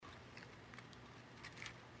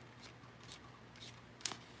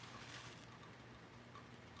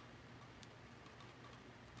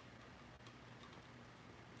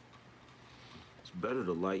better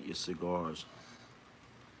to light your cigars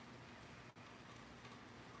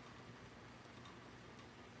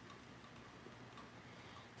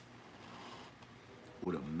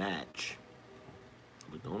with a match.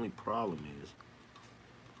 But the only problem is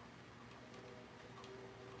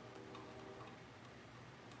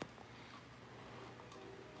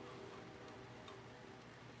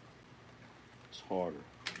it's harder.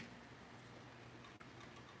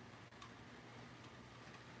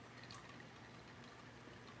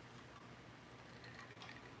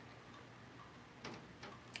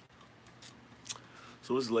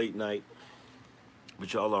 So it's late night,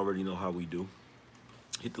 but y'all already know how we do.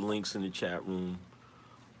 Hit the links in the chat room.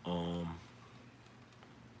 Um,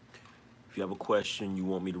 if you have a question you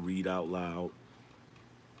want me to read out loud,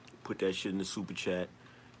 put that shit in the super chat.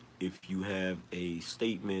 If you have a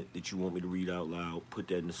statement that you want me to read out loud, put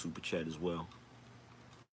that in the super chat as well.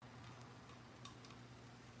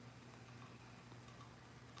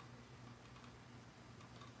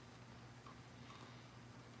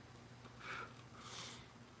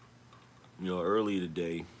 You know, earlier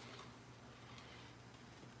today,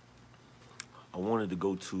 I wanted to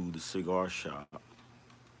go to the cigar shop.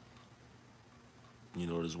 You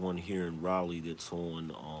know, there's one here in Raleigh that's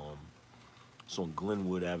it's on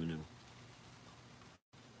Glenwood Avenue,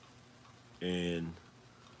 and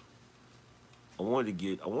I wanted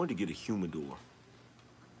to get a humidor.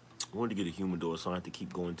 I wanted to get a humidor, so I don't have to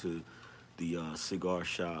keep going to the cigar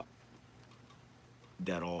shop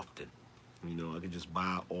that often. You know, I could just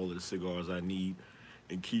buy all of the cigars I need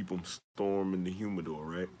and keep them stored in the humidor,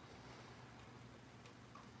 right?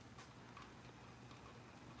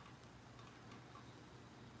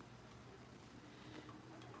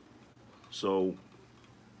 So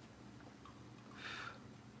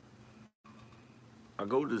I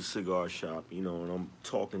go to the cigar shop, you know, and I'm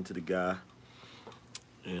talking to the guy,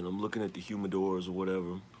 and I'm looking at the humidors or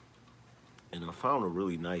whatever, and I found a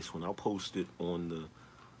really nice one. I'll post it on the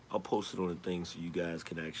thing so you guys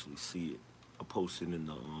can actually see it. I'll post it in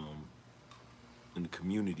the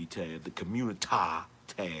community tab, the Communitah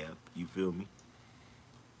tab. You feel me?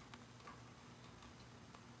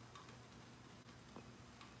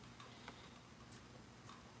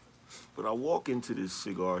 But I walk into this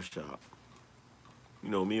cigar shop. You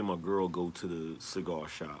know, me and my girl go to the cigar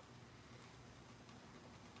shop.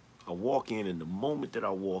 I walk in, and the moment that I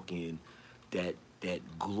walk in, that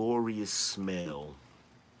glorious smell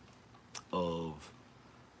of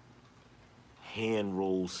hand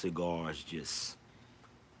rolled cigars just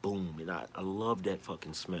boom, and I love that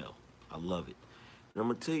fucking smell. I love it. And I'm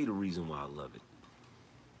gonna tell you the reason why I love it.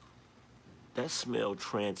 That smell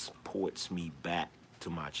transports me back to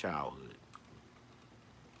my childhood.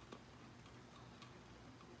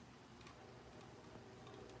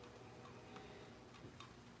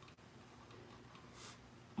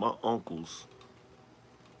 My uncles,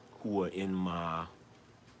 who are in my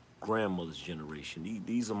grandmother's generation,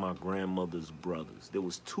 these are my grandmother's brothers. There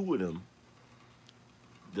was two of them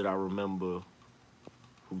that I remember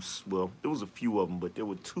well, there was a few of them, but there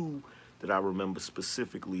were two that I remember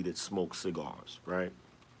specifically that smoked cigars, right?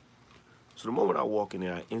 So the moment I walk in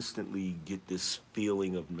there, I instantly get this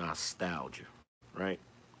feeling of nostalgia, right?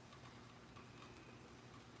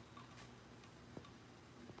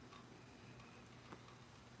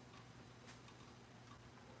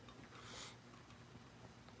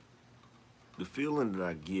 The feeling that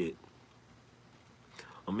I get,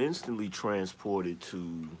 I'm instantly transported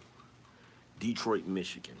to Detroit,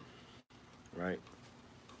 Michigan, right?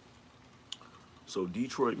 So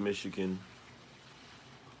Detroit, Michigan,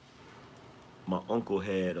 my uncle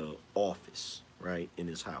had an office, right, in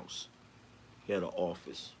his house. He had an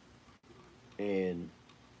office. And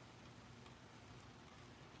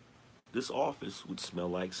this office would smell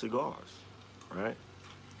like cigars, right?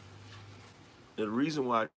 And the reason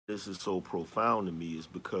why this is so profound to me is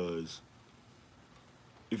because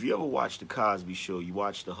if you ever watch the Cosby Show, you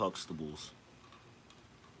watch the Huxtables.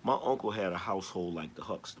 My uncle had a household like the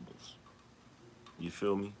Huxtables. You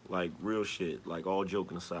feel me? Like real shit. Like all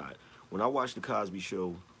joking aside. When I watched the Cosby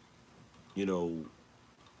Show, you know,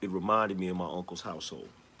 it reminded me of my uncle's household.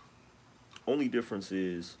 Only difference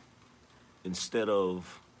is instead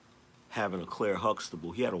of having a Claire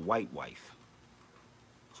Huxtable, he had a white wife.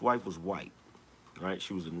 His wife was white, right?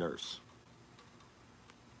 She was a nurse.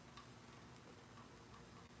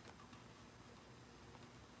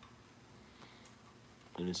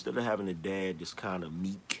 And instead of having a dad that's kind of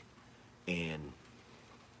meek and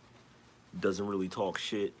doesn't really talk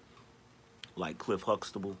shit like Cliff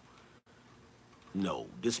Huxtable, no,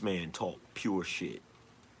 this man talked pure shit,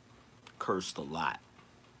 cursed a lot.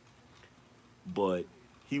 But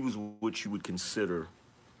he was what you would consider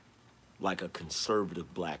like a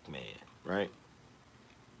conservative black man, right?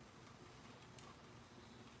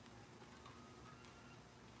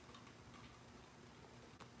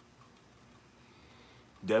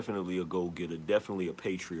 Definitely a go-getter, definitely a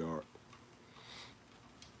patriarch.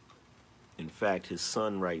 In fact, his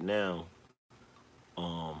son right now,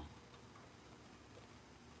 um,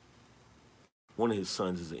 one of his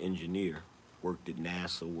sons is an engineer, worked at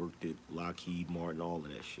NASA, worked at Lockheed Martin, all of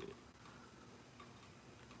that shit.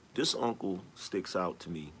 This uncle sticks out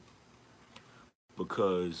to me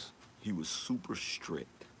because he was super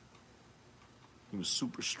strict. He was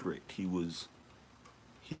super strict. He was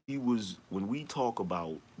when we talk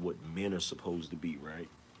about what men are supposed to be, right?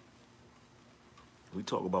 We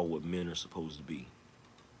talk about what men are supposed to be.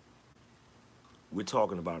 We're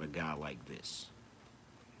talking about a guy like this.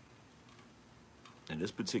 And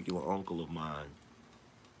this particular uncle of mine,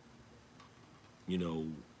 you know,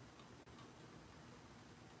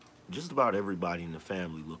 just about everybody in the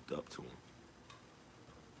family looked up to him.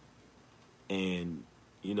 And,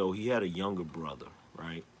 he had a younger brother,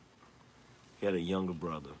 right? He had a younger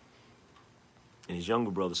brother. And his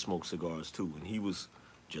younger brother smoked cigars too. And he was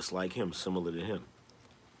just like him, similar to him.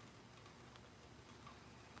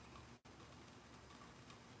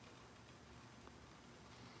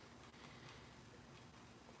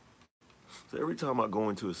 So every time I go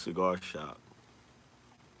into a cigar shop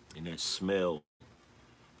and that smell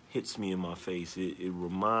hits me in my face, it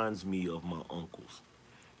reminds me of my uncles.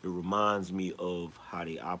 It reminds me of how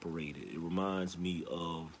they operated. It reminds me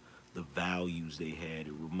of the values they had.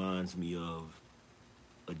 It reminds me of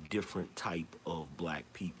a different type of black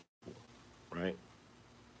people, right?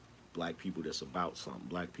 Black people that's about something.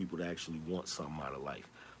 Black people that actually want something out of life.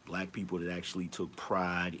 Black people that actually took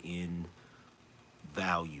pride in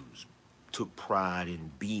values, took pride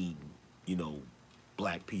in being, you know,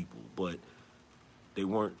 black people. But they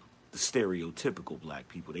weren't the stereotypical black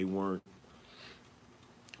people. They weren't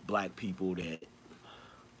black people that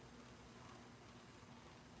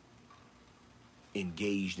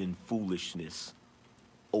engaged in foolishness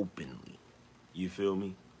openly. You feel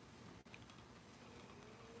me?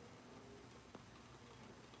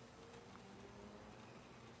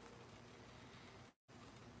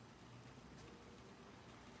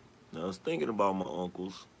 Now, I was thinking about my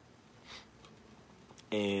uncles,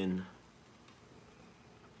 and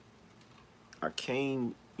I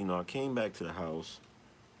came back to the house,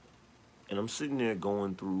 and I'm sitting there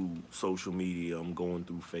going through social media. I'm going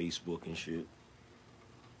through Facebook and shit,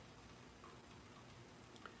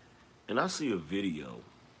 and I see a video,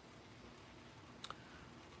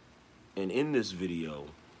 and in this video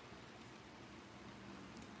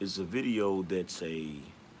is a video that's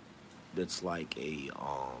like a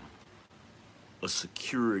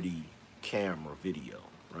security camera video,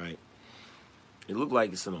 right? It looked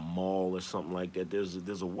like it's in a mall or something like that.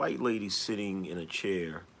 There's a white lady sitting in a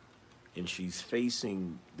chair, and she's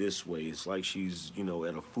facing this way. It's like she's, at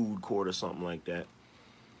a food court or something like that.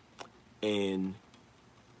 And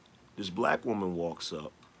this black woman walks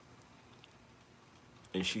up,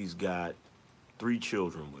 and she's got three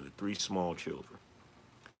children with her, three small children.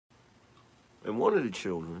 And one of the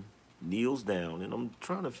children kneels down, and I'm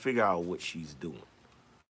trying to figure out what she's doing.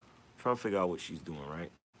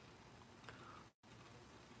 Right?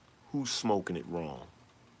 Who's smoking it wrong?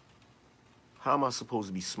 How am I supposed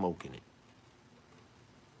to be smoking it?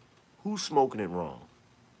 Who's smoking it wrong?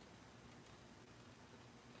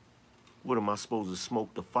 What am I supposed to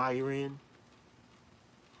smoke the fire in?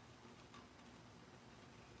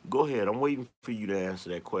 Go ahead, I'm waiting for you to answer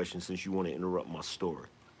that question since you want to interrupt my story.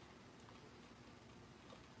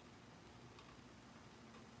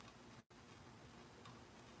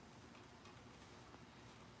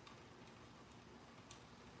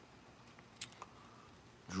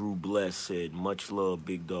 Drew Bless said, much love,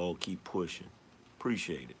 big dog, keep pushing.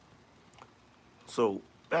 Appreciate it. So,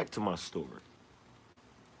 back to my story.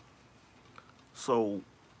 So,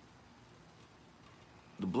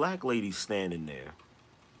 the black lady's standing there,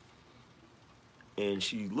 and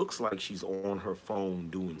she looks like she's on her phone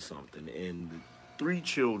doing something, and the three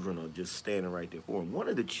children are just standing right there for her. One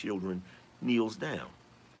of the children kneels down,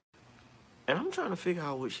 and I'm trying to figure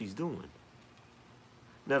out what she's doing.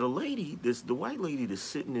 Now, the white lady that's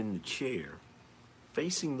sitting in the chair,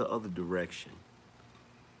 facing the other direction,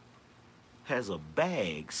 has a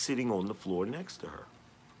bag sitting on the floor next to her.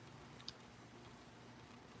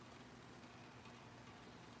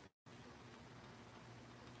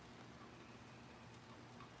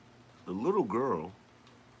 The little girl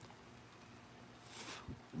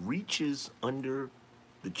reaches under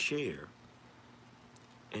the chair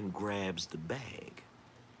and grabs the bag.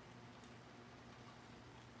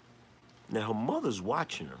 Now, her mother's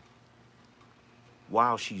watching her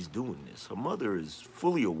while she's doing this. Her mother is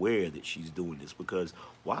fully aware that she's doing this because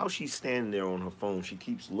while she's standing there on her phone, she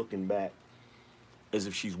keeps looking back as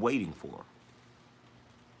if she's waiting for her.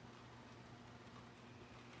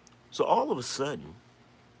 So all of a sudden,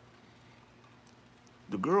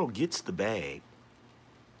 the girl gets the bag.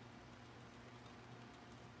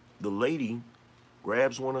 The lady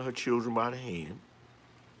grabs one of her children by the hand,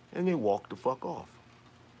 and they walk the fuck off.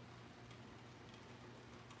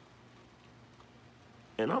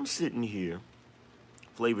 And I'm sitting here,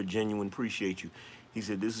 Flavor Genuine, appreciate you. He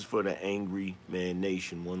said, this is for the angry man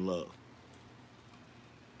nation, one love.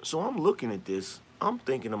 So I'm looking at this, I'm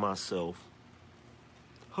thinking to myself,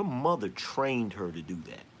 her mother trained her to do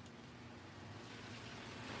that.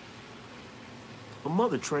 Her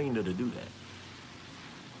mother trained her to do that.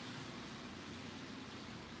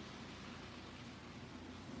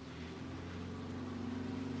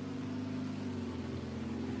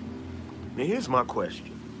 Now here's my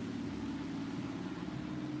question.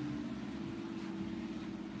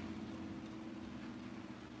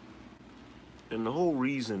 And the whole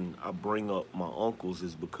reason I bring up my uncles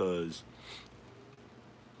is because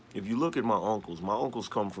if you look at my uncles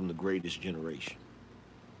come from the greatest generation.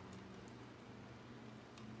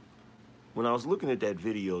 When I was looking at that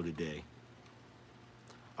video today,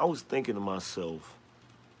 I was thinking to myself,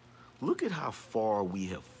 look at how far we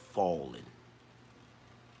have fallen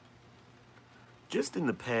just in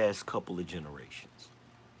the past couple of generations.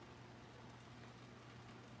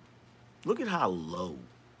 Look at how low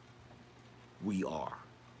we are.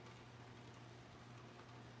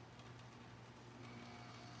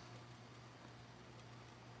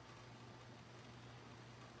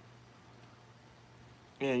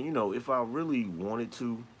 And, you know, if I really wanted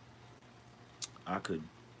to, I could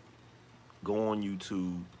go on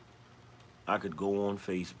YouTube, I could go on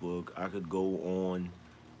Facebook, I could go on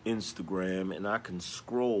Instagram, and I can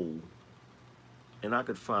scroll, and I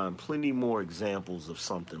could find plenty more examples of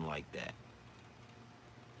something like that.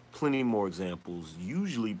 Plenty more examples,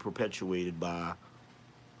 usually perpetuated by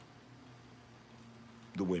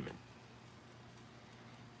the women.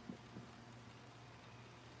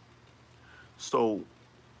 So,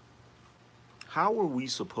 how are we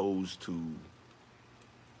supposed to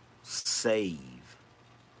save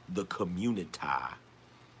the Communitah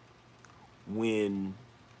when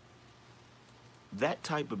that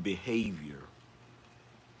type of behavior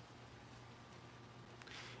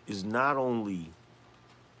is not only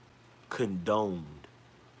condoned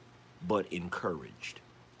but encouraged?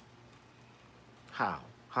 How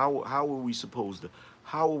are we supposed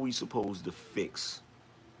to fix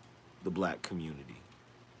the black community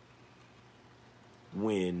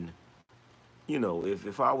when, you know,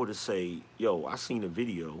 if I were to say, yo, I seen a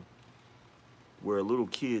video where a little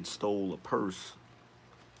kid stole a purse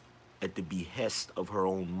at the behest of her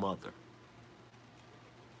own mother,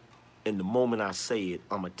 and the moment I say it,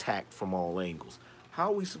 I'm attacked from all angles.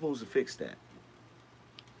 How are we supposed to fix that?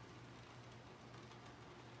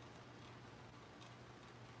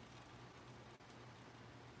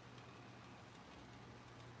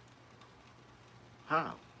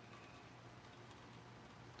 How?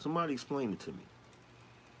 Somebody explain it to me.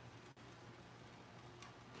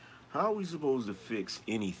 How are we supposed to fix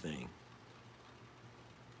anything?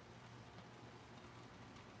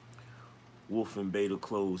 Wolf and Beta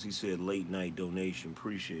Clothes, he said late night donation,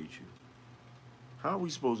 appreciate you. How are we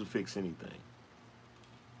supposed to fix anything?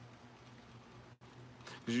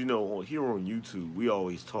 Because, you know, here on YouTube, we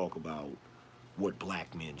always talk about what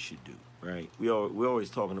black men should do, right? We're always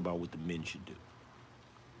talking about what the men should do.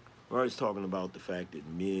 We're always talking about the fact that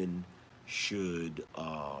men should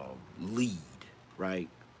lead, right?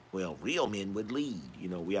 Well, real men would lead. You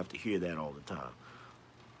know, we have to hear that all the time.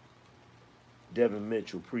 Devin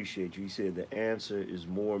Mitchell, appreciate you. He said the answer is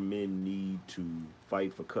more men need to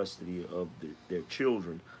fight for custody of their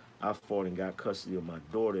children. I fought and got custody of my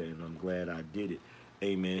daughter, and I'm glad I did it.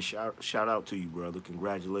 Hey, man, shout out to you, brother.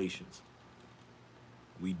 Congratulations.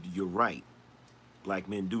 You're right. Black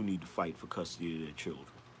men do need to fight for custody of their children.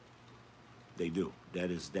 They do.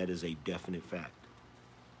 That is a definite fact.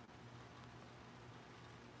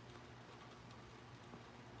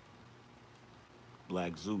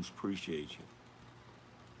 Black Zeus, appreciate you.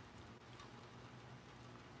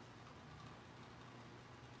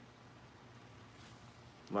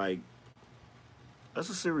 Like, that's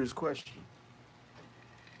a serious question,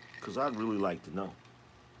 because I'd really like to know.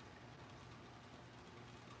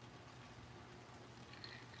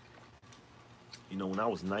 You know, when I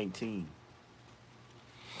was 19,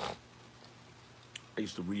 I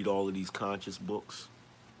used to read all of these conscious books.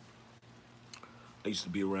 I used to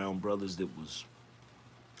be around brothers that was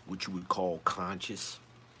what you would call conscious.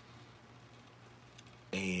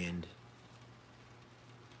 And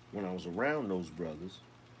when I was around those brothers,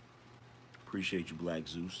 appreciate you, Black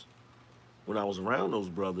Zeus. When I was around those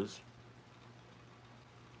brothers,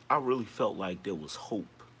 I really felt like there was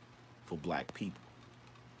hope for black people.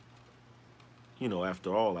 You know,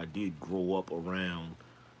 after all, I did grow up around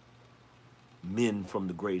men from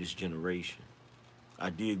the greatest generation. I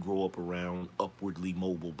did grow up around upwardly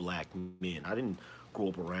mobile black men. I didn't grow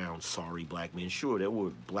up around sorry black men. Sure, there were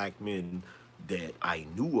black men that I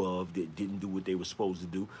knew of that didn't do what they were supposed to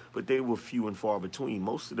do, but they were few and far between.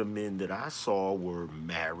 Most of the men that I saw were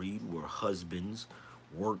married, were husbands,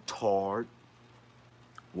 worked hard,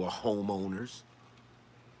 were homeowners.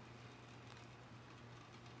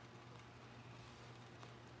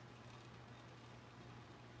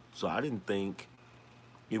 So I didn't think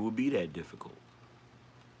it would be that difficult.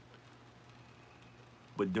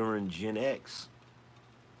 But during Gen X,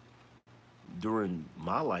 during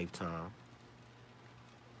my lifetime,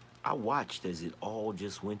 I watched as it all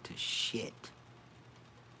just went to shit.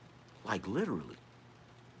 Like literally.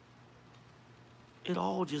 It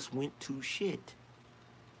all just went to shit.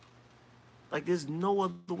 Like there's no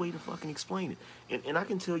other way to fucking explain it. And I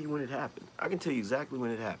can tell you when it happened. I can tell you exactly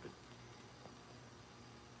when it happened.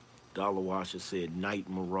 Dollar Washer said, night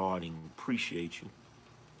marauding, appreciate you.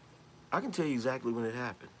 I can tell you exactly when it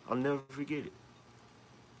happened. I'll never forget it.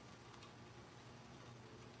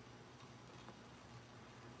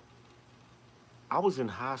 I was in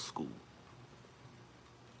high school,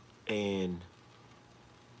 and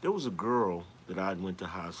there was a girl that I went to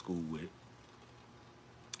high school with.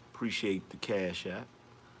 Appreciate the Cash App.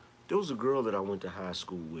 There was a girl that I went to high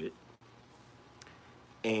school with,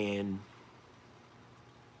 and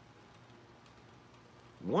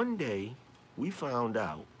one day we found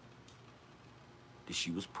out that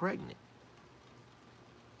she was pregnant.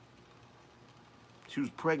 She was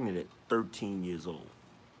pregnant at 13 years old.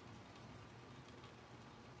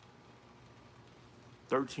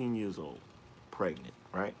 13 years old, pregnant,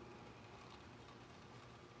 right?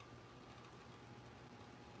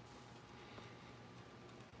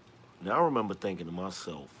 Now I remember thinking to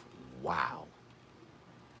myself, wow,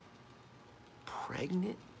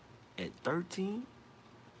 pregnant at 13?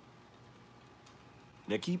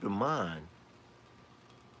 Now keep in mind,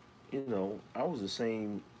 you know, I was the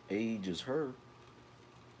same age as her.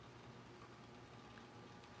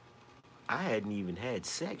 I hadn't even had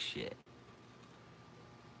sex yet.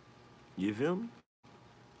 You feel me?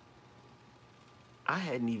 I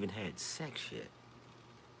hadn't even had sex yet.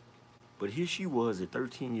 But here she was at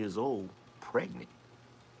 13 years old, pregnant.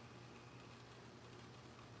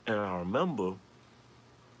 And I remember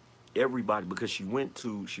everybody, because she went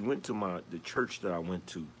to the church that I went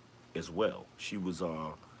to as well. She was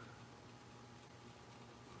what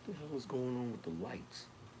the hell is going on with the lights?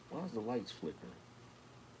 Why is the lights flickering?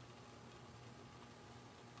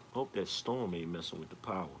 Hope that storm ain't messing with the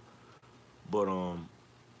power. But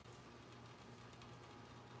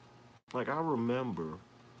like I remember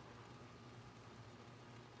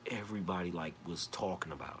everybody like was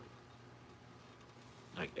talking about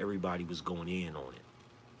it. Like everybody was going in on it.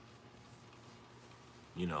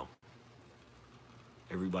 You know,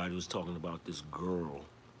 everybody was talking about this girl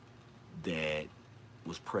that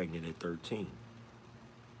was pregnant at 13.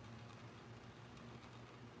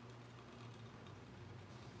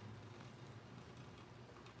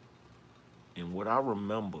 And what I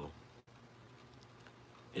remember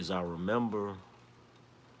is I remember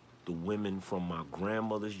the women from my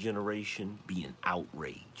grandmother's generation being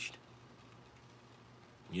outraged.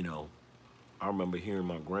 You know, I remember hearing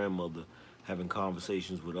my grandmother having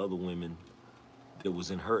conversations with other women that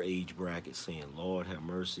was in her age bracket saying, Lord have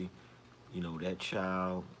mercy, you know, that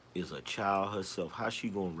child is a child herself. How she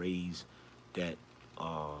gonna raise that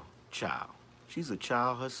child? She's a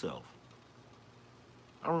child herself.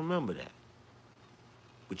 I remember that.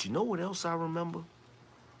 But you know what else I remember?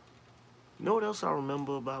 You know what else I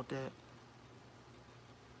remember about that?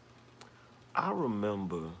 I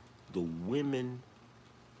remember the women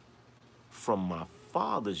from my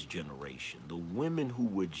father's generation, the women who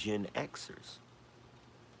were Gen Xers.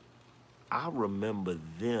 I remember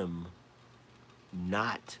them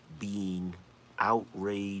not being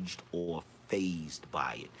outraged or fazed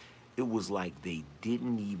by it. It was like they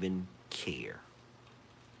didn't even care.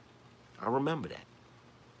 I remember that.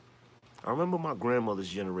 I remember my grandmother's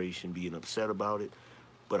generation being upset about it,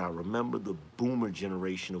 but I remember the boomer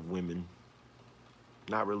generation of women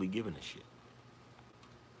not really giving a shit.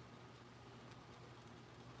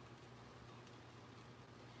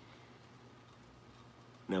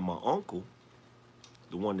 Now, my uncle,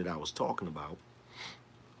 the one that I was talking about,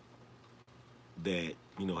 that,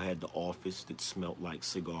 you know, had the office that smelled like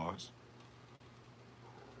cigars.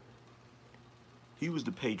 He was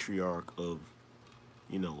the patriarch of,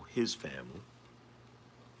 you know, his family.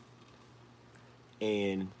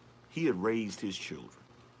 And he had raised his children.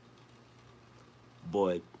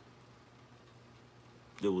 But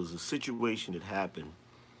there was a situation that happened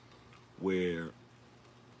where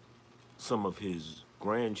some of his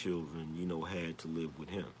grandchildren, you know, had to live with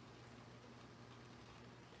him.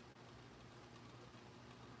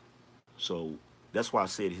 So that's why I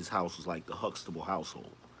said his house was like the Huxtable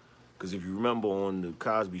household. Because if you remember on the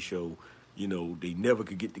Cosby Show, you know, they never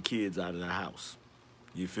could get the kids out of the house.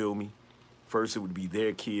 You feel me? First it would be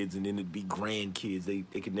their kids, and then it'd be grandkids. They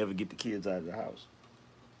could never get the kids out of the house.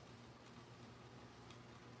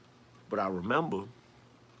 But I remember,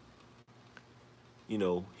 you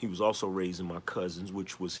know, he was also raising my cousins,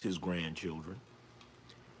 which was his grandchildren.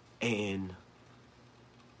 And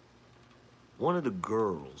one of the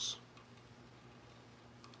girls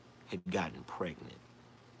had gotten pregnant,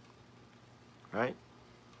 right?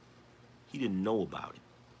 He didn't know about it.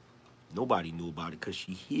 Nobody knew about it because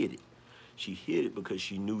she hid it. She hid it because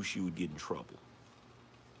she knew she would get in trouble,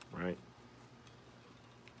 right?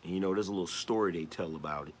 And you know, there's a little story they tell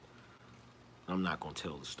about it. I'm not gonna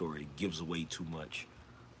tell the story; it gives away too much.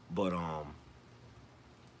 But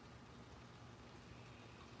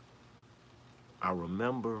I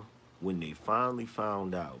remember when they finally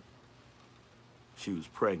found out she was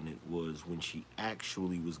pregnant was when she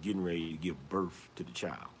actually was getting ready to give birth to the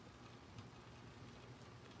child.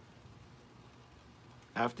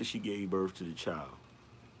 After she gave birth to the child,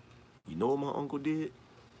 you know what my uncle did?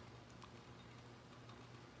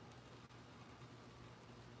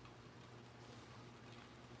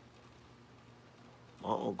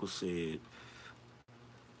 My uncle said,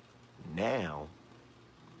 now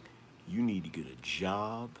you need to get a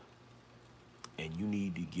job and you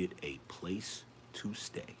need to get a place to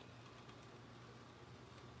stay.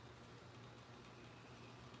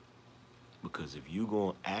 Because if you're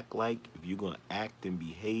going to act and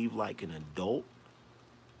behave like an adult,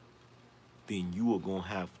 then you are going to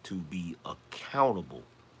have to be accountable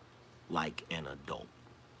like an adult.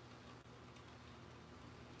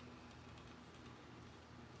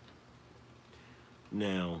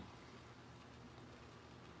 Now,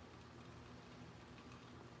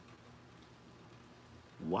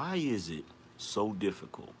 why is it so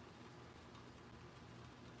difficult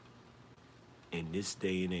in this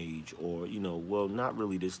day and age, or, you know, well, not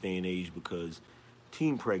really this day and age because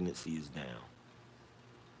teen pregnancy is down.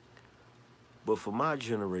 But for my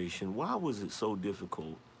generation, why was it so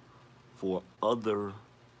difficult for other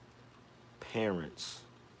parents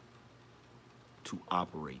to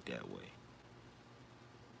operate that way?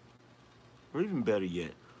 Or even better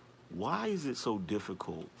yet, why is it so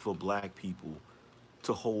difficult for black people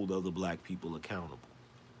to hold other black people accountable?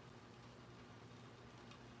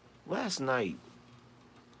 Last night,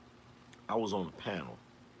 I was on a panel,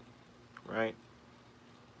 right?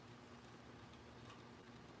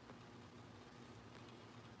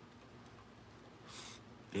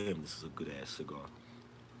 Damn, this is a good ass cigar.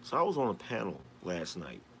 So I was on a panel last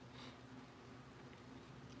night,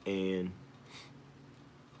 and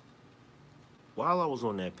while I was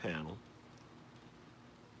on that panel,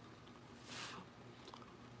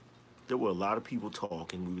 there were a lot of people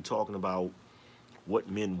talking. We were talking about what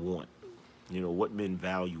men want, you know, what men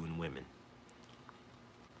value in women.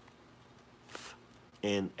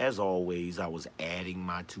 And as always, I was adding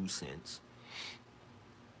my 2 cents,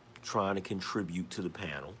 trying to contribute to the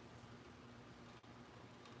panel.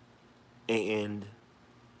 And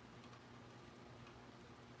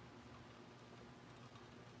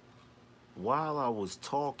while I was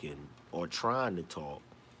talking or trying to talk,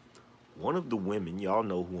 one of the women, y'all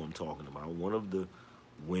know who I'm talking about, one of the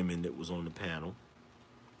women that was on the panel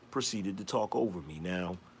proceeded to talk over me.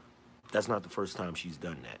 Now, that's not the first time she's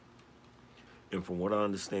done that. And from what I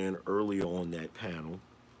understand, earlier on that panel,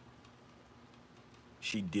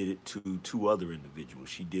 she did it to 2 other individuals.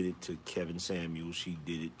 She did it to Kevin Samuels. She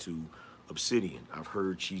did it to Obsidian. I've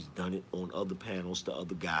heard she's done it on other panels to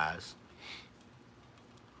other guys.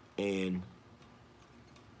 And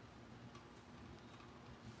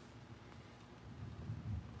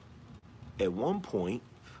at one point,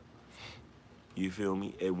 you feel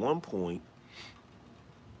me? At one point,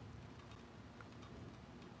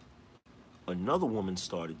 another woman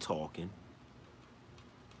started talking,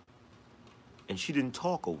 and she didn't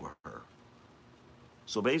talk over her.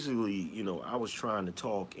 So basically, you know, I was trying to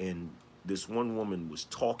talk, and this one woman was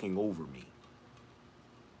talking over me,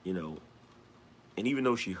 you know. And even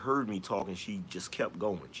though she heard me talking, she just kept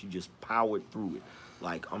going. She just powered through it.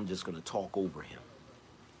 Like, I'm just going to talk over him.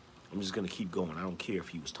 I'm just going to keep going. I don't care if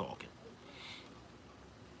he was talking.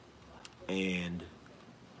 And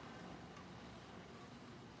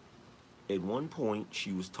at one point,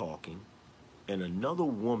 she was talking, and another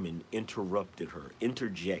woman interrupted her,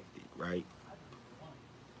 interjected, right?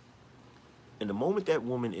 And the moment that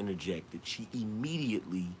woman interjected, she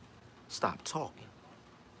immediately stopped talking.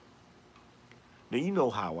 Now, you know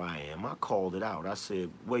how I am. I called it out. I said,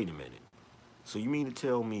 wait a minute. So you mean to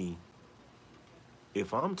tell me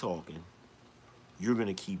if I'm talking, you're going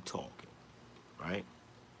to keep talking, right?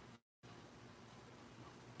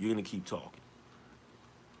 You're going to keep talking.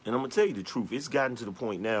 And I'm going to tell you the truth. It's gotten to the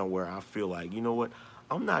point now where I feel like, you know what?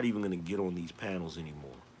 I'm not even going to get on these panels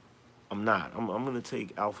anymore. I'm not. I'm going to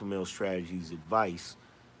take Alpha Male Strategies advice,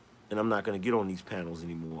 and I'm not going to get on these panels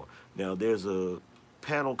anymore. Now, there's a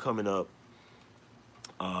panel coming up,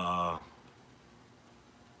 I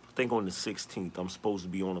think on the 16th. I'm supposed to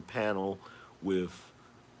be on a panel with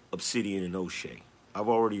Obsidian and O'Shea. I've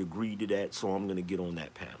already agreed to that, so I'm going to get on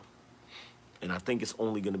that panel. And I think it's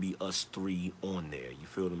only going to be us three on there. You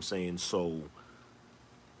feel what I'm saying? So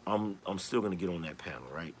I'm still going to get on that panel,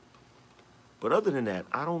 right? But other than that,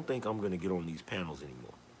 I don't think I'm going to get on these panels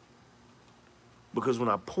anymore. Because when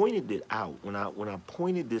I pointed it out, when I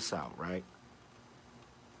pointed this out, right?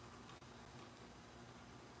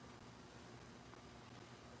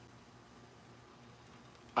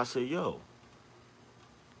 I said, yo,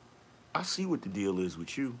 I see what the deal is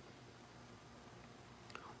with you.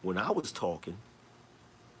 When I was talking,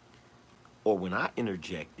 or when I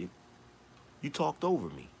interjected, you talked over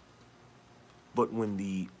me. But when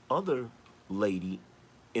the other lady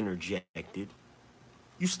interjected,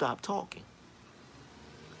 you stopped talking.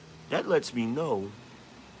 That lets me know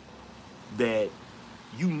that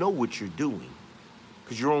you know what you're doing,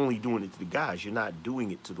 because you're only doing it to the guys. You're not doing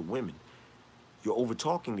it to the women. You're over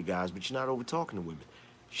talking the guys, but you're not over talking the women.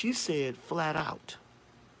 She said flat out,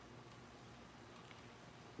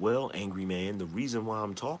 well, angry man, the reason why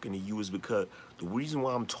I'm talking to you is because the reason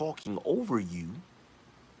why I'm talking over you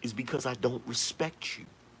is because I don't respect you.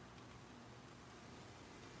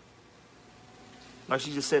 Like,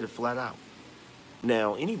 she just said it flat out.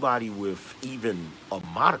 Now, anybody with even a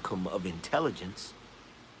modicum of intelligence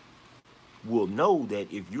will know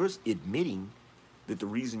that if you're admitting that the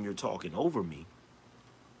reason you're talking over me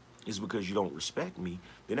is because you don't respect me,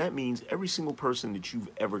 then that means every single person that you've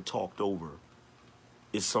ever talked over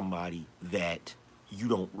is somebody that you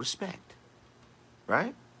don't respect,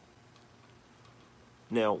 right?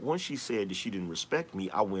 Now, once she said that she didn't respect me,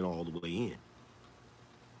 I went all the way in.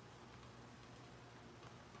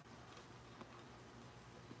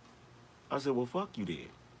 I said, well, fuck you then.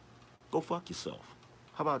 Go fuck yourself.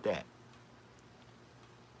 How about that?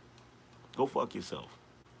 Go fuck yourself.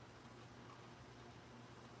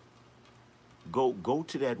 Go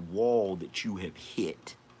to that wall that you have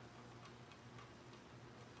hit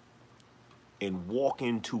and walk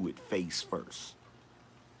into it face first.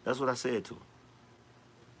 That's what I said to her.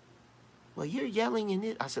 Well, you're yelling in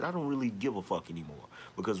it. I said, I don't really give a fuck anymore.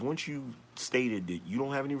 Because once you stated that you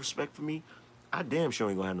don't have any respect for me, I damn sure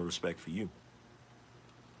ain't gonna have no respect for you.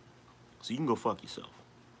 So you can go fuck yourself.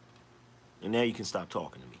 And now you can stop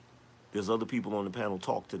talking to me. There's other people on the panel,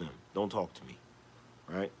 talk to them. Don't talk to me,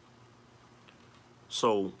 right?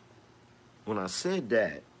 So when I said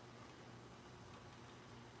that,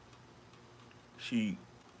 she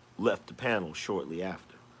left the panel shortly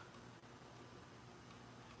after.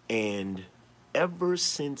 And ever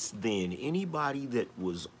since then, anybody that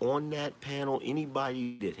was on that panel,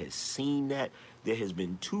 anybody that has seen that, there has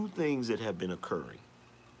been two things that have been occurring.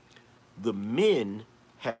 The men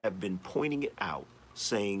have been pointing it out,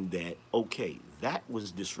 saying that, okay, that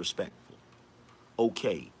was disrespectful.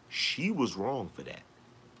 Okay, she was wrong for that.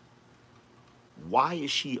 Why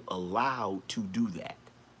is she allowed to do that?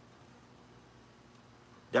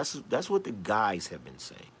 That's what the guys have been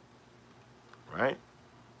saying, right?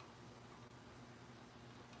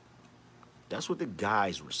 That's what the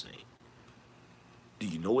guys were saying. Do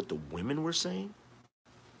you know what the women were saying?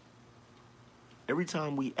 Every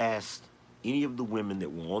time we asked any of the women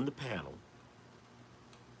that were on the panel,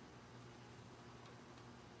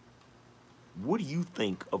 what do you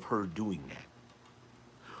think of her doing that?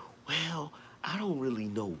 Well, I don't really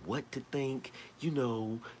know what to think. You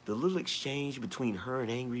know, the little exchange between her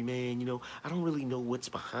and Angry Man, you know, I don't really know what's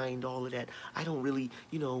behind all of that. I don't really,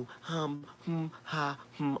 you know,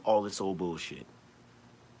 all this old bullshit.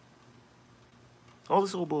 All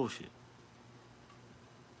this old bullshit.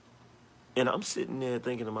 And I'm sitting there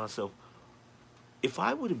thinking to myself, if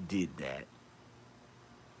I would have did that,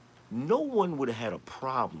 no one would have had a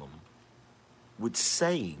problem with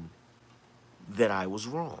saying that I was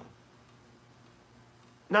wrong.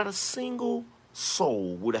 Not a single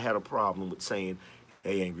soul would have had a problem with saying,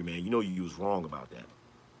 hey, angry man, you know you was wrong about that.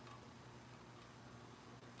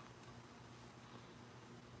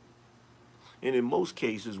 And in most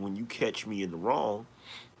cases, when you catch me in the wrong,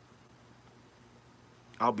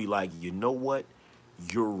 I'll be like, you know what?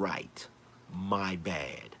 You're right. My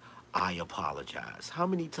bad. I apologize. How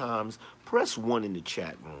many times? Press 1 in the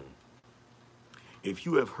chat room if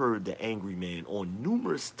you have heard the angry man on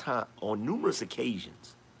numerous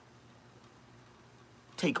occasions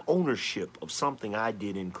take ownership of something I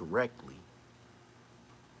did incorrectly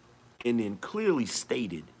and then clearly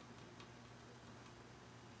stated,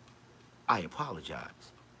 I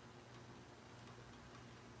apologize.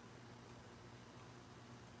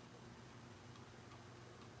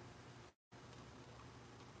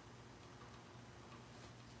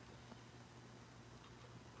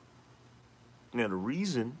 Now, the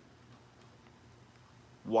reason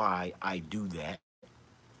why I do that,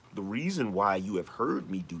 the reason why you have heard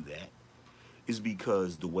me do that, is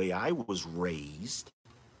because the way I was raised,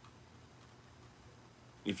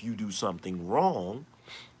 if you do something wrong,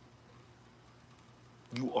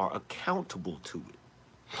 you are accountable to it.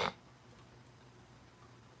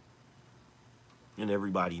 And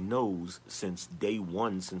everybody knows since day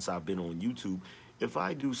one, since I've been on YouTube, if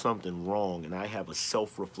I do something wrong and I have a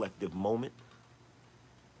self-reflective moment,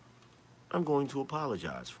 I'm going to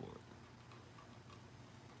apologize for it.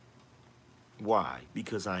 Why?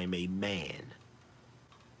 Because I am a man.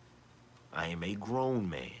 I am a grown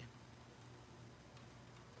man.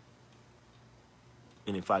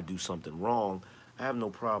 And if I do something wrong, I have no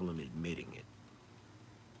problem admitting it.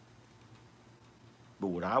 But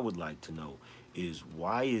what I would like to know is,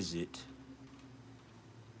 why is it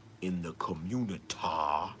in the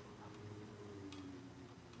Communitah,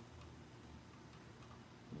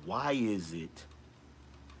 why is it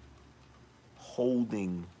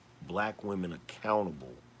holding black women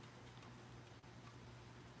accountable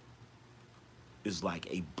is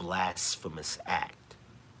like a blasphemous act?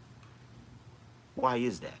 Why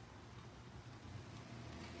is that?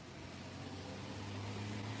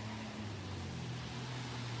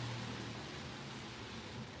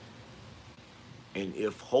 And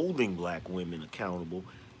if holding black women accountable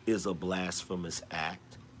is a blasphemous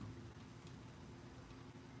act,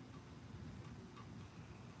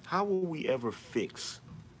 how will we ever fix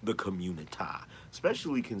the Communitah?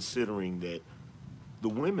 Especially considering that the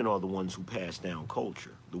women are the ones who pass down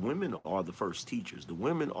culture. The women are the first teachers. The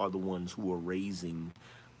women are the ones who are raising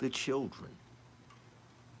the children.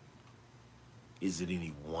 Is it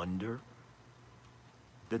any wonder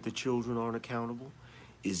that the children aren't accountable?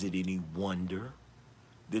 Is it any wonder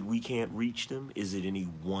that we can't reach them? Is it any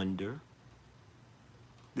wonder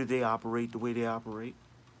that they operate the way they operate?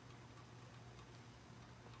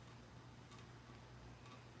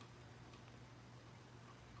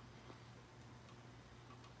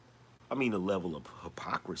 I mean, the level of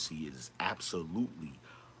hypocrisy is absolutely,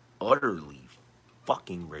 utterly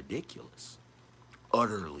fucking ridiculous.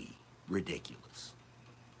 Utterly ridiculous.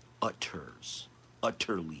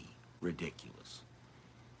 Utterly ridiculous.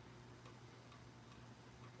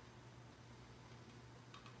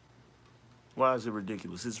 Why is it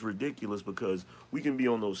ridiculous? It's ridiculous because we can be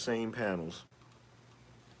on those same panels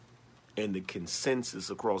and the consensus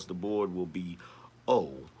across the board will be,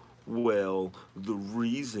 oh, well, the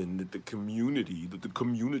reason that the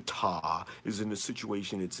Communitah is in the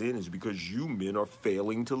situation it's in is because you men are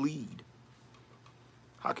failing to lead.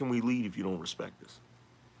 How can we lead if you don't respect us?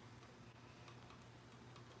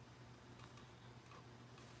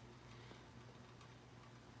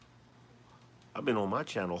 I've been on my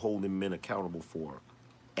channel holding men accountable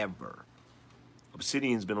forever.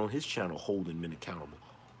 Obsidian's been on his channel holding men accountable.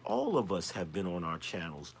 All of us have been on our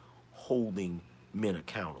channels holding men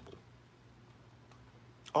accountable.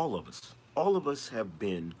 All of us. All of us have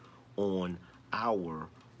been on our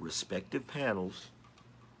respective panels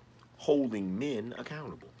holding men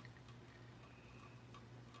accountable.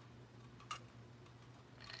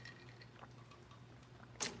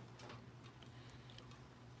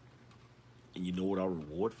 And you know what our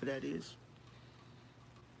reward for that is?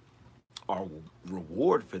 Our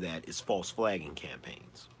reward for that is false flagging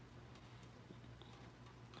campaigns.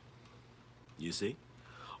 You see?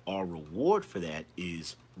 Our reward for that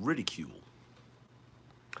is ridicule.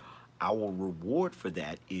 Our reward for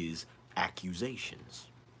that is accusations.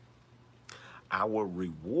 Our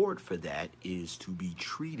reward for that is to be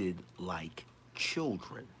treated like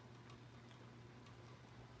children.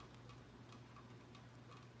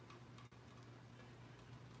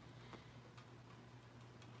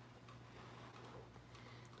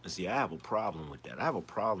 See, I have a problem with that. I have a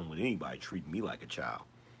problem with anybody treating me like a child.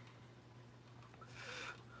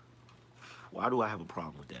 Why do I have a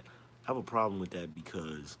problem with that? I have a problem with that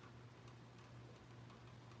because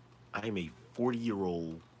I am a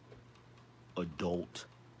 40-year-old adult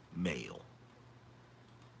male.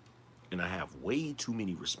 And I have way too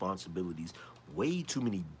many responsibilities, way too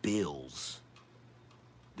many bills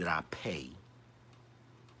that I pay.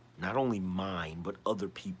 Not only mine, but other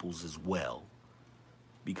people's as well.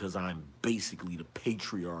 Because I'm basically the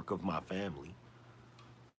patriarch of my family.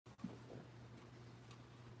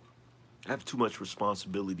 I have too much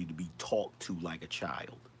responsibility to be talked to like a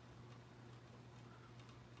child.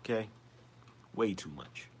 Okay? Way too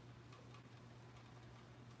much.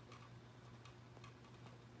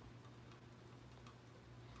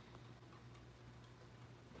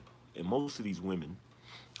 And most of these women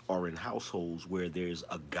are in households where there's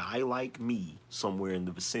a guy like me somewhere in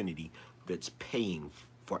the vicinity that's paying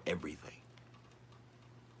for everything.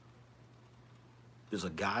 There's a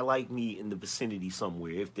guy like me in the vicinity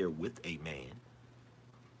somewhere, if they're with a man,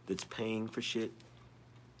 that's paying for shit,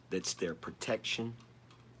 that's their protection,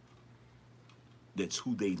 that's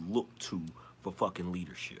who they look to for fucking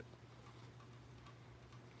leadership.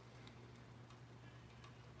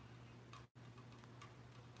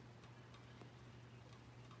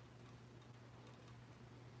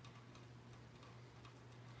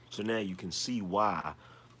 So now you can see why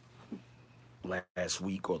last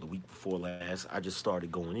week or the week before last, I just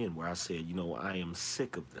started going in where I said, you know, I am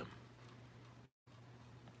sick of them.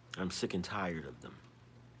 I'm sick and tired of them.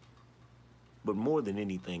 But more than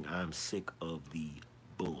anything, I'm sick of the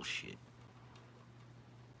bullshit.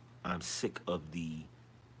 I'm sick of the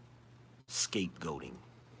scapegoating.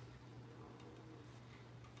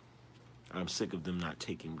 I'm sick of them not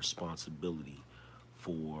taking responsibility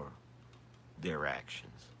for their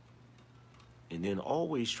actions. And then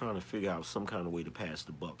always trying to figure out some kind of way to pass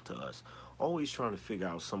the buck to us. Always trying to figure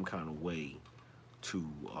out some kind of way to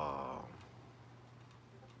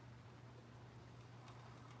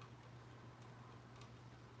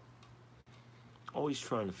always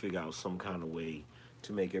trying to figure out some kind of way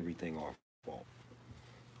to make everything our fault.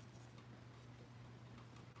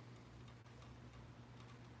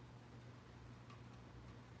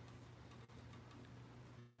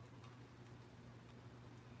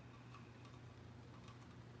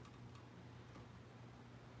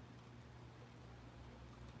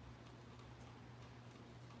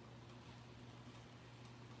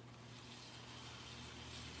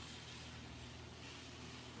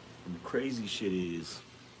 And the crazy shit is,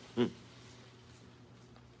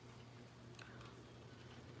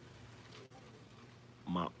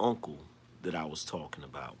 my uncle that I was talking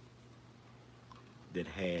about, that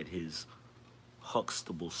had his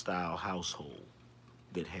Huxtable style household,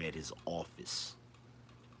 that had his office.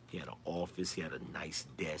 He had an office, he had a nice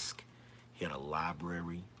desk, he had a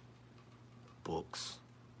library, books.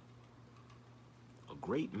 A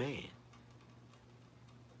great man.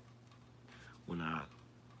 When I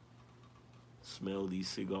smell these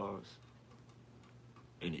cigars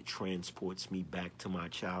and it transports me back to my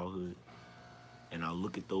childhood, and I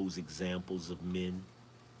look at those examples of men,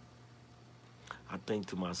 I think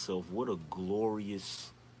to myself, what a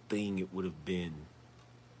glorious thing it would have been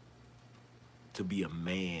to be a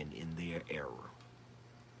man in their era.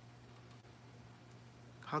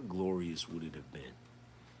 How glorious would it have been?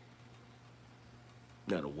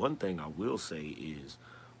 Now, the one thing I will say is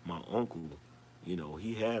my uncle, you know,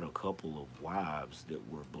 he had a couple of wives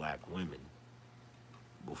that were black women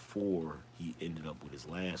before he ended up with his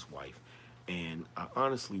last wife. And I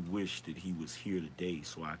honestly wish that he was here today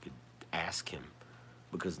so I could ask him,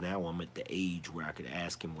 because now I'm at the age where I could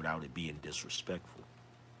ask him without it being disrespectful.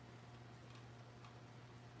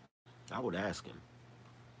 I would ask him,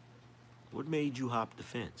 what made you hop the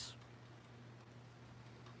fence?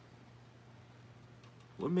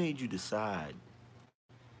 What made you decide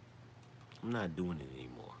I'm not doing it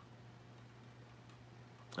anymore?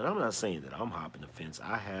 And I'm not saying that I'm hopping the fence.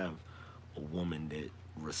 I have a woman that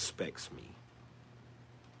respects me.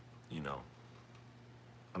 You know,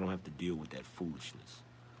 I don't have to deal with that foolishness.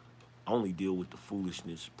 I only deal with the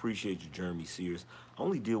foolishness. Appreciate you, Jeremy Sears. I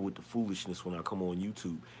only deal with the foolishness when I come on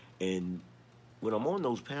YouTube. And when I'm on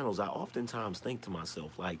those panels, I oftentimes think to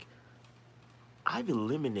myself, like, I've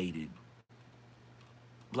eliminated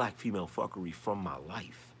black female fuckery from my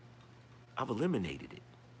life. I've eliminated it.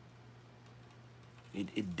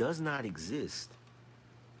 It does not exist.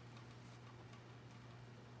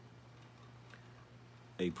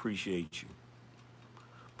 Hey, appreciate you.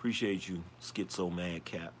 Appreciate you, Schizo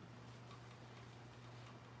Madcap.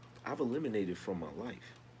 I've eliminated from my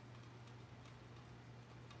life.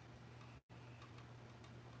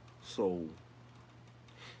 So,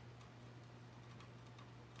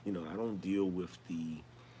 I don't deal with the,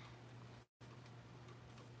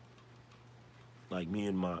 like, me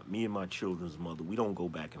and my children's mother. We don't go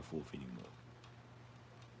back and forth anymore.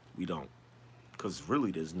 We don't, because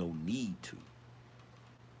really there's no need to.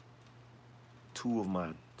 Two of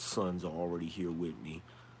my sons are already here with me.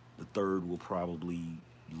 The third will probably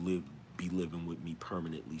be living with me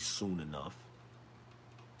permanently soon enough.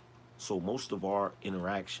 So most of our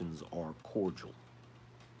interactions are cordial.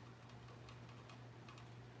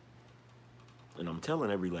 And I'm telling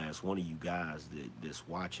every last one of you guys that's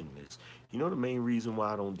watching this, the main reason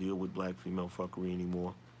why I don't deal with black female fuckery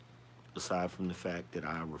anymore, aside from the fact that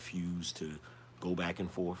I refuse to go back and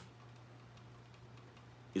forth,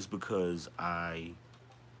 is because I'm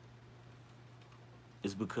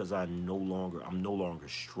no longer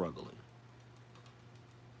struggling.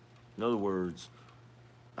 In other words,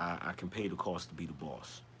 I can pay the cost to be the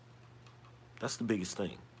boss. That's the biggest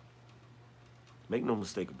thing. Make no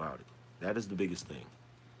mistake about it. That is the biggest thing.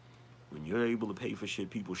 When you're able to pay for shit,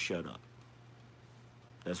 people shut up.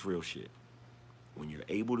 That's real shit. When you're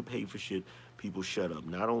able to pay for shit, people shut up.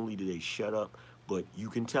 Not only do they shut up, but you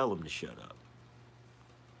can tell them to shut up.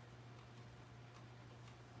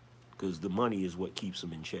 Because the money is what keeps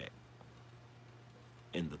them in check.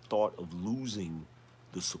 And the thought of losing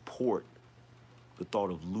the support, the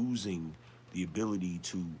thought of losing the ability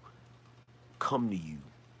to come to you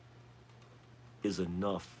is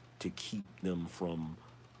enough to keep them from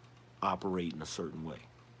operating a certain way.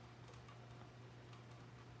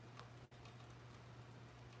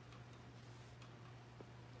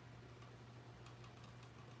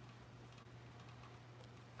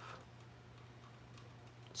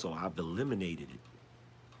 So I've eliminated it.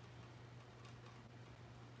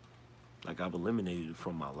 Like, I've eliminated it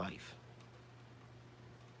from my life.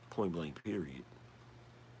 Point blank, period.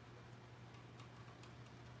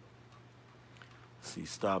 See,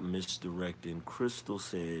 stop misdirecting.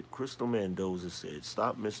 Crystal Mendoza said,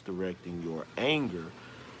 stop misdirecting your anger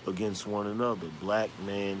against one another. Black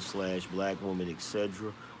man / black woman,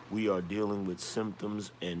 etc. We are dealing with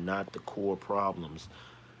symptoms and not the core problems.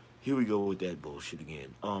 Here we go with that bullshit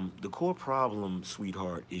again. The core problem,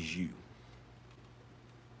 sweetheart, is you.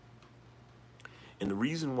 And the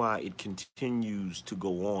reason why it continues to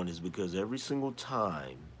go on is because every single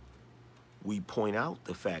time we point out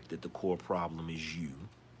the fact that the core problem is you,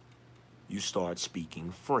 you start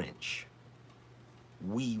speaking French.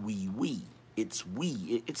 We. It's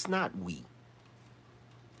we. It's not we.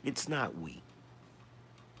 It's not we.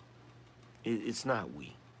 It's not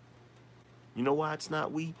we. You know why it's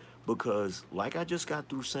not we? Because, like I just got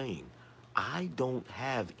through saying, I don't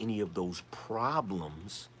have any of those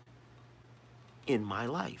problems in my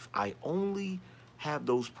life. I only have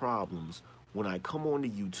those problems when I come onto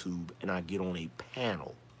YouTube and I get on a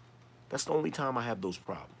panel. That's the only time I have those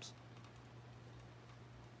problems.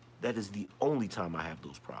 That is the only time I have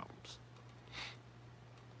those problems.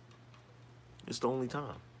 It's the only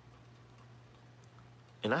time.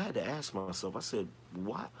 And I had to ask myself, I said,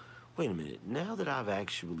 why? Wait a minute. Now that I've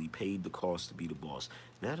actually paid the cost to be the boss,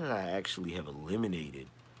 now that I actually have eliminated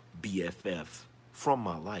BFF from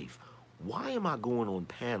my life, why am I going on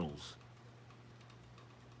panels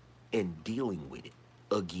and dealing with it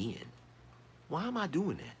again? Why am I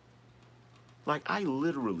doing that? Like, I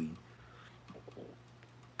literally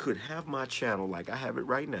could have my channel like I have it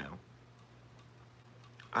right now.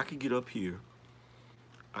 I could get up here.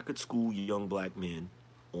 I could school young black men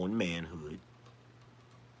on manhood,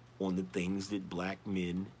 on the things that black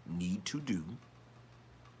men need to do.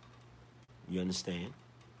 You understand?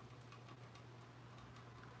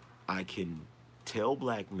 I can tell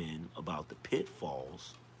black men about the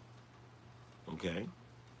pitfalls, okay?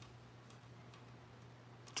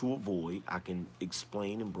 To avoid, I can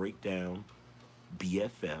explain and break down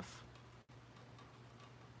BFF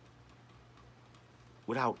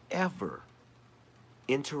without ever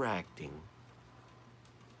interacting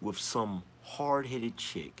with some hard-headed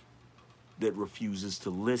chick that refuses to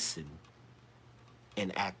listen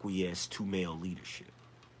and acquiesce to male leadership.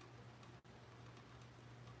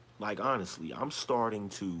 Like, honestly, I'm starting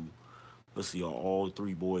to, let's see, are all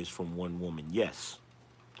three boys from one woman? Yes.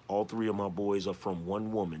 All three of my boys are from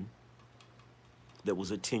one woman that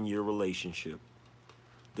was a 10-year relationship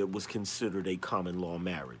that was considered a common law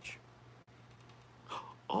marriage.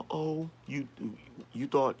 Uh-oh, you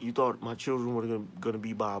thought my children were gonna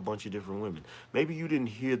be by a bunch of different women. Maybe you didn't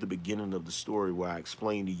hear the beginning of the story where I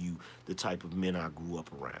explained to you the type of men I grew up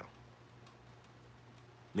around.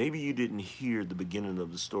 Maybe you didn't hear the beginning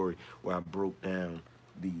of the story where I broke down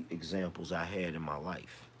the examples I had in my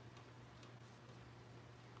life.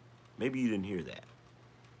 Maybe you didn't hear that.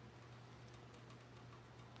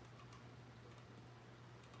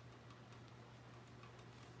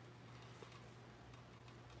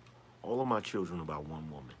 All of my children are by one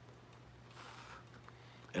woman.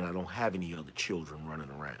 And I don't have any other children running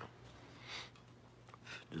around.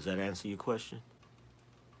 Does that answer your question?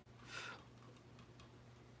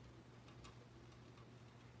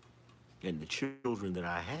 And the children that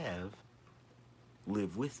I have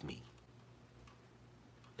live with me.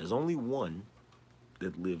 There's only one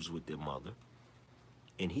that lives with their mother,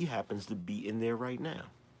 and he happens to be in there right now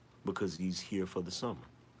because he's here for the summer.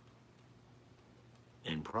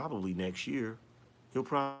 And probably next year, he'll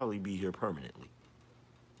probably be here permanently.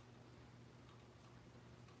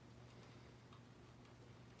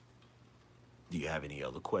 Do you have any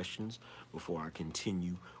other questions before I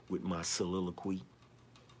continue with my soliloquy?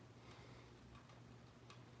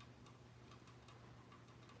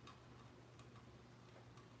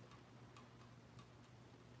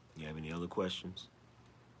 You have any other questions?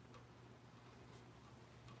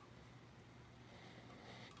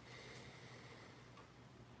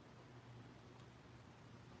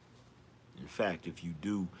 In fact, if you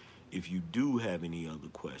do have any other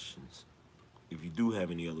questions,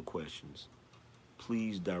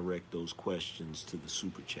 please direct those questions to the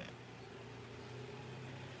super chat.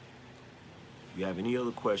 If you have any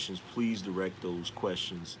other questions, please direct those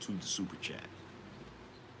questions to the super chat.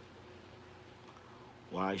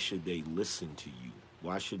 Why should they listen to you?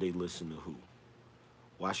 Why should they listen to who?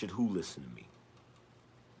 Why should who listen to me?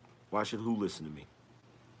 Why should who listen to me?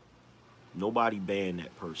 Nobody ban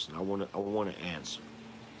that person. I want to answer.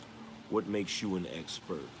 What makes you an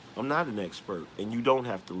expert? I'm not an expert, and you don't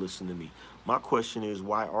have to listen to me. My question is,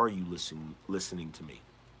 why are you listening to me?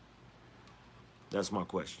 That's my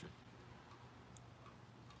question.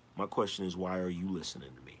 My question is, why are you listening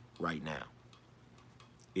to me right now?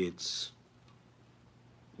 It's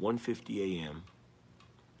 1:50 a.m.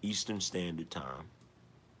 Eastern Standard Time.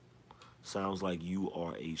 Sounds like you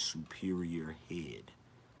are a superior head.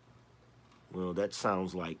 Well, that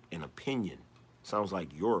sounds like an opinion. Sounds like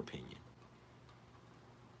your opinion.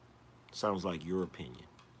 Sounds like your opinion.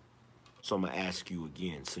 So I'm going to ask you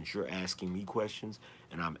again. Since you're asking me questions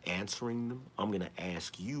and I'm answering them, I'm going to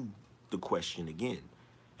ask you the question again.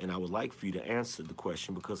 And I would like for you to answer the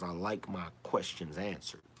question because I like my questions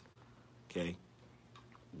answered. Okay?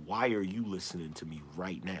 Why are you listening to me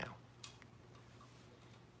right now?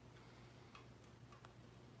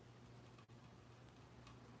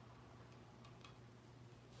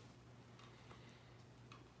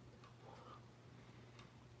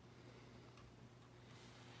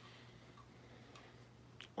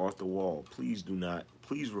 Arthur Wall, please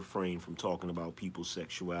refrain from talking about people's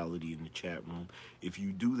sexuality in the chat room. If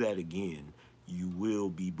you do that again, you will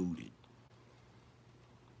be booted.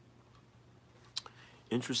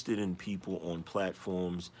 Interested in people on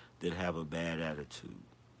platforms that have a bad attitude.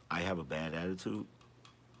 I have a bad attitude?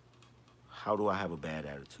 How do I have a bad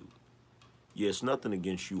attitude? Yeah, it's nothing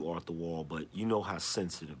against you, Arthur Wall, but you know how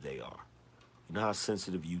sensitive they are. You know how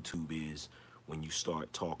sensitive YouTube is when you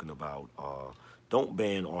start talking about, don't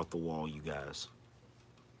ban Arthur Wall, you guys.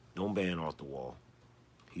 Don't ban Arthur Wall.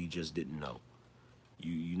 He just didn't know.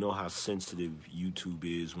 You know how sensitive YouTube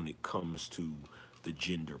is when it comes to the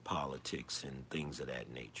gender politics and things of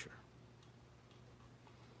that nature.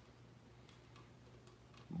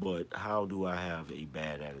 But how do I have a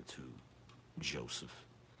bad attitude, Joseph?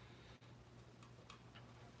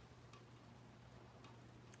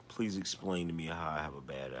 Please explain to me how I have a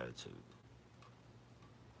bad attitude.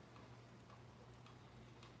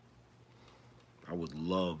 I would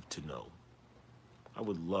love to know. I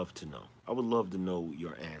would love to know. I would love to know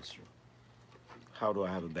your answer. How do I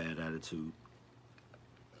have a bad attitude?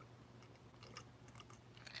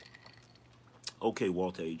 Okay,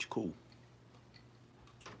 Walter H. Cool.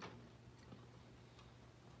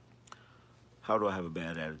 How do I have a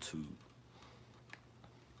bad attitude?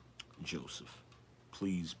 Joseph.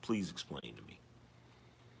 Please explain to me.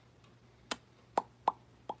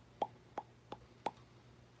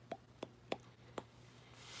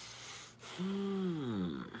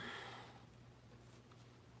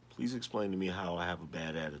 Please explain to me how I have a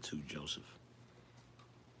bad attitude, Joseph.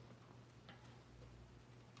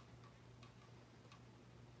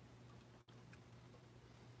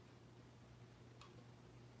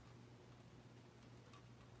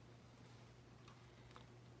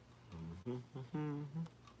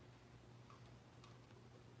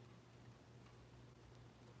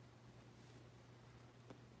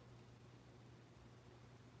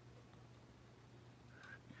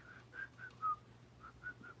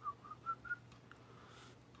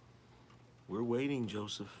 We're waiting,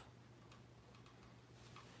 Joseph.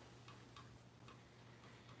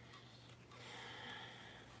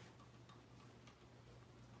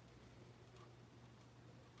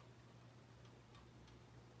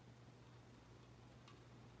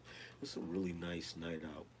 It's a really nice night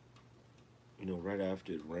out. Right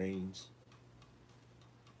after it rains,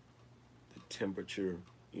 the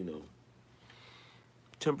you know,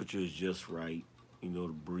 temperature is just right. The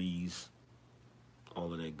breeze,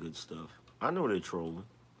 all of that good stuff. I know they're trolling.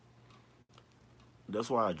 That's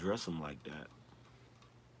why I dress them like that.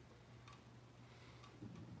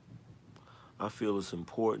 I feel it's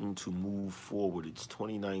important to move forward. It's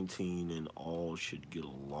 2019 and all should get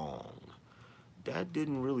along. That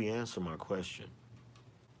didn't really answer my question.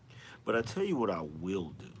 But I tell you what I will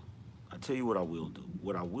do. I tell you what I will do.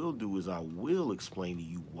 What I will do is I will explain to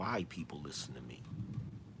you why people listen to me.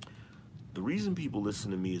 The reason people listen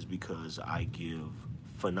to me is because I give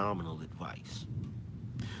phenomenal advice.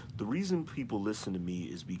 The reason people listen to me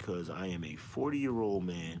is because I am a 40-year-old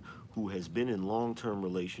man who has been in long-term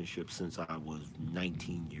relationships since I was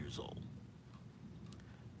 19 years old.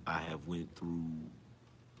 I have went through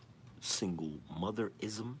single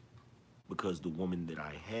motherism because the woman that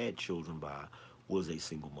I had children by was a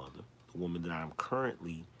single mother. The woman that I'm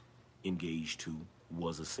currently engaged to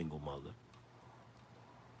was a single mother.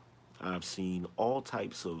 I've seen all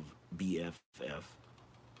types of BFF.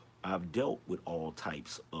 I've dealt with all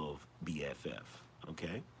types of BFF,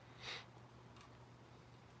 okay?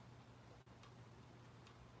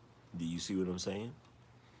 Do you see what I'm saying?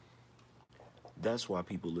 That's why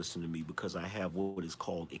people listen to me, because I have what is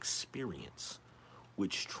called experience,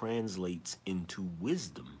 which translates into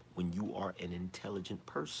wisdom when you are an intelligent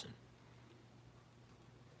person.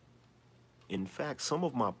 In fact, some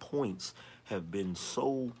of my points have been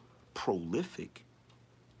so prolific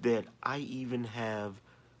that I even have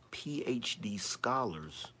PhD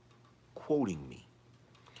scholars quoting me.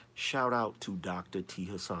 Shout out to Dr. T.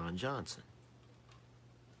 Hassan Johnson.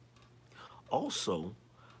 Also,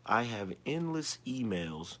 I have endless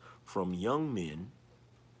emails from young men,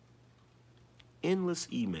 endless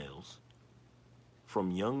emails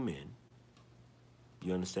from young men,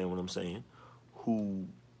 you understand what I'm saying, who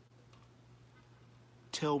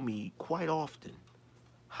tell me quite often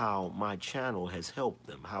how my channel has helped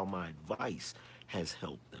them, how my advice has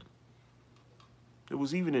helped them. There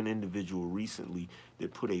was even an individual recently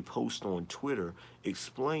that put a post on Twitter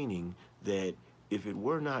explaining that if it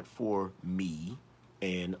were not for me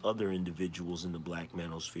and other individuals in the black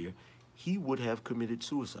manosphere, he would have committed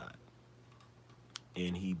suicide.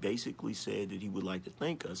 And he basically said that he would like to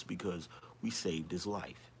thank us because we saved his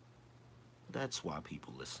life. That's why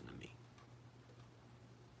people listen to me.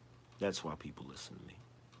 That's why people listen to me.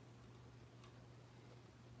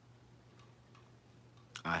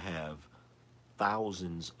 I have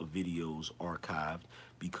thousands of videos archived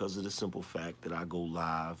because of the simple fact that I go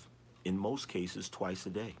live in most cases twice a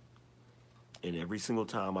day. And every single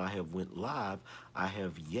time I have went live, I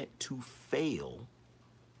have yet to fail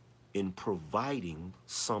in providing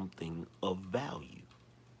something of value.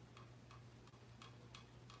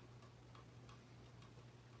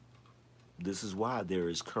 This is why there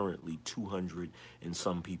is currently 200 and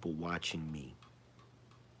some people watching me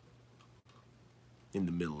in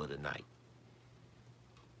the middle of the night.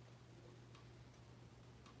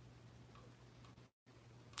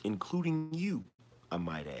 Including you, I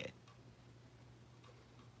might add.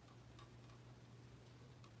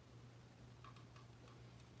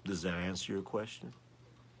 Does that answer your question?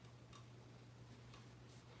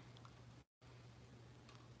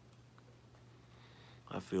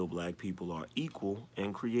 I feel black people are equal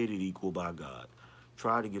and created equal by God.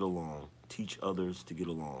 Try to get along. Teach others to get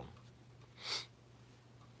along.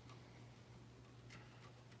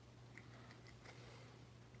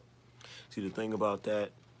 See, the thing about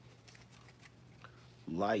that,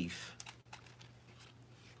 life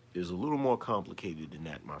is a little more complicated than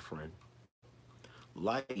that, my friend.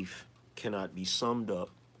 Life cannot be summed up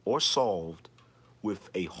or solved with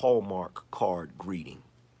a Hallmark card greeting.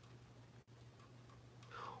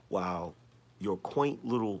 While your quaint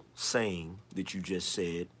little saying that you just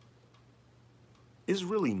said is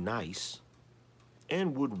really nice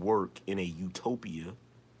and would work in a utopia,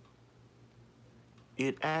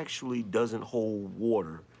 it actually doesn't hold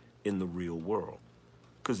water in the real world.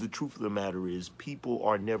 Because the truth of the matter is, people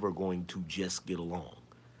are never going to just get along.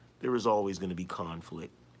 There is always going to be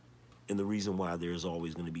conflict. And the reason why there is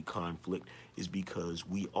always going to be conflict is because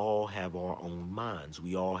we all have our own minds.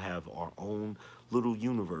 We all have our own little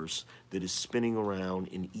universe that is spinning around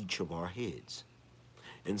in each of our heads.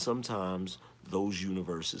 And sometimes those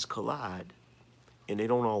universes collide and they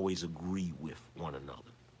don't always agree with one another.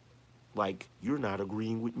 Like, you're not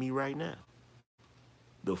agreeing with me right now.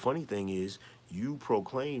 The funny thing is, you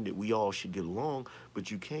proclaimed that we all should get along,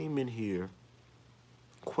 but you came in here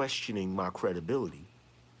questioning my credibility,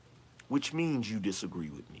 which means you disagree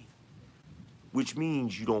with me. which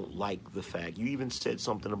means you don't like the fact. You even said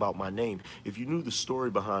something about my name. If you knew the story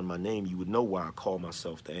behind my name, you would know why I call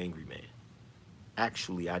myself the Angry Man.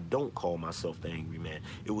 Actually, I don't call myself the Angry Man.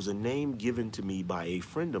 It was a name given to me by a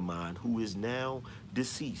friend of mine who is now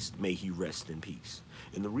deceased. May he rest in peace.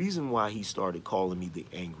 And the reason why he started calling me the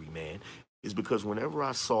Angry Man is because whenever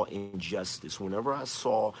I saw injustice, whenever I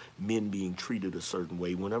saw men being treated a certain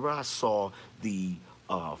way, whenever I saw the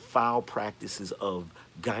foul practices of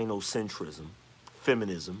gynocentrism,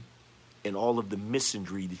 feminism, and all of the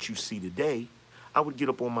misandry that you see today, I would get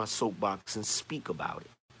up on my soapbox and speak about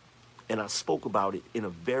it. And I spoke about it in a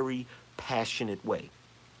very passionate way.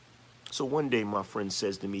 So one day my friend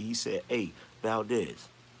says to me, he said, "Hey, Valdez,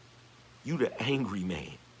 you the angry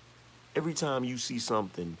man. Every time you see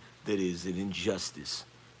something that is an injustice,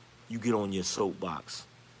 you get on your soapbox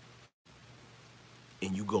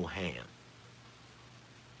and you go ham."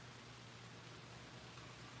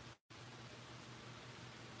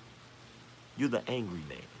 You're the angry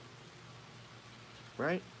man,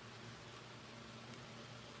 right?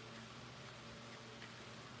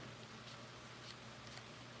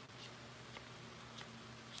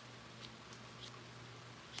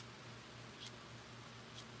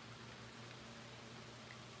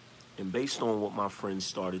 And based on what my friends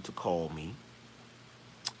started to call me,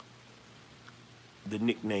 the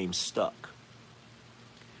nickname stuck.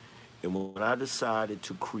 And when I decided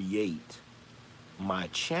to create my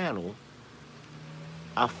channel,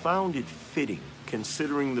 I found it fitting,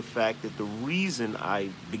 considering the fact that the reason I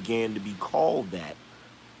began to be called that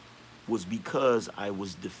was because I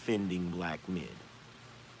was defending black men.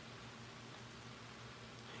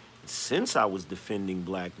 Since I was defending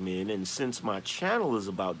black men, and since my channel is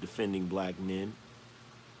about defending black men,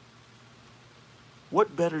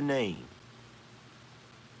 what better name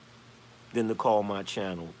than to call my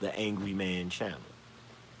channel the Angry Man Channel?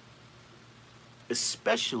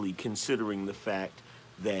 Especially considering the fact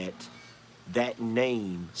that that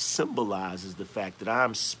name symbolizes the fact that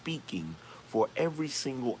I'm speaking for every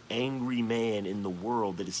single angry man in the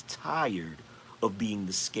world that is tired of being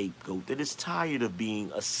the scapegoat, that is tired of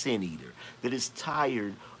being a sin eater, that is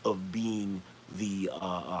tired of being the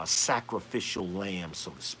sacrificial lamb,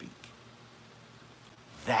 so to speak.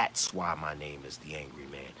 That's why my name is the Angry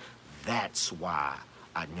Man. That's why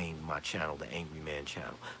I named my channel the Angry Man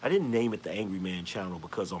Channel. I didn't name it the Angry Man Channel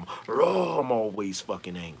because I'm always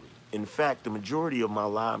fucking angry. In fact, the majority of my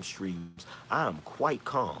live streams, I am quite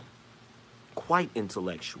calm, quite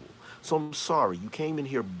intellectual. So I'm sorry, you came in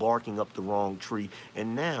here barking up the wrong tree,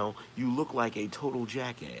 and now you look like a total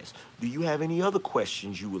jackass. Do you have any other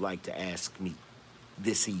questions you would like to ask me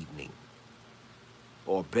this evening?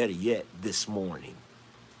 Or better yet, this morning?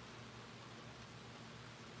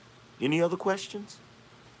 Any other questions?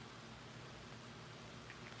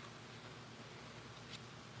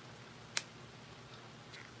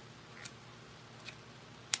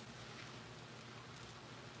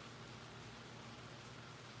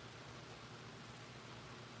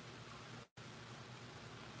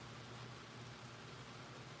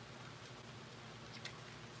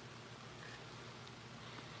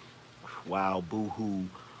 Wow, boo-hoo.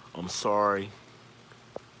 I'm sorry.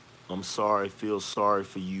 I'm sorry. Feel sorry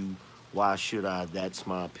for you. Why should I? That's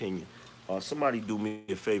my opinion. Somebody do me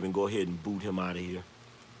a favor and go ahead and boot him out of here.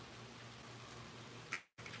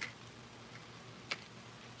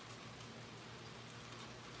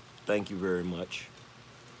 Thank you very much.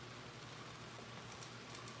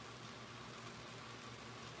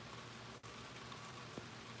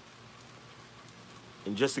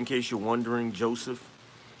 And just in case you're wondering, Joseph,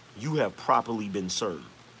 you have properly been served.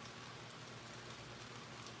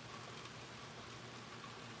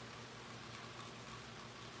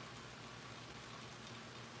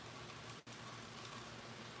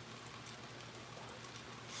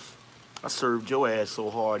 I served your ass so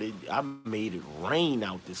hard, I made it rain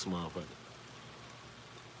out this motherfucker.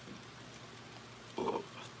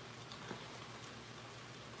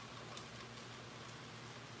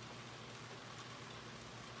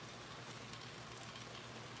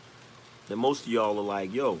 Then most of y'all are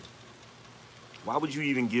like, yo, why would you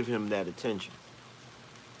even give him that attention?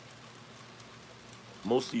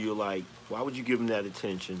 Most of you are like, why would you give him that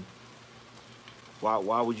attention?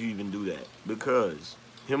 Why would you even do that? Because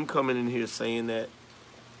him coming in here saying that,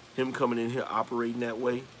 him coming in here operating that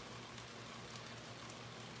way,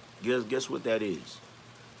 guess what that is?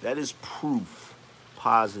 That is proof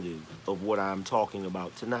positive of what I'm talking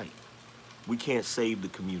about tonight. We can't save the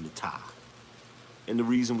Communitah. And the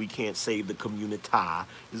reason we can't save the Communitah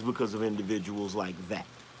is because of individuals like that.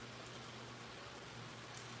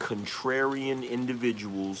 Contrarian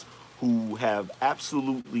individuals who have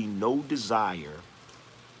absolutely no desire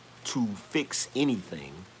to fix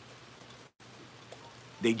anything.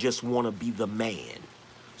 They just want to be the man.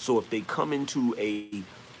 So if they come into a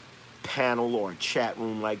panel or a chat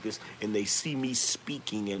room like this and they see me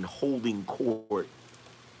speaking and holding court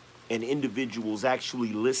and individuals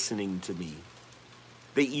actually listening to me,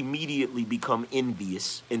 they immediately become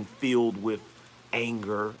envious and filled with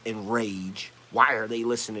anger and rage. Why are they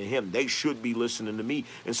listening to him? They should be listening to me.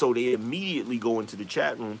 And so they immediately go into the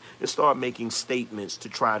chat room and start making statements to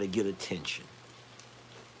try to get attention.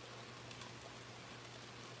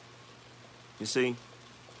 You see?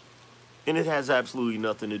 And it has absolutely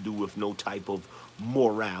nothing to do with no type of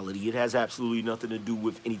morality. It has absolutely nothing to do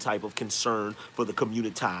with any type of concern for the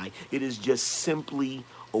Communitah. It is just simply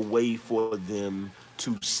a way for them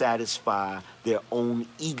to satisfy their own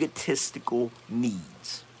egotistical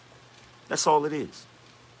needs. That's all it is.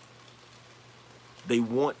 They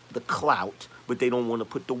want the clout, but they don't want to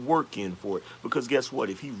put the work in for it. Because guess what?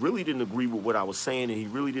 If he really didn't agree with what I was saying and he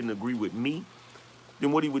really didn't agree with me,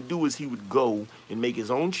 then what he would do is he would go and make his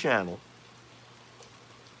own channel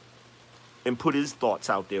and put his thoughts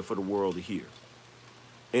out there for the world to hear.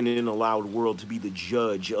 And then allow the world to be the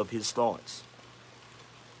judge of his thoughts.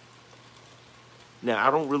 Now,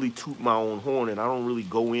 I don't really toot my own horn and I don't really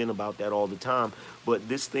go in about that all the time, but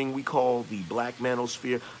this thing we call the Black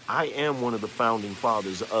Manosphere, I am one of the founding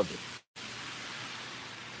fathers of it.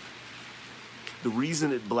 The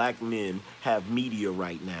reason that black men have media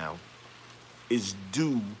right now is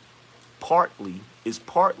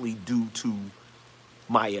partly due to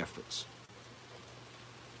my efforts.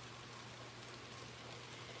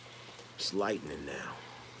 It's lightning now.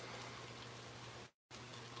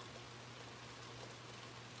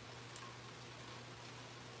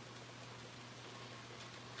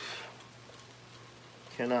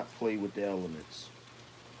 Cannot play with the elements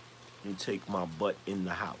and take my butt in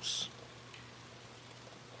the house.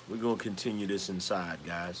 We're going to continue this inside,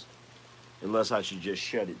 guys. Unless I should just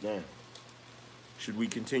shut it down. Should we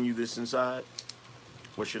continue this inside?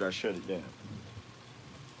 Or should I shut it down?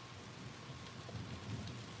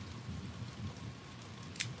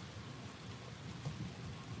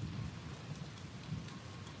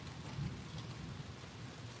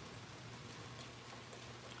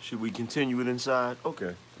 Should we continue it inside?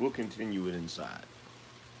 Okay, we'll continue it inside.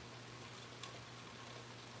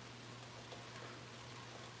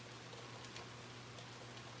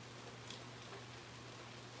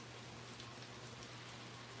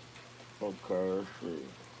 Okay, see.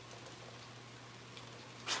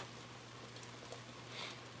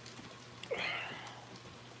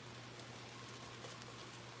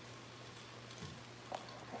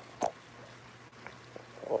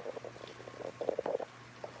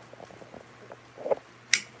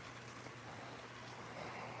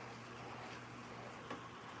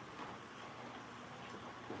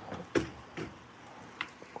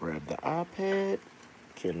 Grab the iPad.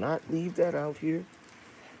 Cannot leave that out here.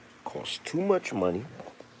 Costs too much money.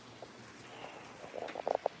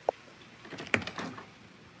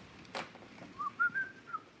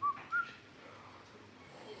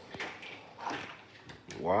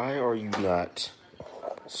 Why are you not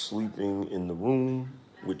sleeping in the room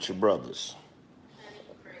with your brothers?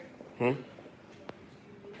 Because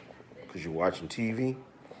you're watching TV?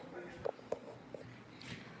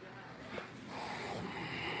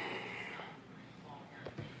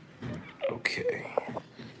 Okay.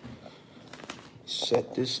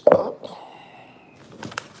 Set this up.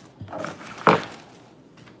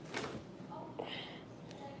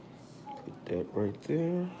 Put that right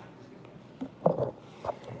there.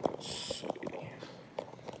 Let's see.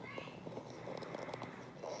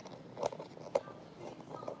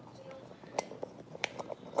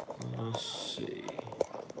 Let's see.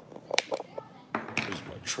 Here's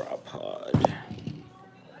my tripod.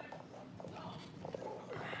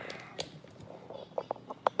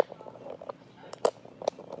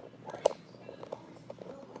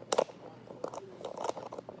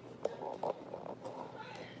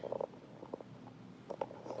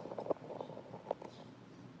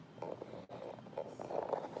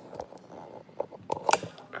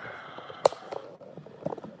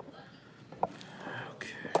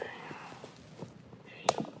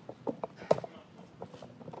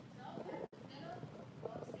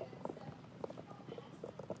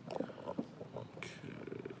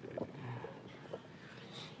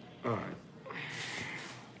 All right.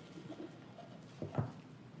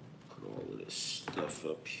 Put all of this stuff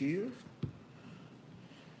up here.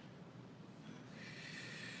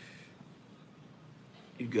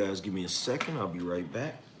 You guys give me a second. I'll be right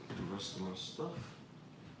back with the rest of my stuff.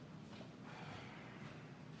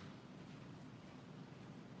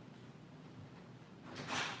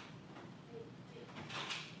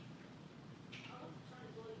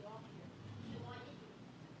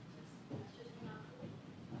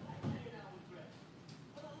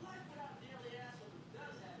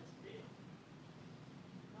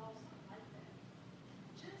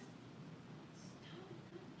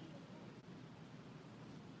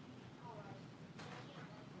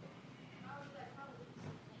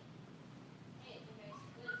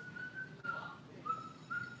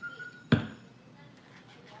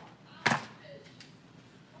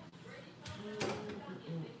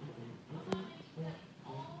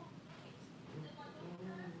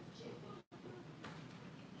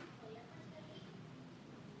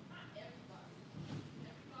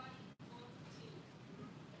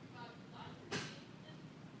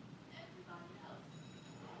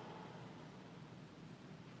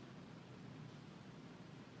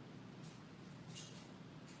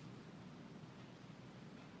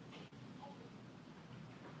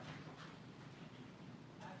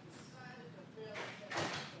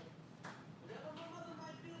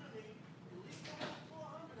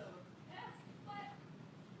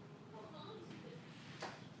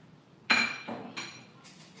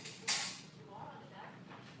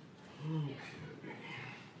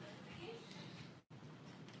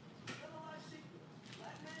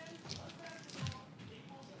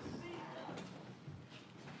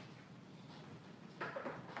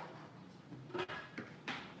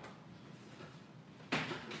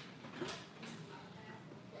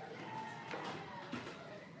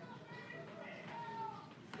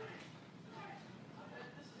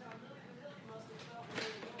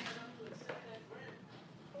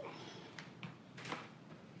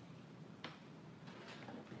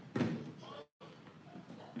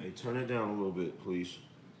 Hey, turn it down a little bit, please.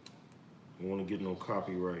 I don't want to get no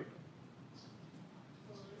copyright.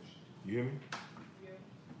 You hear me?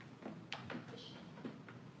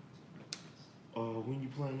 When you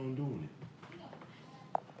plan on doing it?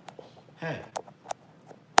 Hey,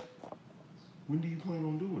 when do you plan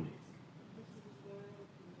on doing it?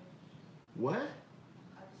 What?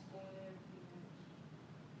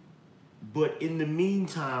 But in the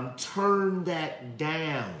meantime, turn that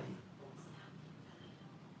down.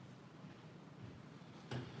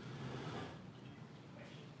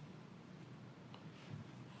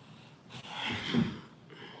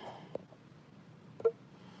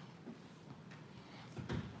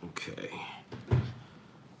 Okay.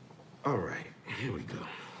 All right, here we go.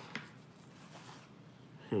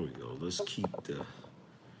 Here we go. Let's keep the,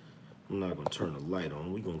 I'm not going to turn the light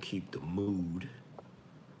on. We're going to keep the mood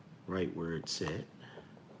right where it's at.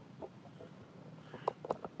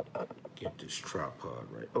 Get this tripod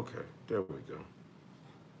right. Okay, there we go.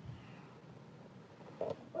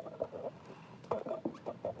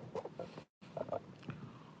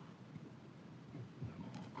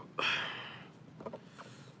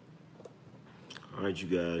 All right, you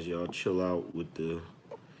guys, y'all chill out with the,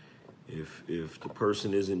 if the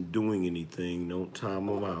person isn't doing anything, don't time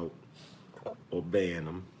them out or ban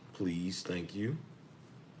them, please. Thank you.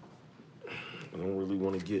 I don't really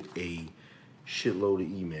want to get a shitload of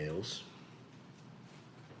emails.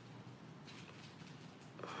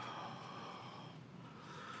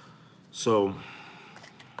 So,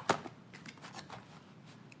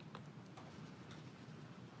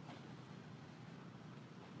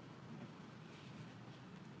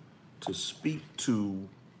 to speak to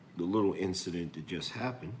the little incident that just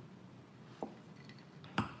happened,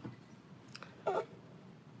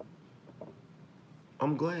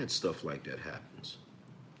 I'm glad stuff like that happens.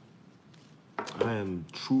 I am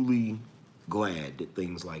truly glad that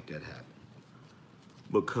things like that happen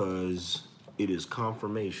because it is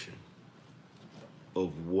confirmation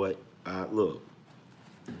of what I look.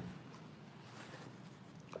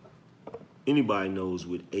 Anybody knows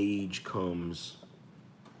with age comes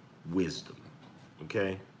wisdom,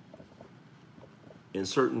 okay? And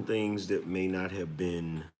certain things that may not have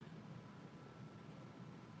been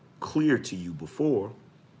clear to you before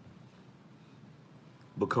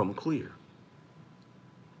become clear.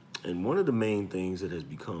 And one of the main things that has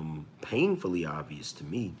become painfully obvious to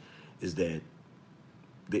me is that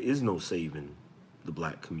there is no saving the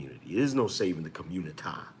black community. There is no saving the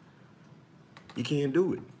Communitah. You can't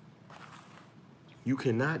do it. You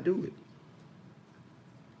cannot do it.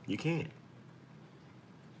 You can't.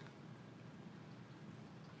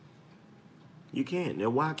 You can't.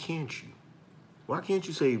 Now, why can't you? Why can't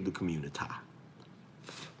you save the Communitah?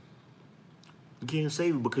 You can't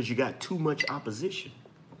save it because you got too much opposition.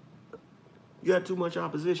 You got too much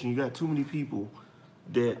opposition. You got too many people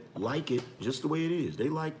that like it just the way it is. They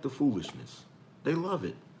like the foolishness. They love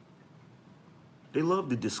it. They love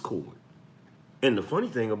the discord. And the funny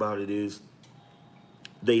thing about it is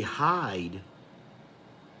they hide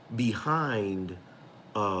behind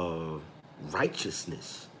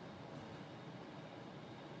righteousness.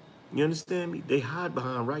 You understand me? They hide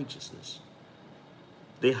behind righteousness.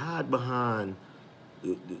 They hide behind,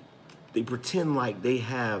 they pretend like they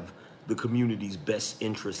have the community's best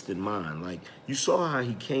interest in mind. Like, you saw how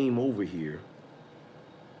he came over here,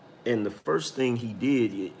 and the first thing he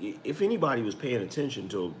did, if anybody was paying attention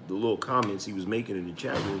to the little comments he was making in the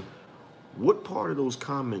chat room, what part of those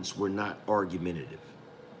comments were not argumentative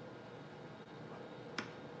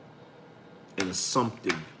and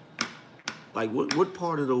assumptive? Like, what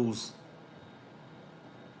part of those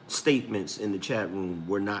statements in the chat room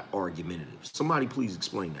were not argumentative? Somebody please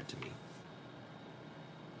explain that to me.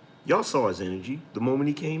 Y'all saw his energy the moment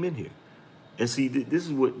he came in here. And see, this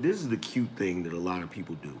is the cute thing that a lot of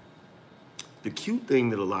people do. The cute thing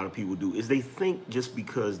that a lot of people do is they think just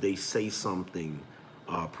because they say something,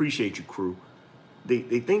 appreciate you, crew.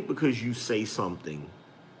 They think because you say something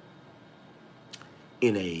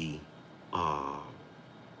in a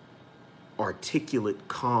articulate,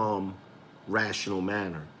 calm, rational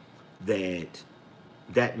manner,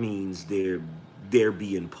 that means they're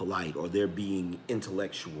being polite, or they're being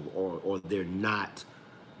intellectual, or they're not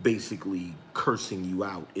basically cursing you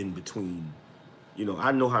out in between. You know,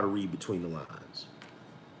 I know how to read between the lines.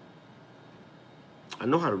 I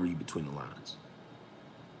know how to read between the lines.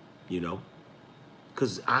 You know?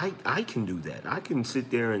 Because I can do that. I can sit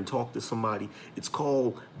there and talk to somebody. It's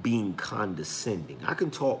called being condescending. I can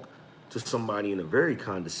talk to somebody in a very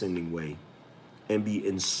condescending way and be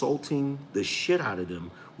insulting the shit out of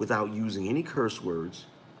them without using any curse words,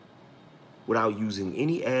 without using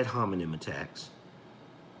any ad hominem attacks,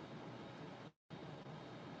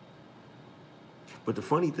 But the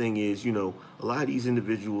funny thing is, a lot of these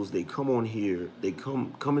individuals, they come on here, they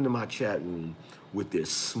come into my chat room with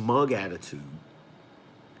this smug attitude,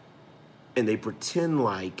 and they pretend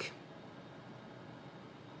like,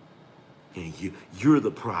 and you're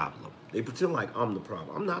the problem. They pretend like I'm the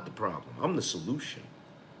problem. I'm not the problem. I'm the solution,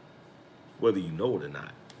 whether you know it or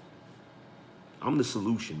not. I'm the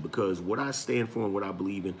solution, because what I stand for and what I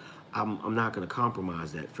believe in, I'm not going to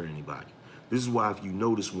compromise that for anybody. This is why, if you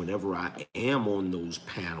notice, whenever I am on those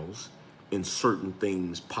panels and certain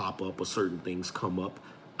things pop up or certain things come up,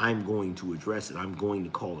 I'm going to address it. I'm going to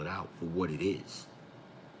call it out for what it is.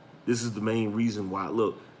 This is the main reason why,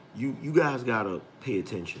 look, you guys got to pay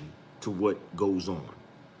attention to what goes on.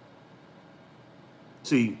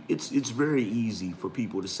 See, it's very easy for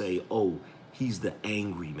people to say, oh, he's the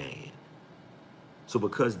angry man. So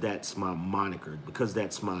because that's my moniker, because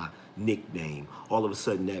that's my nickname, all of a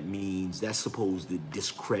sudden that means that's supposed to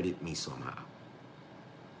discredit me somehow,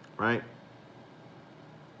 right?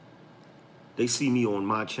 They see me on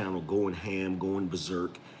my channel going ham, going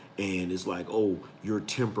berserk, and it's like, oh, your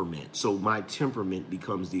temperament. So my temperament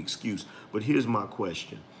becomes the excuse. But here's my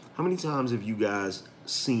question. How many times have you guys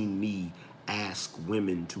seen me ask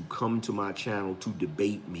women to come to my channel to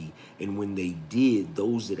debate me? And when they did,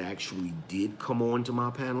 those that actually did come on to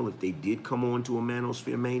my panel, if they did come on to a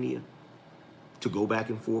Manosphere Mania to go back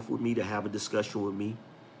and forth with me, to have a discussion with me,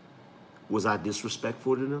 was I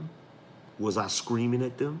disrespectful to them? Was I screaming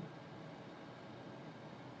at them?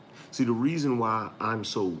 See, the reason why I'm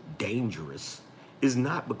so dangerous is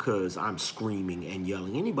not because I'm screaming and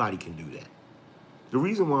yelling. Anybody can do that. The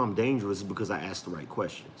reason why I'm dangerous is because I ask the right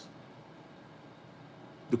questions.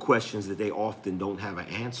 The questions that they often don't have an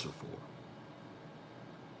answer for.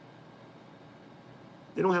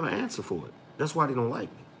 They don't have an answer for it. That's why they don't like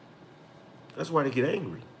me. That's why they get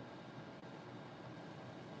angry.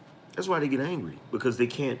 That's why they get angry, because they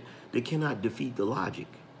cannot defeat the logic.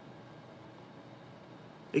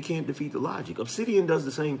 They can't defeat the logic. Obsidian does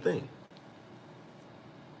the same thing.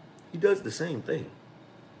 He does the same thing.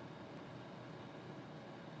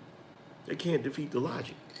 They can't defeat the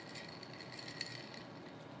logic.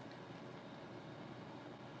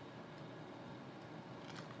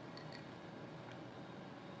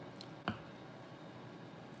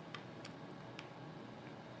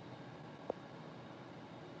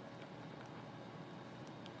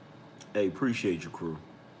 Hey, appreciate your crew.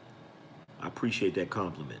 I appreciate that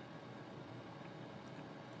compliment.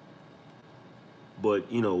 But,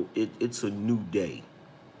 it's a new day.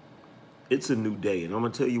 It's a new day. And I'm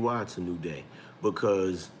going to tell you why it's a new day.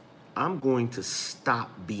 Because I'm going to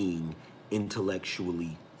stop being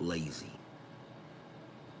intellectually lazy.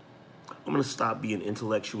 I'm going to stop being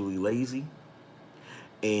intellectually lazy.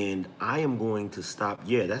 And I am going to stop.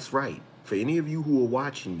 Yeah, that's right. For any of you who are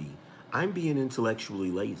watching me, I'm being intellectually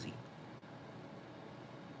lazy.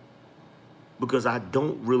 Because I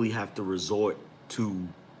don't really have to resort to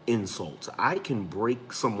insults. I can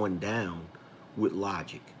break someone down with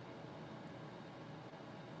logic.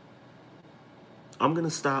 I'm going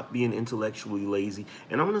to stop being intellectually lazy,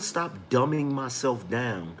 and I'm going to stop dumbing myself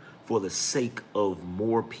down for the sake of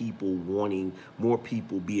more people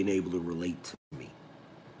being able to relate to me.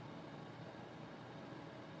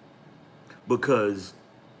 Because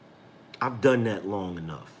I've done that long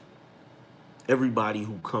enough. Everybody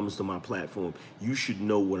who comes to my platform, you should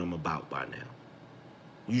know what I'm about by now.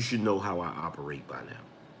 You should know how I operate by now.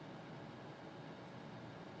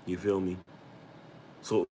 You feel me?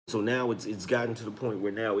 So now it's gotten to the point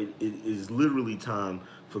where now it is literally time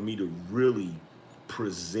for me to really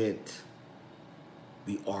present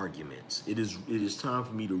the arguments. It is time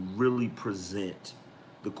for me to really present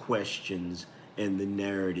the questions and the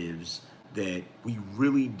narratives that we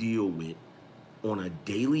really deal with on a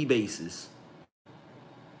daily basis,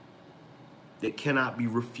 that cannot be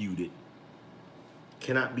refuted,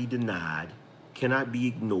 cannot be denied, cannot be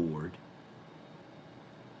ignored,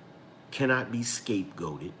 cannot be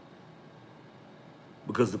scapegoated.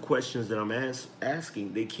 Because the questions that I'm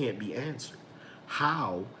asking, they can't be answered.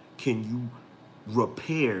 How can you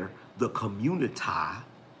repair the Communitah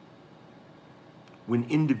when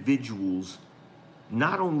individuals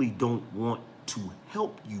not only don't want to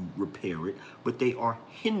help you repair it, but they are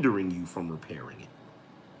hindering you from repairing it?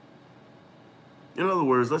 In other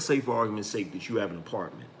words, let's say, for argument's sake, that you have an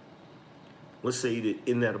apartment. Let's say that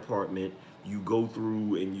in that apartment, you go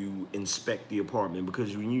through and you inspect the apartment,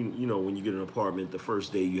 because when you get an apartment, the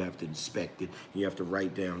first day you have to inspect it, and you have to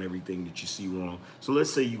write down everything that you see wrong. So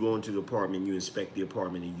let's say you go into the apartment, you inspect the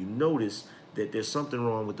apartment, and you notice that there's something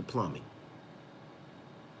wrong with the plumbing.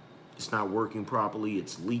 It's not working properly,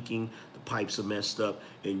 it's leaking, the pipes are messed up,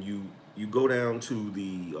 and you You go down to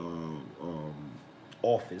the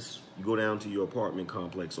office, you go down to your apartment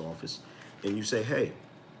complex office, and you say, hey,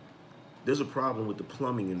 there's a problem with the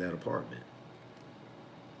plumbing in that apartment,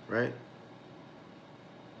 right?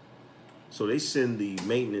 So they send the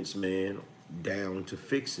maintenance man down to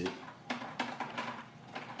fix it.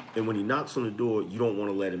 And when he knocks on the door, you don't want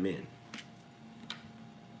to let him in.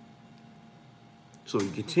 So he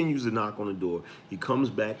continues to knock on the door. He comes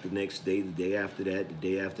back the next day, the day after that, the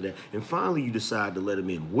day after that. And finally, you decide to let him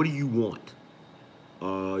in. What do you want?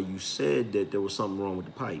 You said that there was something wrong with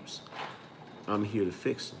the pipes. I'm here to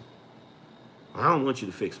fix them. I don't want you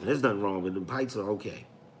to fix them. There's nothing wrong with them. The pipes are okay.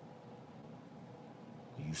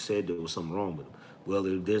 You said there was something wrong with them. Well,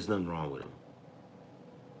 there's nothing wrong with them.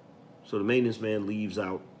 So the maintenance man leaves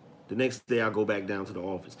out. The next day I go back down to the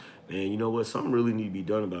office. Man, you know what? Something really need to be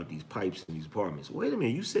done about these pipes in these apartments. Wait a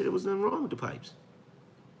minute, you said there was nothing wrong with the pipes.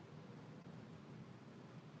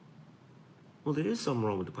 Well, there is something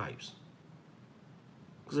wrong with the pipes.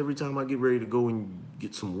 Because every time I get ready to go and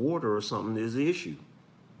get some water or something, there's an issue.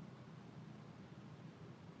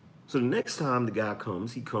 So the next time the guy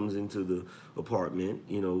comes, he comes into the apartment,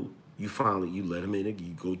 you know, you let him in,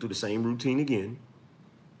 you go through the same routine again.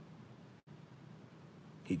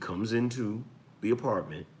 He comes into the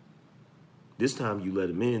apartment. This time you let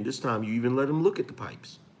him in. This time you even let him look at the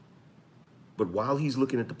pipes. But while he's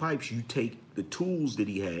looking at the pipes, you take the tools that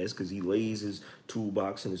he has, because he lays his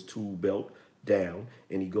toolbox and his tool belt down,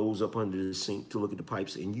 and he goes up under the sink to look at the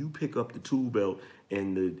pipes, and you pick up the tool belt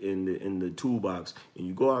and the toolbox, and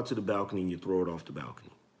you go out to the balcony and you throw it off the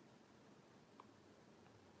balcony.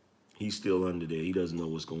 He's still under there. He doesn't know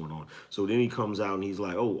what's going on. So then he comes out and he's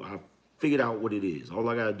like, oh, I figured out what it is. All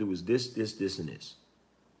I got to do is this, this, this, and this.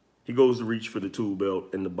 He goes to reach for the tool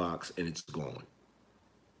belt and the box, and it's gone.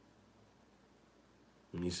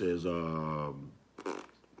 And he says,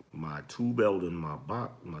 my tool belt and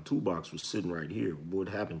my toolbox was sitting right here. What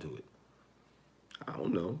happened to it? I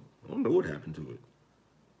don't know. I don't know what happened to it.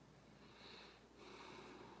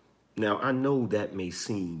 Now, I know that may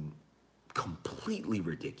seem completely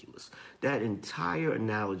ridiculous. That entire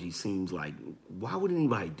analogy seems like, why would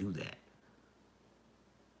anybody do that?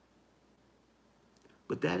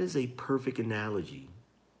 But that is a perfect analogy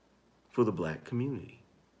for the black community.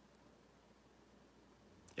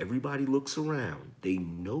 Everybody looks around. They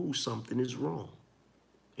know something is wrong.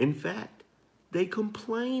 In fact, they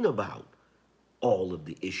complain about all of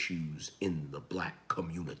the issues in the black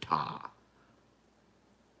communitah.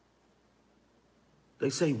 They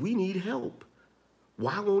say, we need help.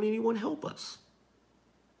 Why won't anyone help us?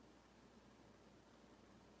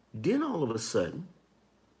 Then all of a sudden,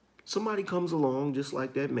 somebody comes along just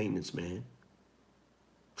like that maintenance man,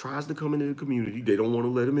 tries to come into the community. They don't want to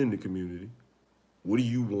let him in the community. What do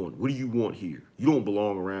you want? What do you want here? You don't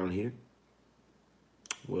belong around here.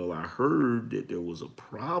 Well, I heard that there was a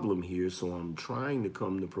problem here, so I'm trying to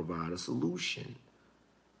come to provide a solution.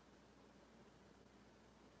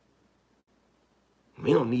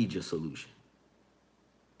 We don't need your solution.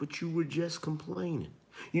 But you were just complaining.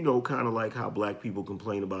 You know, kind of like how black people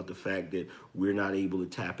complain about the fact that we're not able to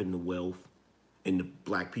tap into wealth, and the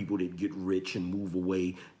black people that get rich and move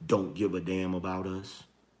away don't give a damn about us.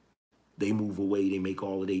 They move away, they make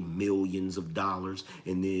all of their millions of dollars,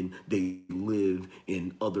 and then they live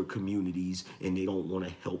in other communities and they don't want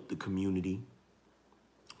to help the community.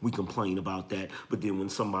 We complain about that, but then when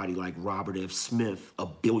somebody like Robert F. Smith, a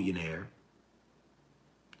billionaire,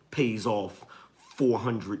 pays off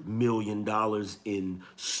 $400 million in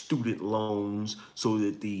student loans so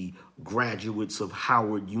that the graduates of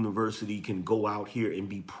Howard University can go out here and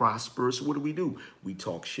be prosperous, what do? We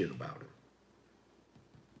talk shit about him.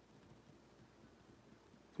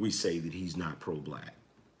 We say that he's not pro-black.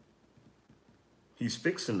 He's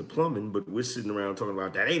fixing the plumbing, but we're sitting around talking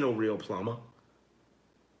about that ain't no real plumber.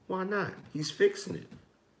 Why not? He's fixing it.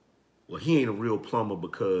 Well, he ain't a real plumber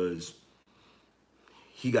because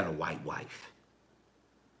he got a white wife.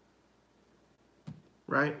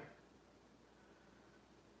 Right?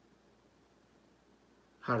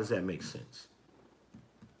 How does that make sense?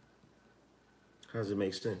 How does it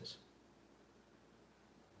make sense?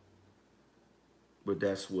 But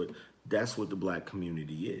that's what the black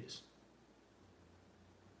community is.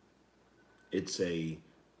 It's a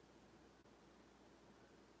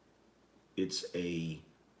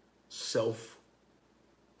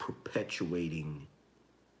self-perpetuating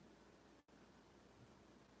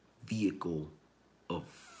vehicle of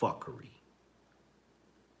fuckery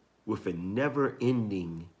with a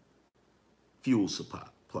never-ending fuel supply.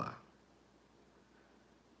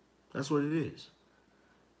 That's what it is.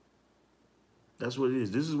 That's what it is.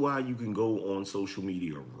 This is why you can go on social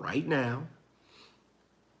media right now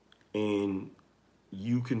and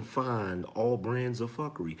you can find all brands of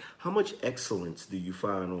fuckery. How much excellence do you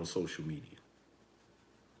find on social media?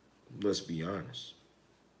 Let's be honest.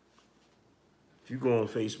 If you go on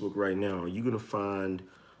Facebook right now,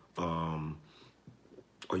 um,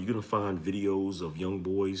 are you gonna find videos of young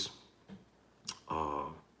boys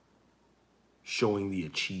showing the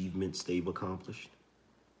achievements they've accomplished?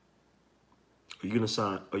 Are you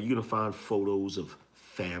gonna find photos of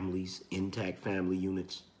families, intact family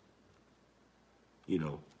units? You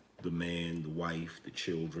know, the man, the wife, the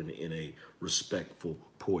children in a respectful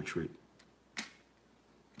portrait?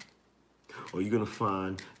 Are you going to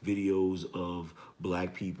find videos of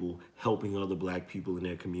black people helping other black people in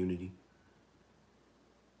their community?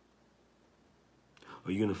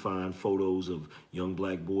 Are you going to find photos of young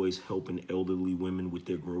black boys helping elderly women with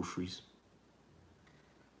their groceries?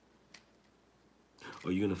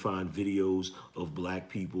 Are you going to find videos of black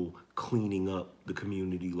people cleaning up the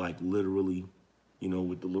community, like literally, you know,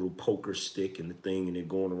 with the little poker stick and the thing, and they're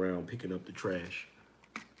going around picking up the trash?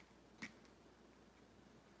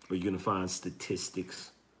 Are you going to find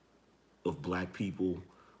statistics of black people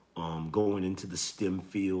going into the STEM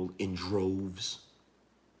field in droves?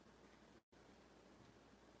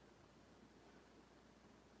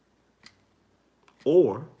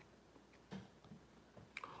 Or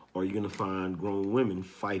are you going to find grown women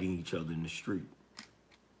fighting each other in the street?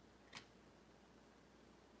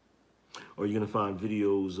 Or are you going to find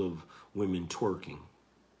videos of women twerking?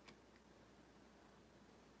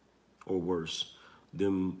 Or worse,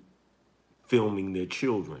 them filming their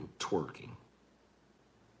children twerking?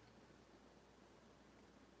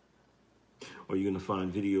 Or are you going to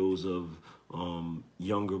find videos of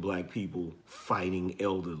younger black people fighting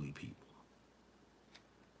elderly people?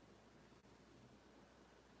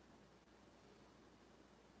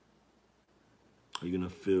 Are you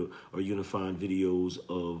gonna find videos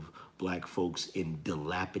of black folks in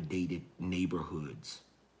dilapidated neighborhoods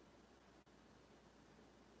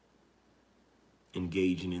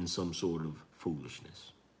engaging in some sort of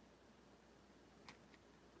foolishness?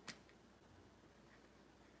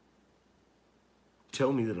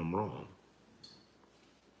 Tell me that I'm wrong.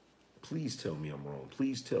 Please tell me I'm wrong.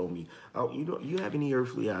 Please tell me. You have any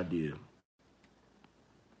earthly idea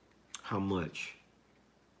how much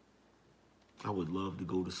I would love to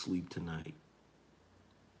go to sleep tonight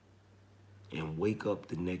and wake up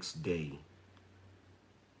the next day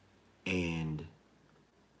and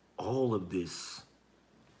all of these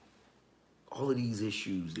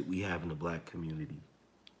issues that we have in the black community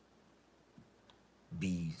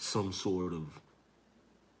be some sort of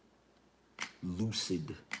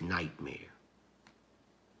lucid nightmare.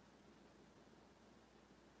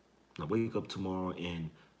 I wake up tomorrow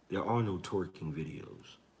and there are no twerking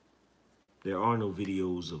videos. There are no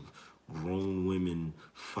videos of grown women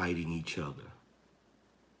fighting each other.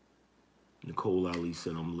 Nicole Ali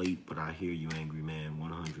said, I'm late, but I hear you, Angry Man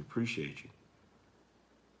 100. Appreciate you.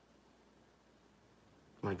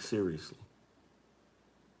 Like, seriously.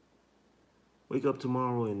 Wake up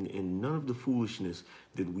tomorrow and none of the foolishness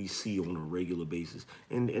that we see on a regular basis.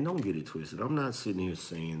 And don't get it twisted. I'm not sitting here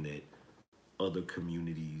saying that other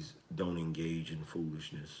communities don't engage in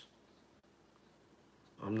foolishness.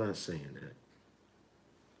 I'm not saying that.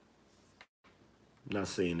 I'm not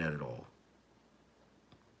saying that at all.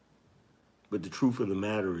 But the truth of the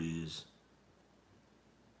matter is,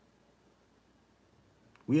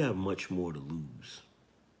 we have much more to lose.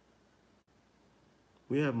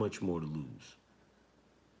 We have much more to lose.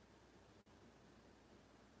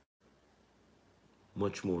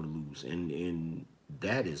 Much more to lose. And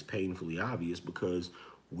that is painfully obvious because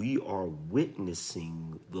we are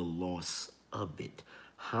witnessing the loss of it.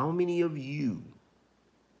 How many of you,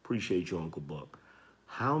 appreciate you, Uncle Buck,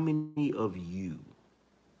 how many of you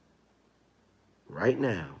right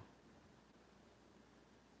now,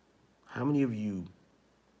 how many of you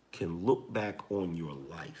can look back on your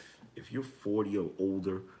life? If you're 40 or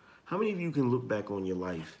older, how many of you can look back on your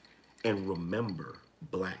life and remember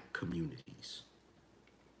black communities?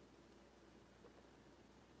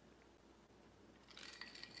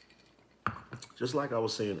 Just like I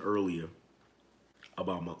was saying earlier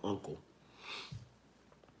about my uncle.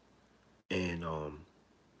 And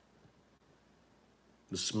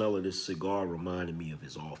the smell of this cigar reminded me of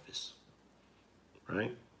his office,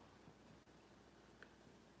 right?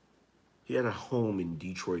 He had a home in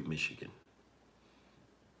Detroit, Michigan.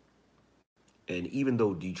 And even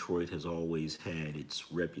though Detroit has always had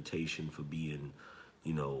its reputation for being,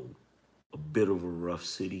 you know, a bit of a rough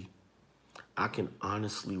city, I can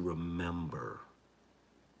honestly remember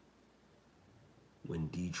when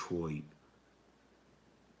Detroit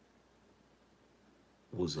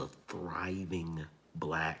was a thriving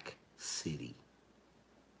black city.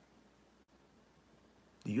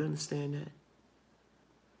 Do you understand that?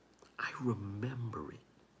 I remember it.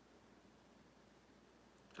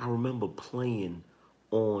 I remember playing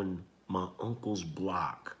on my uncle's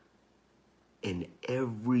block, and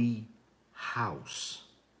every house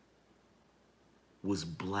was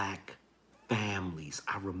black families.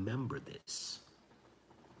 I remember this.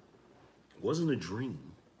 It wasn't a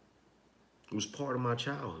dream. It was part of my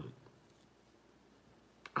childhood.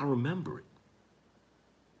 I remember it.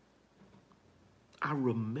 I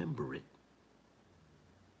remember it.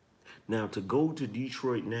 Now, to go to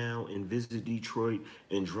Detroit now and visit Detroit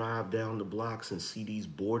and drive down the blocks and see these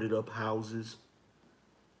boarded up houses,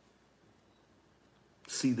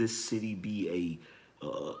 see this city be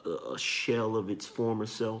a shell of its former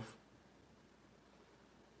self,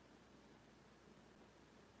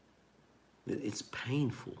 it's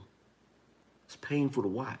painful. It's painful to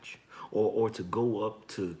watch. Or to go up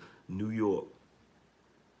to New York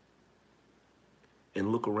and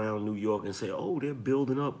look around New York and say, oh, they're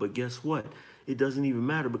building up. But guess what? It doesn't even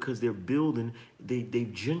matter because they're building, they've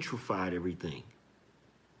gentrified everything.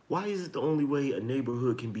 Why is it the only way a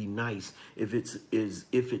neighborhood can be nice if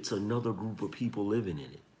it's another group of people living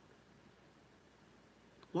in it?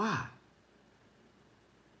 Why?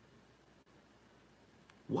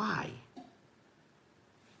 Why?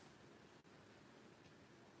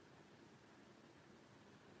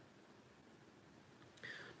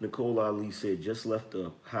 Nicole Ali said, just left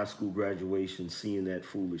a high school graduation seeing that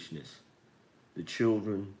foolishness. The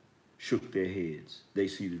children shook their heads. They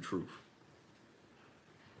see the truth.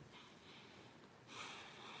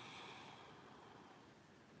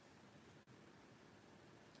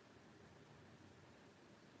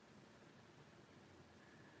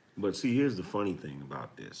 But see, here's the funny thing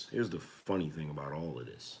about this. Here's the funny thing about all of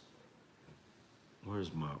this.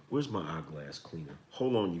 Where's my eyeglass cleaner?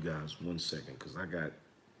 Hold on, you guys, 1 second, because I got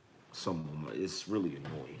some on my, it's really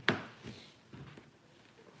annoying.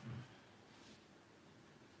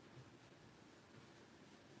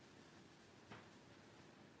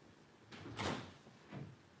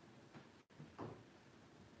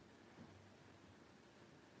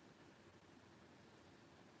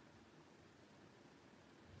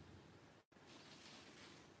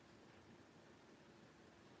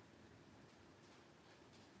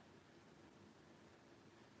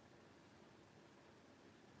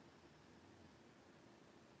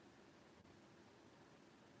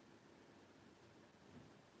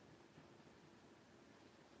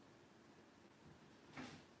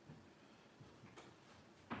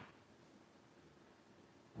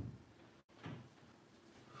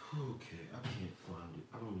 Okay, I can't find it.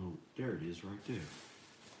 I don't know. There it is right there.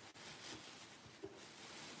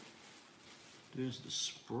 There's the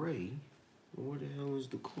spray. Where the hell is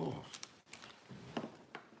the cloth?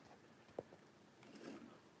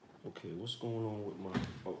 Okay, what's going on with my...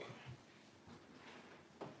 Okay.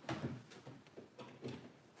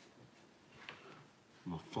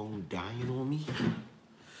 My phone dying on me?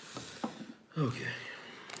 Okay.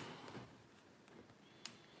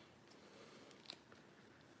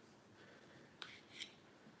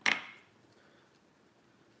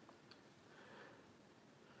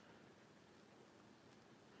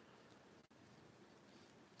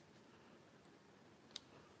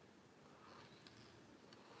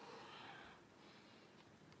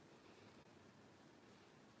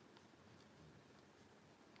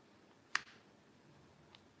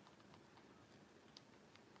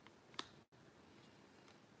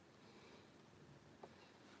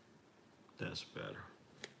 That's better.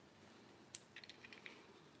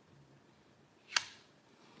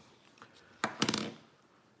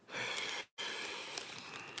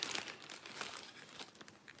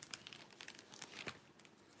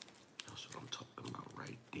 That's what I'm talking about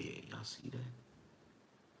right there. Y'all see that?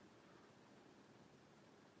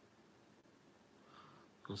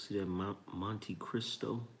 Y'all see that Monte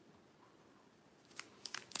Cristo?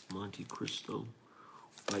 Monte Cristo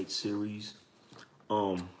White Series.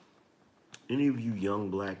 Any of you young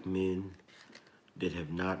black men that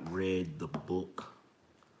have not read the book,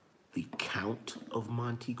 The Count of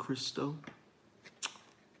Monte Cristo,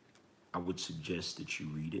 I would suggest that you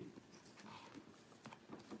read it.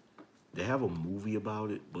 They have a movie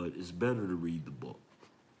about it, but it's better to read the book.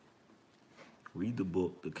 Read the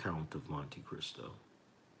book, The Count of Monte Cristo.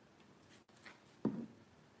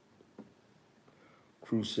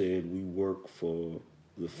 Crew said, we work for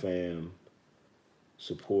the fam,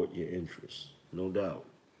 support your interests. No doubt.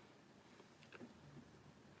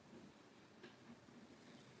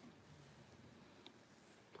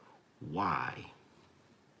 why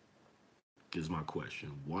is my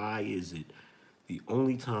question. Why is it the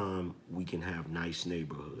only time we can have nice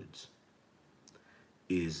neighborhoods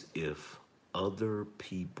is if other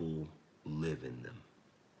people live in them?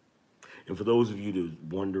 And for those of you that are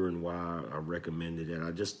wondering why I recommended that,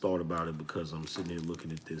 I just thought about it because I'm sitting here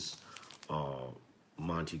looking at this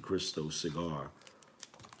Monte Cristo cigar,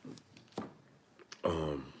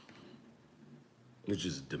 which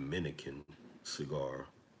is a Dominican cigar.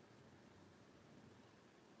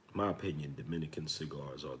 In my opinion, Dominican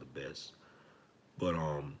cigars are the best. But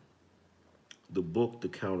the book, The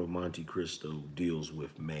Count of Monte Cristo, deals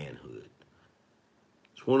with manhood.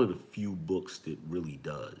 It's one of the few books that really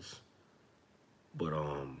does. But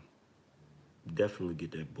definitely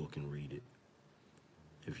get that book and read it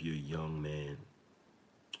if you're a young man.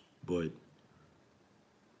 But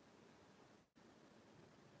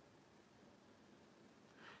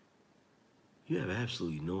you have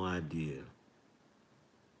absolutely no idea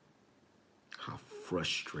how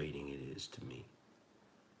frustrating it is to me.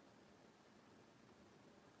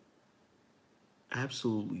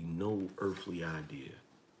 Absolutely no earthly idea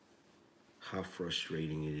how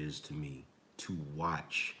frustrating it is to me to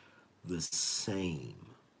watch the same,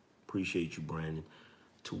 appreciate you, Brandon,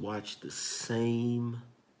 to watch the same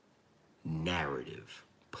narrative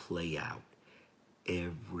play out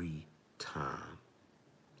every time.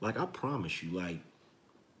 Like, I promise you, like,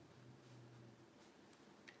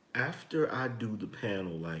 after I do the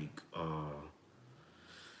panel, like,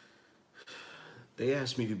 they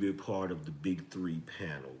asked me to be a part of the Big Three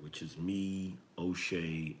panel, which is me,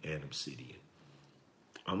 O'Shea, and Obsidian.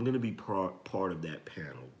 I'm going to be part of that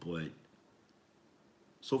panel, but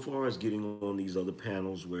so far as getting on these other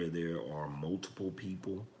panels where there are multiple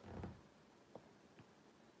people,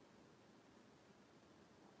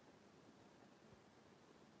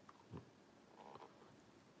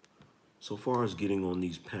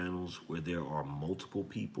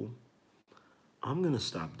 I'm going to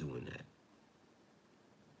stop doing that.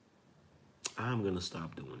 I'm going to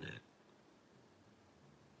stop doing that.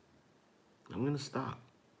 I'm going to stop.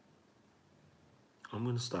 I'm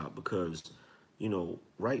going to stop because, you know,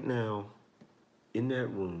 right now in that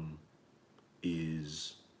room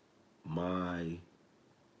is my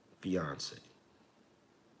fiance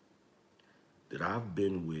that I've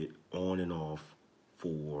been with on and off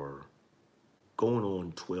for going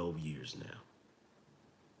on 12 years now.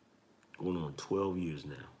 Going on 12 years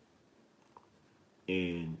now.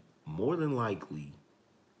 And more than likely,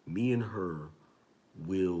 me and her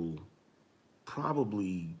will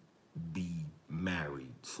probably be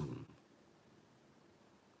married soon.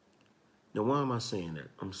 Now, why am I saying that?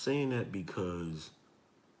 I'm saying that because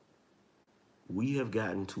we have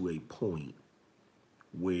gotten to a point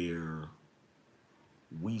where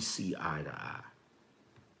we see eye to eye.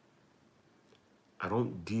 I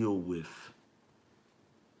don't deal with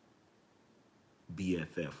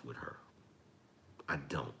BFF with her. I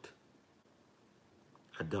don't.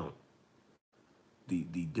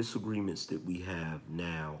 The disagreements that we have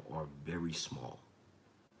now are very small,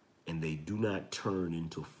 and they do not turn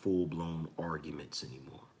into full-blown arguments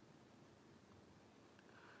anymore.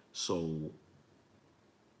 So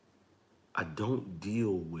I don't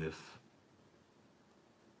deal with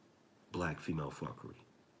black female fuckery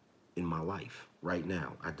in my life right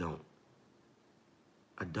now. I don't.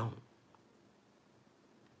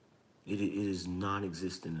 It is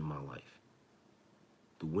non-existent in my life.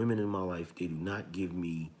 The women in my life, they do not give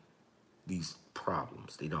me these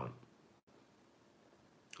problems. They don't.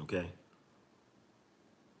 Okay?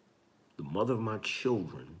 The mother of my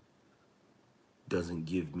children doesn't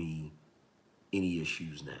give me any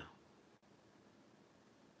issues now.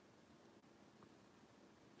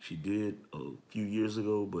 She did a few years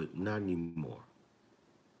ago, but not anymore.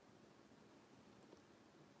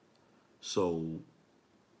 So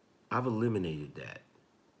I've eliminated that.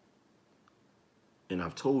 And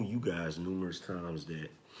I've told you guys numerous times that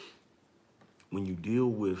when you deal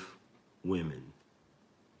with women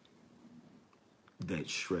that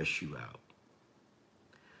stress you out,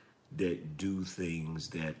 that do things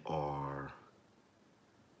that are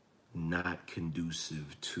not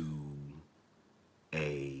conducive to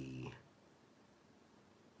a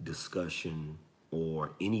discussion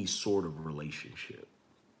or any sort of relationship,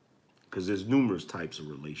 because there's numerous types of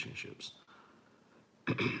relationships.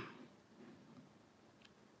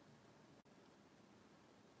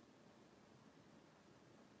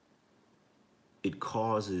 It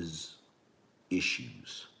causes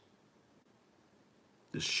issues.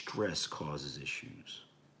 The stress causes issues.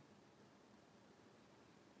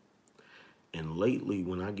 And lately,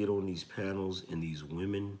 when I get on these panels and these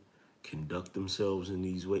women conduct themselves in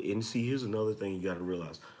these ways. And see, here's another thing you got to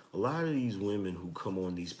realize. A lot of these women who come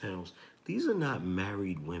on these panels, these are not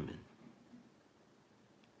married women.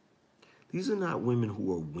 These are not women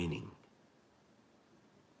who are winning.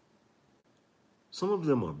 Some of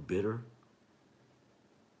them are bitter.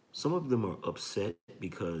 Some of them are upset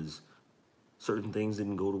because certain things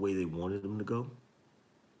didn't go the way they wanted them to go.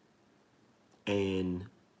 And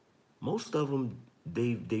most of them,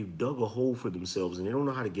 they've dug a hole for themselves and they don't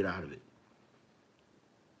know how to get out of it.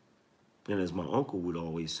 And as my uncle would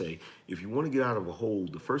always say, if you want to get out of a hole,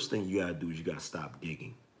 the first thing you got to do is you got to stop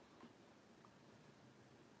digging.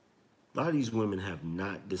 A lot of these women have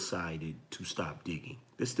not decided to stop digging.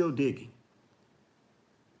 They're still digging.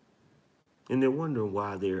 And they're wondering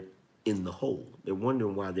why they're in the hole. They're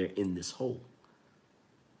wondering why they're in this hole.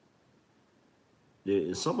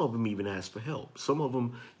 Some of them even ask for help. Some of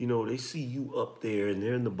them, they see you up there and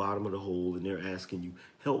they're in the bottom of the hole and they're asking you,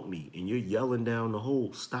 help me. And you're yelling down the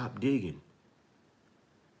hole, stop digging.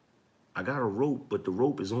 I got a rope, but the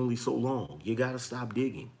rope is only so long. You got to stop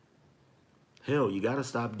digging. Hell, you got to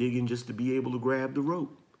stop digging just to be able to grab the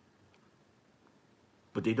rope.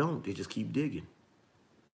 But they don't. They just keep digging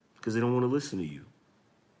because they don't want to listen to you.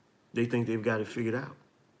 They think they've got it figured out.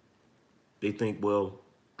 They think, well,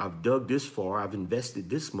 I've dug this far. I've invested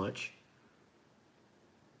this much.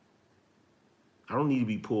 I don't need to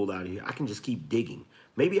be pulled out of here. I can just keep digging.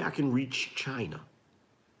 Maybe I can reach China.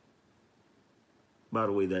 By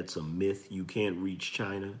the way, that's a myth. You can't reach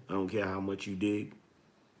China. I don't care how much you dig.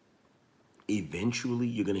 Eventually,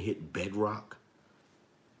 you're going to hit bedrock.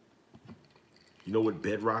 You know what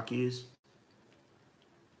bedrock is?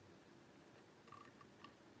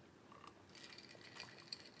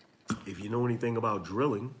 If you know anything about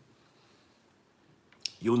drilling,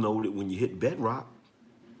 you'll know that when you hit bedrock,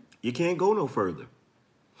 you can't go no further.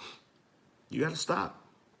 You got to stop.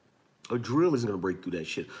 A drill isn't going to break through that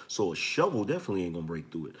shit. So a shovel definitely ain't going to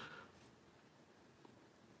break through it.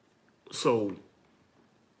 So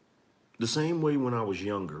the same way when I was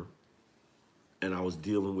younger and I was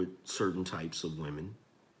dealing with certain types of women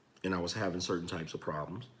and I was having certain types of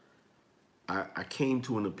problems, I came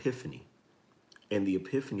to an epiphany. And the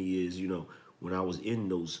epiphany is, when I was in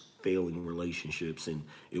those failing relationships and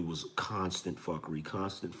it was constant fuckery,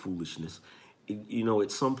 constant foolishness,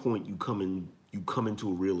 at some point you come into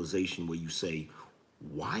a realization where you say,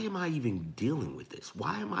 why am I even dealing with this?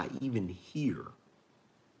 Why am I even here?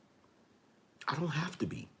 I don't have to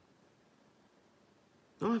be.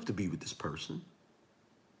 I don't have to be with this person.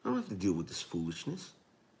 I don't have to deal with this foolishness.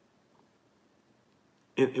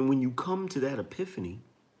 And when you come to that epiphany,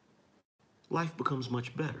 life becomes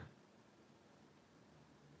much better.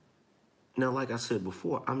 Now, like I said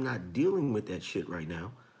before, I'm not dealing with that shit right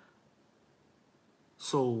now.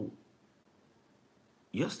 So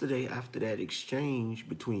yesterday, after that exchange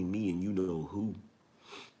between me and you-know-who,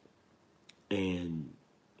 and,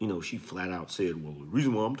 she flat out said, well, the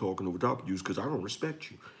reason why I'm talking over top of you is because I don't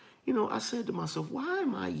respect you. I said to myself, why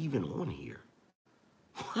am I even on here?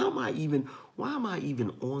 Why am I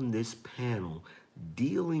even on this panel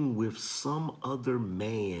dealing with some other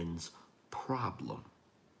man's problem?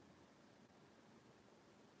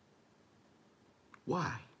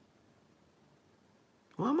 Why?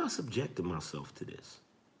 Why am I subjecting myself to this?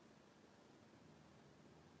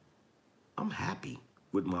 I'm happy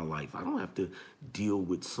with my life. I don't have to deal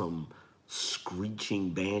with some screeching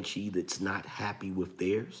banshee that's not happy with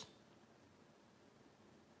theirs.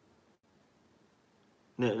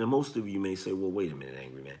 Now, most of you may say, well, wait a minute,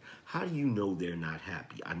 Angry Man. How do you know they're not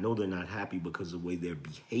happy? I know they're not happy because of the way they're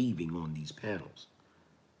behaving on these panels.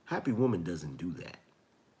 Happy Woman doesn't do that.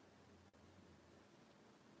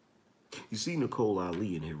 You see Nicole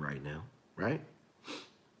Ali in here right now, right?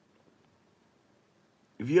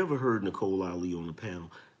 If you ever heard Nicole Ali on the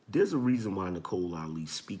panel, there's a reason why Nicole Ali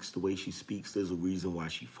speaks the way she speaks. There's a reason why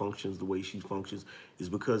she functions the way she functions. Is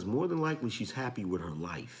because more than likely she's happy with her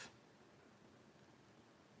life.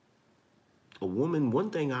 A woman,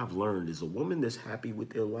 one thing I've learned is a woman that's happy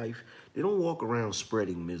with their life, they don't walk around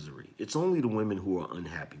spreading misery. It's only the women who are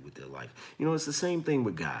unhappy with their life. It's the same thing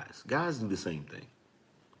with guys. Guys do the same thing.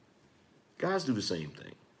 Guys do the same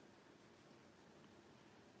thing.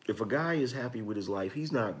 If a guy is happy with his life,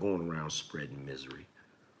 he's not going around spreading misery.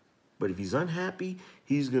 But if he's unhappy,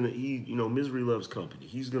 misery loves company.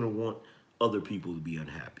 He's going to want other people to be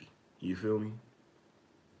unhappy. You feel me?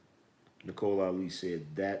 Nicole Ali said,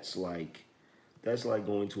 that's like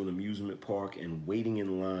going to an amusement park and waiting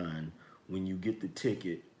in line when you get the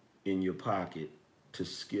ticket in your pocket to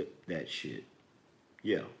skip that shit.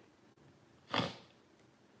 Yeah.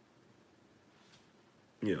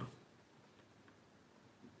 Yeah.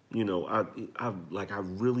 You know, I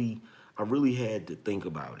really had to think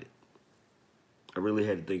about it. I really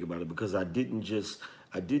had to think about it because I didn't just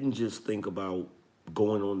think about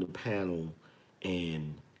going on the panel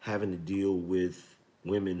and having to deal with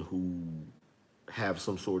women who have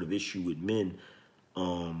some sort of issue with men.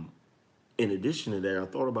 Um, in addition to that, I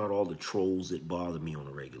thought about all the trolls that bother me on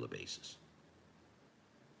a regular basis.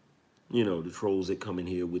 You know, the trolls that come in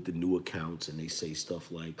here with the new accounts and they say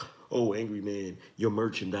stuff like, "Oh, angry man, your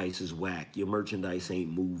merchandise is whack. Your merchandise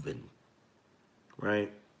ain't moving."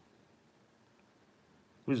 Right?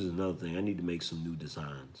 Which is another thing. I need to make some new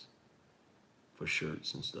designs for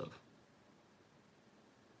shirts and stuff.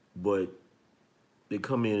 But they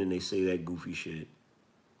come in and they say that goofy shit.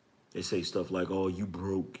 They say stuff like, "Oh, you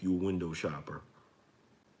broke, you a window shopper."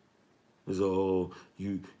 It's, "Oh,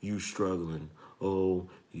 you struggling. Oh,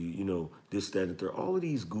 you know, this, that, and the third." All of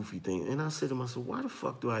these goofy things. And I said to myself, why the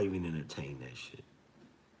fuck do I even entertain that shit?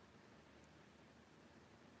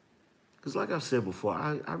 Because like I've said before,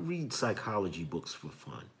 I read psychology books for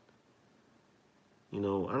fun. You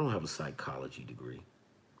know, I don't have a psychology degree.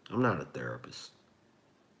 I'm not a therapist.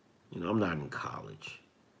 You know, I'm not in college.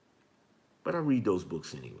 But I read those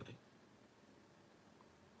books anyway.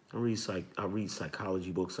 I read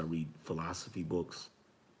psychology books. I read philosophy books.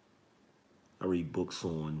 I read books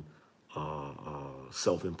on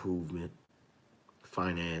self-improvement,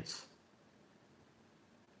 finance.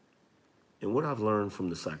 And what I've learned from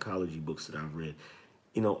the psychology books that I've read,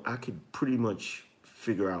 you know, I could pretty much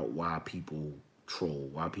figure out why people troll,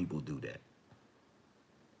 why people do that.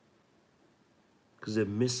 Because they're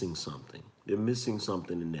missing something. They're missing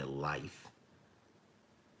something in their life,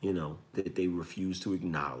 you know, that they refuse to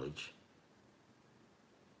acknowledge.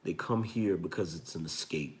 They come here because it's an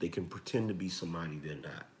escape. They can pretend to be somebody they're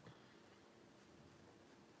not.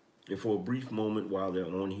 And for a brief moment while they're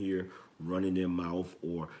on here running their mouth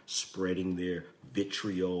or spreading their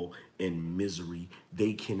vitriol and misery,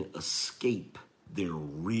 they can escape their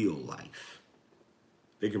real life.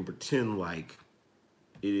 They can pretend like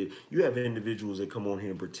it. You have individuals that come on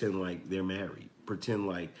here and pretend like they're married, pretend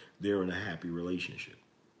like they're in a happy relationship,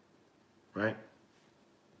 right?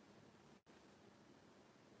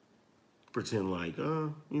 Pretend like,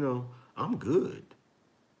 you know, I'm good.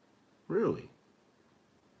 Really?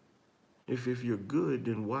 If you're good,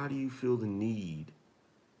 then why do you feel the need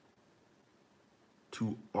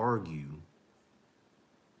to argue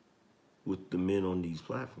with the men on these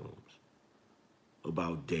platforms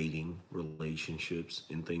about dating, relationships,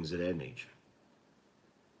 and things of that nature?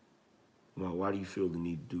 Well, why do you feel the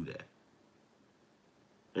need to do that?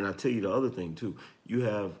 And I tell you the other thing too, you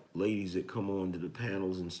have ladies that come on to the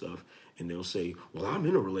panels and stuff, and they'll say, "Well, I'm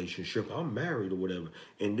in a relationship, I'm married," or whatever.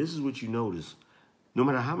 And this is what you notice. No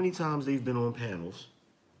matter how many times they've been on panels,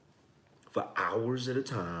 for hours at a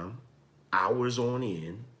time, hours on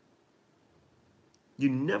end, you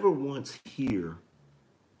never once hear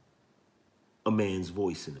a man's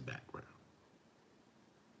voice in the background.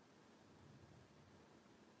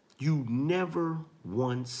 You never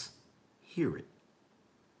once hear it.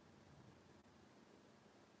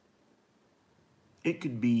 It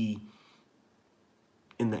could be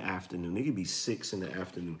in the afternoon. It could be 6 in the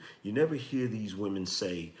afternoon. You never hear these women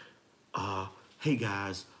say, "Hey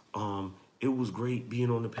guys, it was great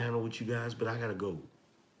being on the panel with you guys, but I gotta go.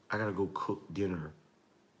 I gotta go cook dinner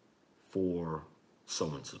for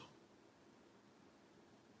so-and-so."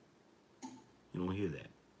 You don't hear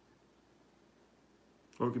that.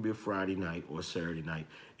 Or it could be a Friday night or a Saturday night,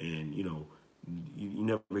 and you know, you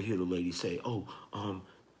never hear the lady say, "Oh,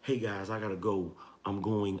 hey guys, I gotta go. I'm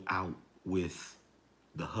going out with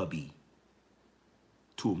the hubby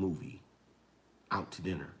to a movie, out to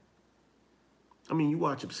dinner." I mean, you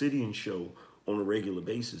watch Obsidian show on a regular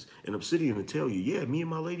basis, and Obsidian will tell you, "Yeah, me and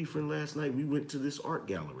my lady friend last night, we went to this art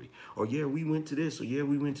gallery," or "Yeah, we went to this," or "Yeah,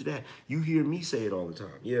 we went to that." You hear me say it all the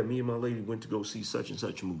time. "Yeah, me and my lady went to go see such and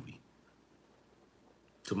such movie.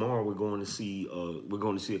 Tomorrow we're going to see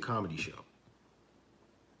a comedy show."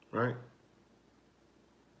 Right?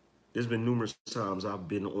 There's been numerous times I've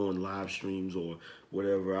been on live streams or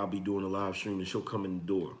whatever. I'll be doing a live stream and she'll come in the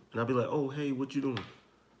door. And I'll be like, "Oh, hey, what you doing?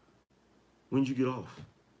 When'd you get off?"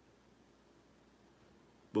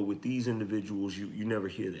 But with these individuals, you never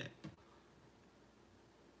hear that.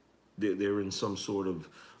 They're in some sort of,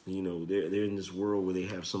 you know, they're in this world where they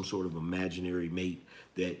have some sort of imaginary mate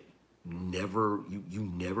that you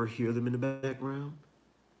never hear them in the background.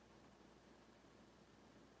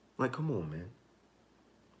 Like, come on, man.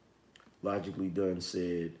 Logically Done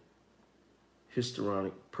said,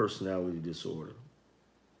 histrionic personality disorder.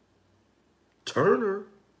 Turner.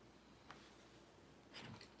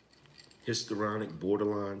 histrionic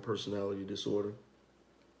borderline personality disorder.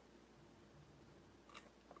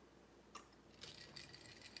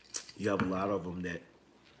 You have a lot of them that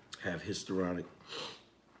have histrionic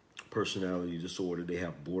personality disorder. They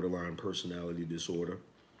have borderline personality disorder.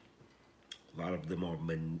 A lot of them are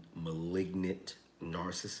malignant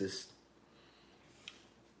narcissists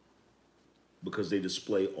because they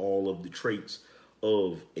display all of the traits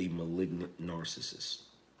of a malignant narcissist.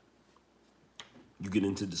 You get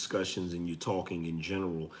into discussions and you're talking in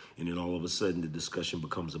general, and then all of a sudden the discussion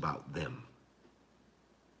becomes about them.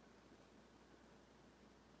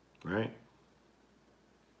 Right?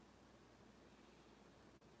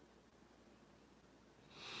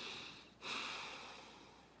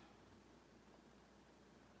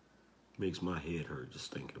 Makes my head hurt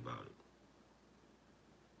just thinking about it.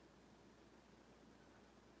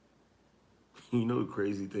 You know the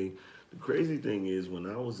crazy thing? The crazy thing is when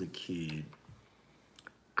I was a kid,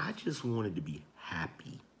 I just wanted to be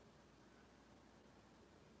happy.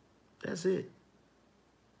 That's it.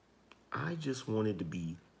 I just wanted to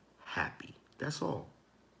be happy. That's all.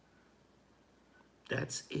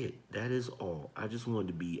 That's it. That is all. I just wanted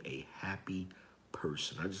to be a happy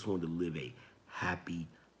person. I just wanted to live a happy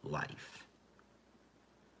life.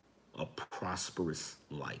 A prosperous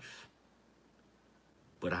life.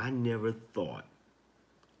 But I never thought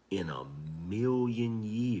in a million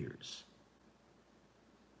years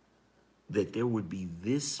that there would be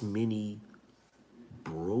this many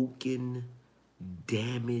broken,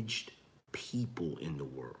 damaged people in the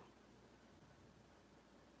world.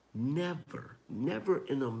 Never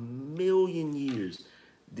in a million years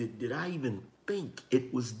did I even think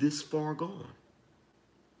it was this far gone.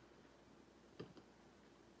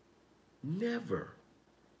 Never.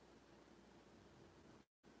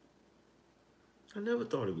 I never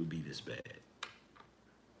thought it would be this bad.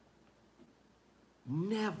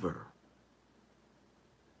 Never.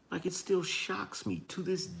 Like, it still shocks me to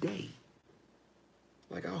this day.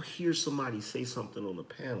 Like, I'll hear somebody say something on the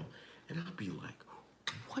panel, and I'll be like,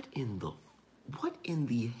 what in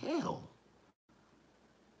the hell?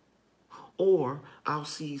 Or I'll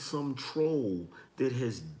see some troll that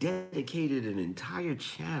has dedicated an entire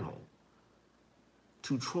channel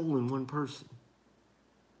to trolling one person.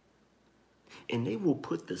 And they will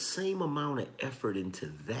put the same amount of effort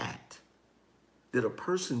into that a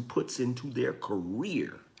person puts into their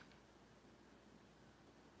career.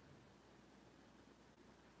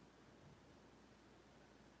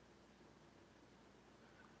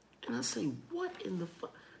 And I say, what in the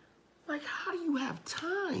fuck? Like, how do you have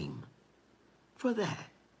time for that?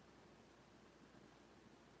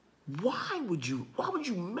 Why would you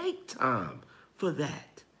make time for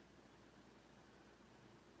that?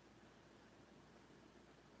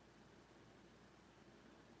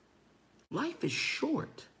 Life is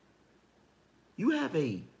short. You have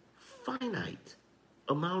a finite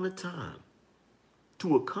amount of time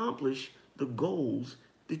to accomplish the goals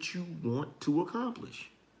that you want to accomplish.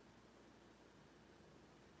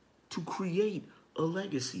 To create a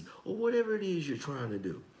legacy or whatever it is you're trying to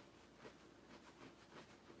do.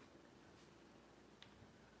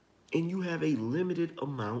 And you have a limited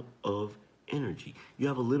amount of energy. You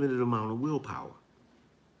have a limited amount of willpower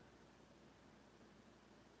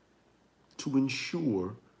to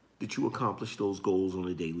ensure that you accomplish those goals on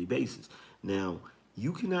a daily basis. Now,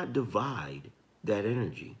 you cannot divide that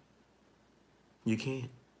energy. You can't.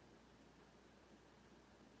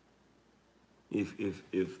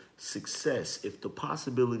 If success, if the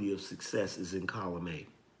possibility of success is in column A,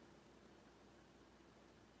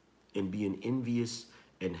 and being envious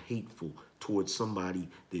and hateful towards somebody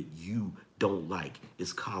that you don't like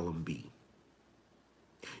is column B.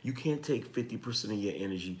 You can't take 50% of your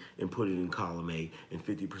energy and put it in column A and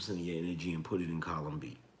 50% of your energy and put it in column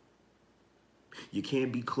B. You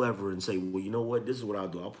can't be clever and say, well, you know what? This is what I'll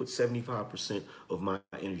do. I'll put 75% of my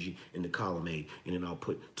energy in the column A, and then I'll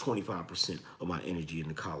put 25% of my energy in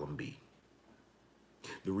the column B.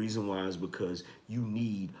 The reason why is because you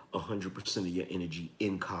need 100% of your energy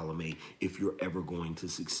in column A if you're ever going to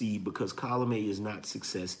succeed, because column A is not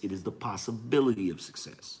success. It is the possibility of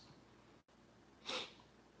success.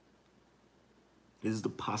 It is the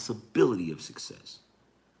possibility of success.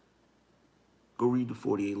 Go read the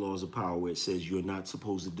 48 Laws of Power where it says you're not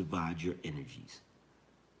supposed to divide your energies.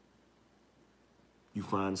 You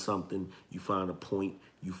find something, you find a point,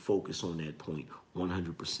 you focus on that point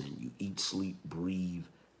 100%. You eat, sleep, breathe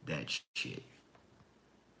that shit.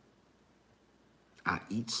 I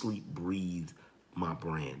eat, sleep, breathe my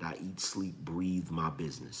brand. I eat, sleep, breathe my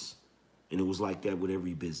business. And it was like that with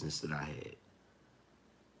every business that I had.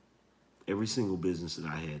 Every single business that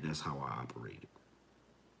I had, that's how I operated.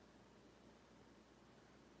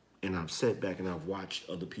 And I've sat back and I've watched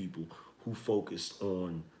other people who focused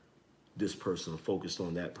on this person or focused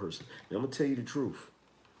on that person. And I'm going to tell you the truth.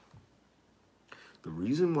 The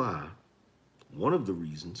reason why, one of the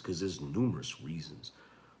reasons, because there's numerous reasons,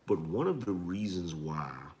 but one of the reasons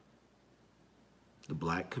why the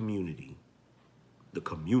black community, the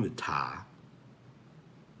Communitah,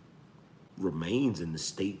 remains in the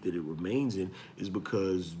state that it remains in is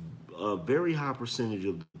because a very high percentage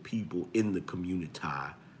of the people in the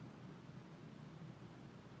Communitah,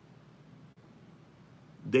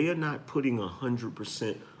 they are not putting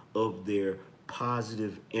 100% of their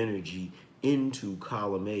positive energy into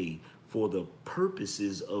column A for the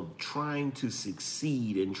purposes of trying to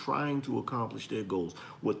succeed and trying to accomplish their goals.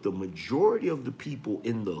 What the majority of the people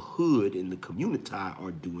in the hood, in the Communitah,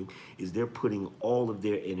 are doing is they're putting all of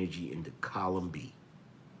their energy into column B.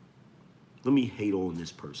 Let me hate on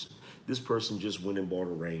this person. This person just went and bought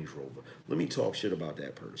a Range Rover. Let me talk shit about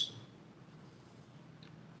that person.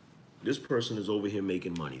 This person is over here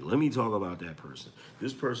making money. Let me talk about that person.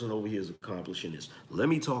 This person over here is accomplishing this. Let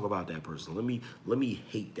me talk about that person. Let me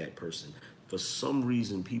hate that person. For some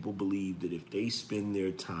reason, people believe that if they spend their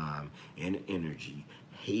time and energy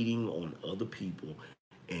hating on other people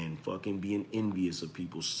and fucking being envious of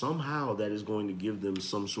people, somehow that is going to give them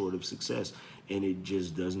some sort of success. And it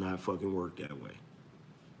just does not fucking work that way.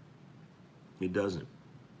 It doesn't.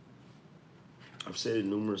 I've said it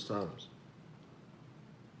numerous times.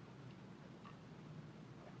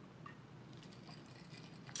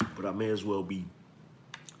 But I may as well be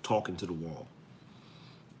talking to the wall.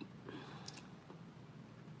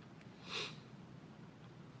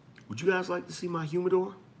 Would you guys like to see my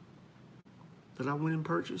humidor that I went and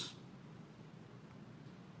purchased?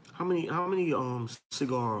 How many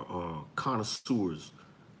cigar connoisseurs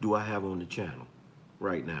do I have on the channel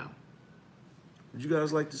right now? Would you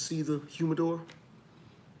guys like to see the humidor?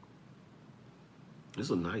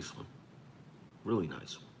 It's a nice one. Really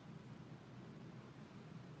nice one.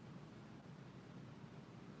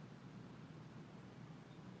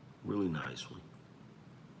 Really nice one.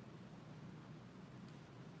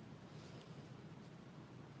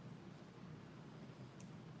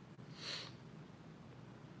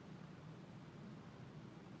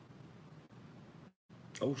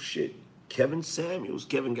 Oh shit. Kevin Samuels.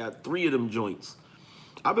 Kevin got 3 of them joints.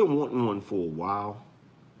 I've been wanting one for a while.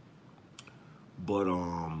 But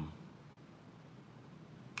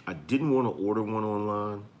I didn't want to order one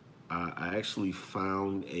online. I actually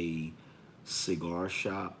found a cigar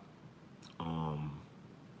shop.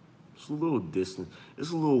 It's a little distant. It's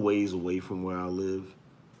a little ways away from where I live.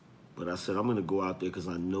 But I said, I'm going to go out there because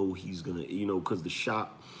I know he's going to, because the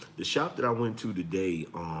shop that I went to today,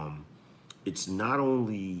 it's not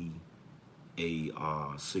only a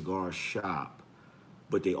cigar shop,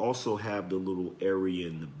 but they also have the little area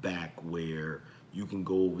in the back where you can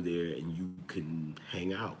go over there and you can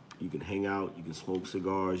hang out. You can hang out, you can smoke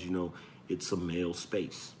cigars, it's a male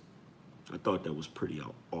space. I thought that was pretty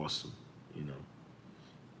awesome,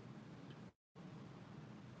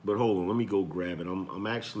 But hold on, let me go grab it. I'm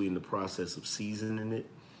actually in the process of seasoning it,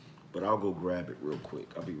 but I'll go grab it real quick.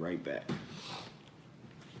 I'll be right back.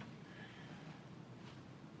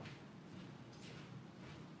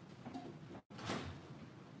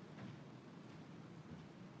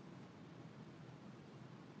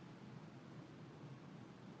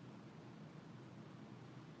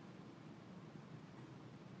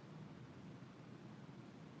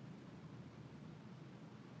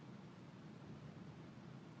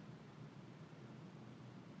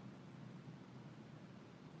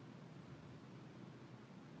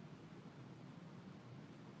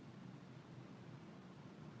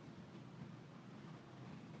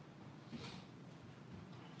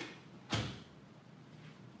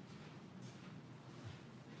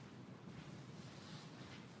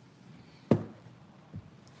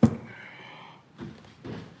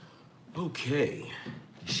 Okay,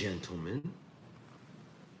 gentlemen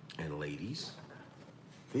and ladies,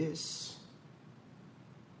 this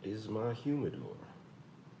is my humidor.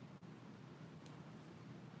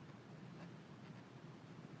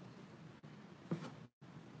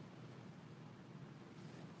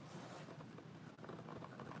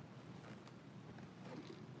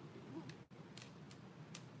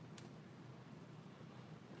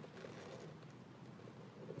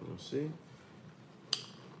 Let's see.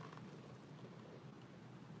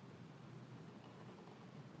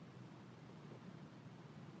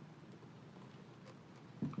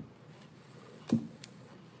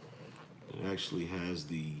 It actually has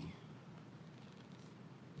the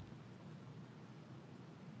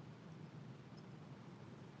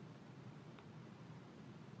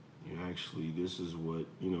actually, this is what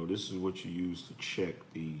you use to check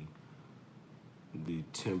the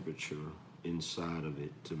temperature inside of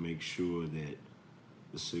it to make sure that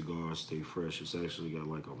the cigars stay fresh. It's actually got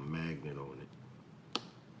like a magnet on it.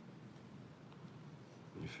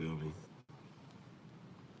 You feel me?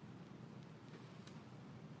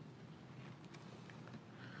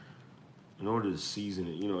 In order to season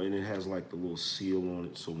it, and it has like the little seal on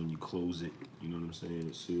it, so when you close it, you know what I'm saying,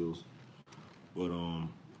 it seals. But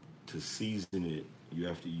to season it, you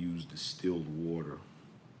have to use distilled water.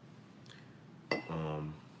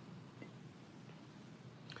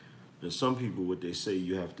 And some people, what they say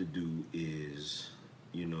you have to do is,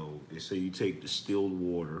 they say you take distilled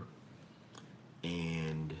water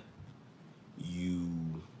and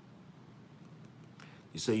you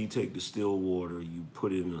say you take distilled water, you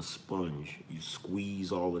put it in a sponge, you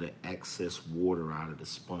squeeze all of the excess water out of the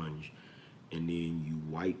sponge, and then you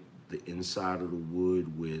wipe the inside of the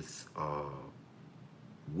wood with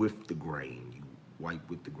the grain. You wipe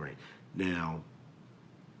with the grain. Now,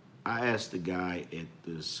 I asked the guy at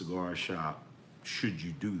the cigar shop, should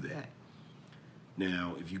you do that?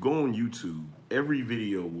 Now, if you go on YouTube, every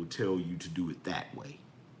video will tell you to do it that way.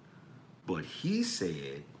 But he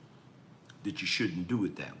said that you shouldn't do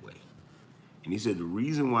it that way. And he said the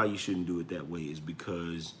reason why you shouldn't do it that way is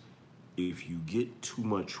because if you get too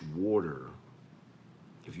much water,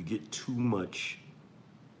 if you get too much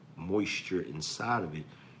moisture inside of it,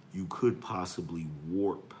 you could possibly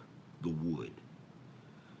warp the wood.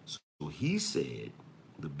 So he said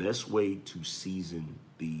the best way to season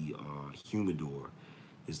the humidor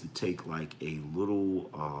is to take like a little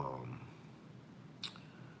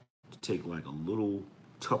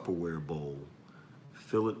Tupperware bowl,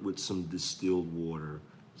 fill it with some distilled water,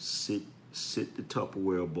 sit the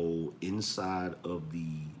Tupperware bowl inside of the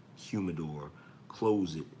humidor,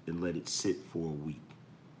 close it, and let it sit for a week.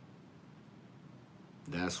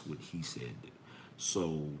 That's what he said.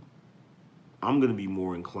 So I'm going to be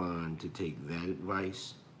more inclined to take that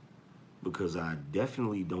advice because I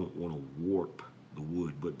definitely don't want to warp the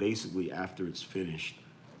wood. But basically, after it's finished,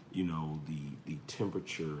 the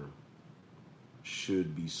temperature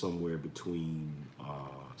should be somewhere between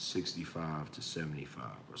 65 to 75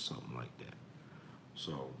 or something like that.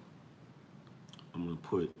 So I'm going to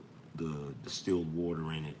put the distilled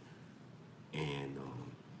water in it and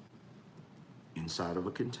inside of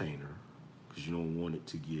a container because you don't want it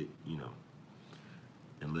to get,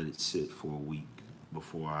 and let it sit for a week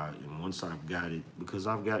and once I've got it, because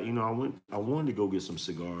I wanted to go get some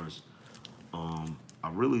cigars. I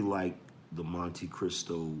really like the Monte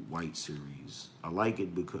Cristo White Series. I like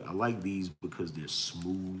these because they're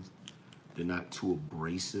smooth. They're not too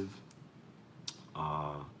abrasive.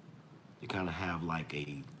 They kind of have like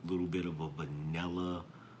a little bit of a vanilla,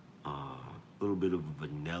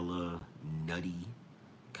 nutty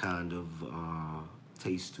kind of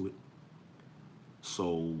taste to it.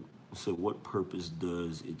 So what purpose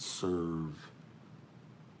does it serve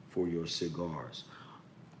for your cigars?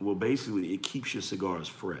 Well, basically, it keeps your cigars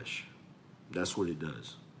fresh. That's what it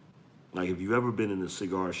does. Like, if you've ever been in a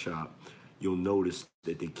cigar shop, you'll notice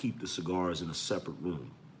that they keep the cigars in a separate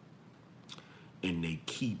room. And they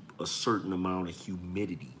keep a certain amount of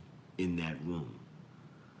humidity in that room.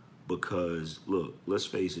 Because, look, let's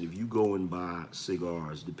face it, if you go and buy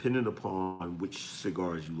cigars, depending upon which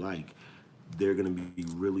cigars you like, they're going to be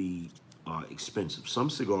really expensive. Some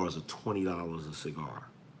cigars are $20 a cigar.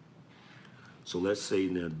 So let's say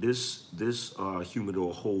now this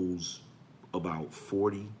humidor holds about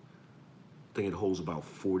 40. I think it holds about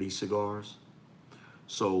 40 cigars.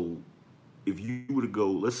 So if you were to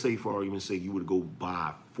go, let's say for argument's sake, you were to go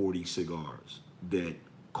buy 40 cigars that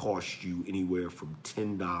cost you anywhere from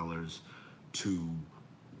 $10 to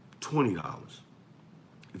 $20.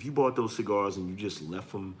 If you bought those cigars and you just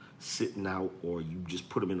left them sitting out, or you just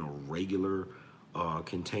put them in a regular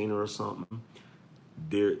container or something,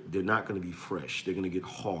 they're not going to be fresh. They're going to get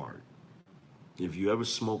hard. If you ever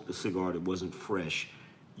smoked a cigar that wasn't fresh,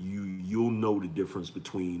 you'll know the difference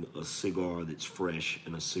between a cigar that's fresh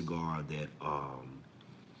and a cigar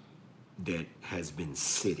that has been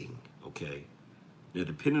sitting. Okay. Now,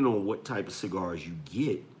 depending on what type of cigars you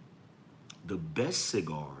get, the best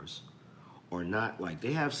cigars are not like,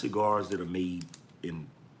 they have cigars that are made in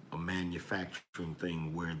a manufacturing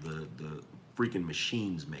thing where the freaking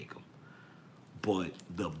machines make them. But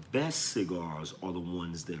the best cigars are the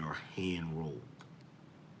ones that are hand rolled.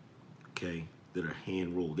 Okay? That are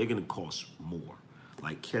hand rolled. They're gonna cost more.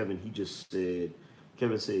 Like Kevin said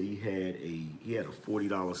he had a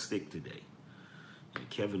 $40 stick today. And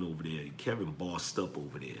Kevin bossed up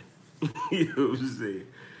over there. You know what I'm saying?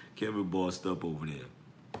 Kevin bossed up over there.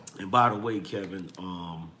 And by the way, Kevin,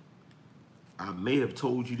 I may have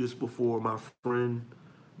told you this before, my friend,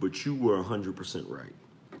 but you were 100% right.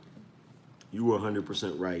 You were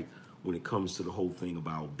 100% right when it comes to the whole thing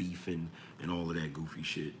about beefing and all of that goofy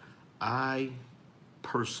shit. I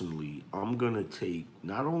personally, I'm going to take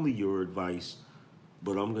not only your advice,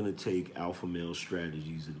 but I'm going to take Alpha Male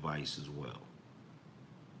Strategies advice as well.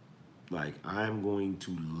 Like, I'm going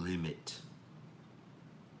to limit,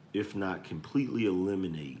 if not completely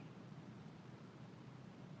eliminate,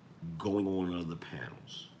 going on other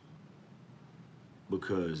panels.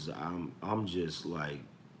 Because I'm just like,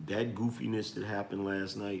 that goofiness that happened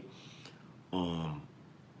last night, I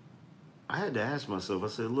had to ask myself, I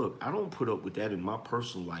said, look, I don't put up with that in my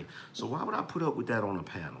personal life. So why would I put up with that on a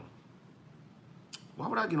panel? Why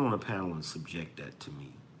would I get on a panel and subject that to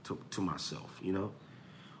me, to myself, you know?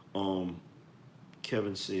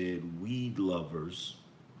 Kevin said, weed lovers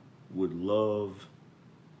would love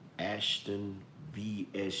Ashton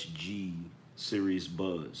VSG Serious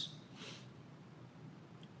Buzz.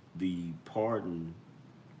 The Pardon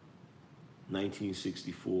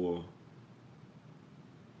 1964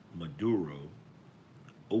 Maduro,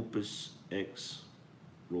 Opus X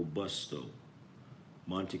Robusto,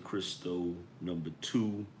 Monte Cristo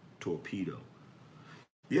 #2 Torpedo.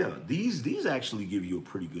 Yeah, these actually give you a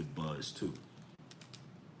pretty good buzz too.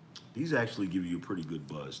 These actually give you a pretty good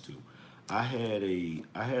buzz too. I had a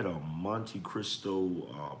Monte Cristo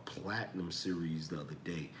Platinum series the other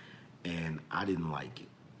day, and I didn't like it.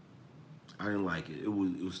 I didn't like it. It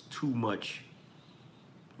was too much.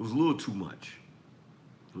 It was a little too much.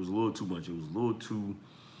 It was a little too much. It was a little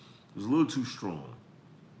too strong.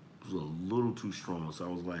 It was a little too strong. So I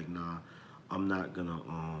was like, nah, I'm not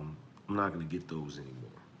gonna get those anymore.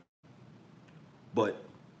 But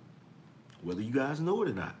whether you guys know it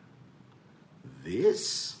or not,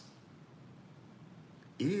 this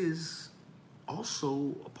is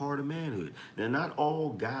also a part of manhood. Now, not all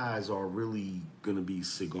guys are really gonna be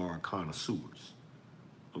cigar connoisseurs,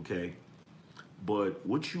 okay? But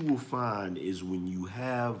what you will find is when you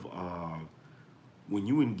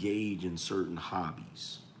engage in certain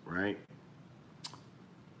hobbies, right?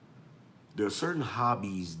 There are certain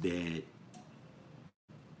hobbies that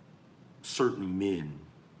certain men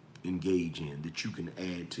engage in that you can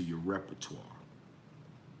add to your repertoire.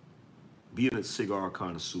 Being a cigar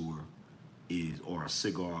connoisseur or a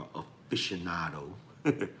cigar aficionado,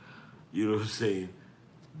 you know what I'm saying?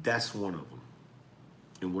 That's one of them.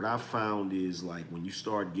 And what I found is, like, when you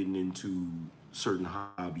start getting into certain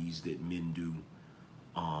hobbies that men do,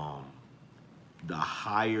 the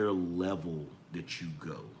higher level that you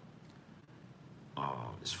go,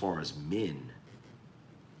 as far as men,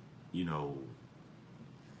 you know,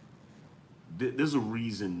 there's a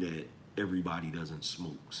reason that everybody doesn't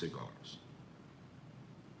smoke cigars.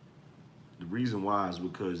 The reason why is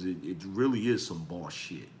because it really is some boss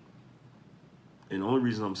shit. And the only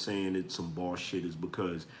reason I'm saying it's some boss shit is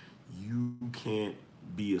because you can't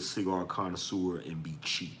be a cigar connoisseur and be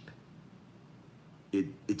cheap.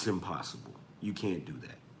 It's impossible. You can't do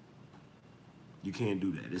that. You can't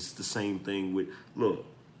do that. It's the same thing with, look,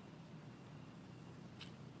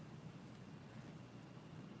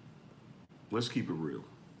 let's keep it real.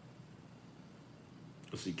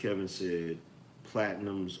 Let's see, Kevin said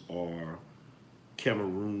platinums are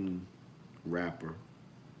Cameroon wrapper.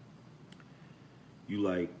 You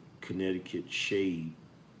like Connecticut shade,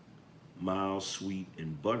 mild, sweet,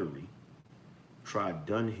 and buttery. Try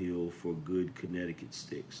Dunhill for good Connecticut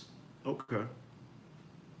sticks. Okay.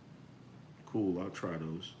 Cool, I'll try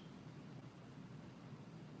those.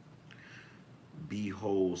 B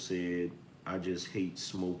Hole said, I just hate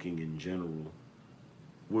smoking in general.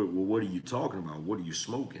 Well, what are you talking about? What are you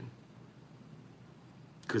smoking?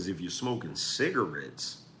 Because if you're smoking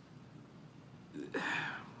cigarettes,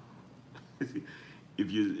 if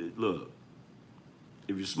you're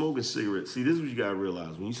smoking cigarettes, see, this is what you gotta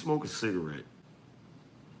realize. When you smoke a cigarette,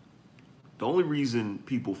 the only reason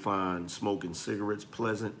people find smoking cigarettes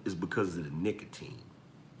pleasant is because of the nicotine.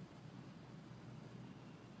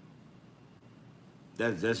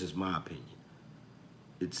 That's just my opinion.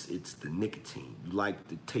 It's the nicotine. You like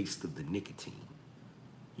the taste of the nicotine.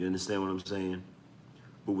 You understand what I'm saying?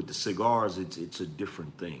 But with the cigars, it's a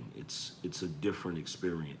different thing. It's a different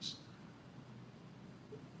experience.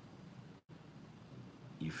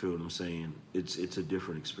 You feel what I'm saying? It's a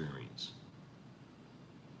different experience.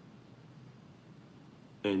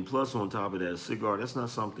 And plus, on top of that, a cigar, that's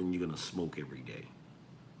not something you're gonna smoke every day.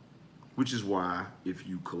 Which is why, if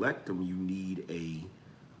you collect them, you need a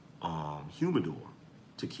humidor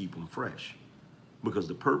to keep them fresh. Because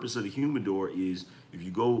the purpose of the humidor is if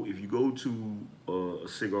you go to a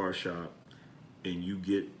cigar shop and you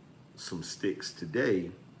get some sticks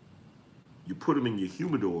today, you put them in your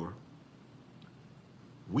humidor.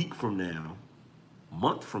 Week from now,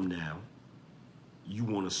 month from now, you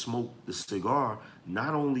want to smoke the cigar.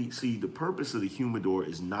 Not only, see, the purpose of the humidor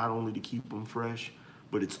is not only to keep them fresh,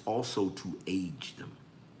 but it's also to age them.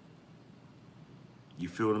 You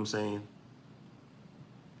feel what I'm saying?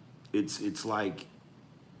 It's like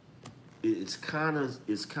it's kind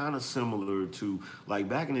of similar to, like,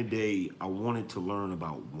 back in the day, I wanted to learn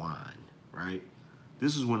about wine, right?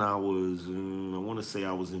 This is when I was, I want to say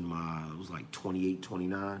I was in my, it was like 28,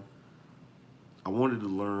 29. I wanted to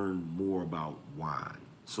learn more about wine.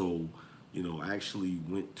 So, I actually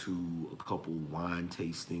went to a couple wine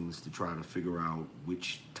tastings to try to figure out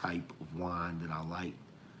which type of wine that I liked.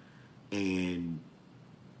 And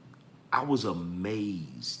I was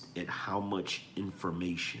amazed at how much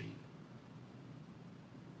information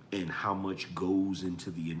and how much goes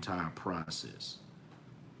into the entire process.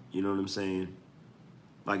 You know what I'm saying?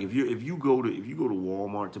 Like if you go to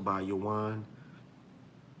Walmart to buy your wine,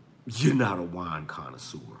 you're not a wine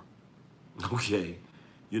connoisseur. Okay?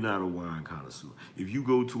 You're not a wine connoisseur. If you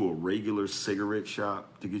go to a regular cigarette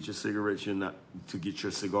shop to get your cigarettes, you're not to get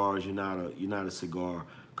your cigars, you're not a cigar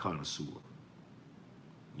connoisseur.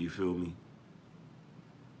 You feel me?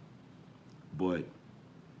 But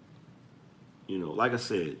like I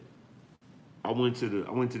said, I went to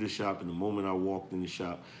the shop, and the moment I walked in the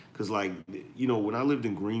shop, because, like, when I lived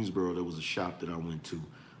in Greensboro, there was a shop that I went to,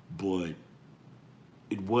 but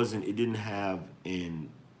it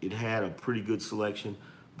had a pretty good selection,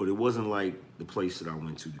 but it wasn't like the place that I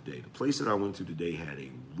went to today. The place that I went to today had a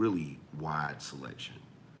really wide selection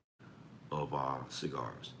of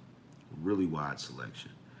cigars, really wide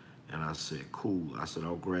selection. And I said, cool. I said,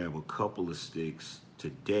 I'll grab a couple of sticks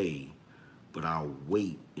today, but I'll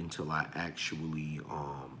wait until I actually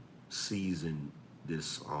season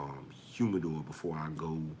this humidor before I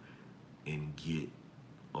go and get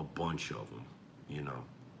a bunch of them.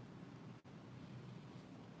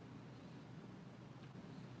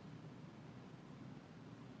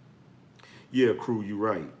 Yeah, crew, you're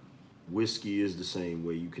right. Whiskey is the same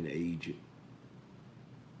way. You can age it.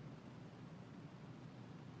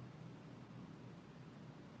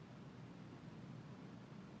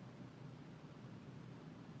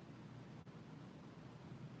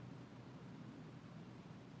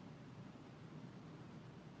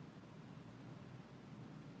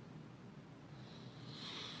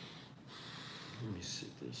 Let me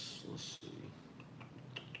sit this. Let's see.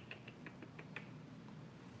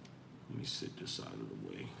 Let me sit this out of the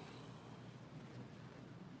way.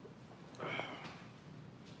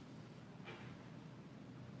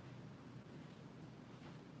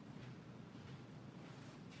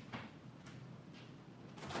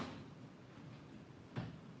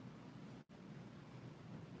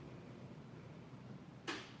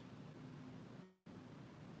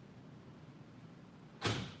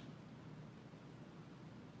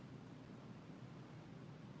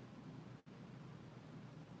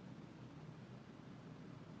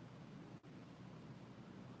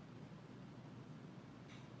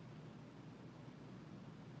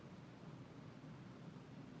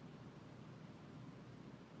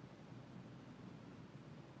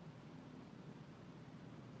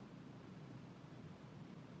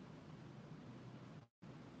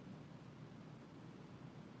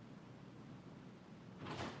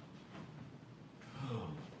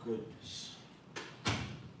 Goodness.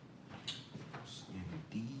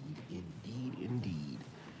 Indeed.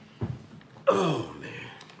 Oh, man.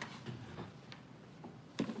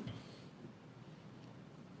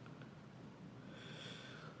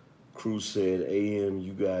 Cruz said, AM,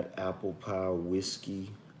 you got apple pie whiskey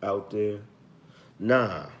out there?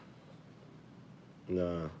 Nah.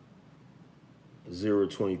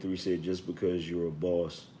 023 said, just because you're a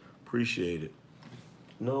boss. Appreciate it.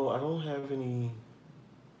 No, I don't have any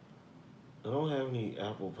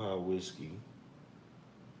apple pie whiskey.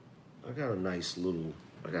 I got a nice little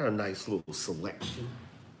selection.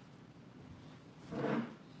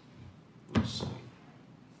 Let's see.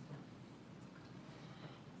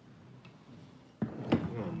 I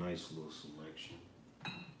got a nice little selection.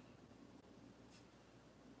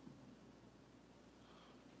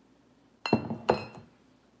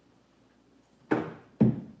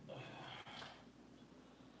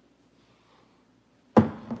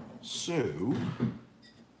 So,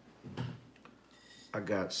 I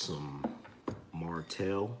got some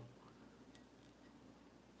Martell.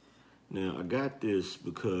 Now, I got this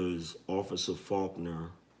because Officer Faulkner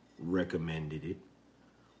recommended it.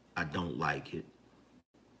 I don't like it.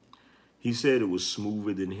 He said it was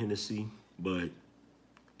smoother than Hennessy, but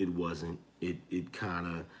it wasn't. It kind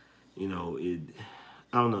of, I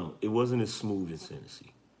don't know. It wasn't as smooth as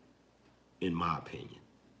Hennessy, in my opinion.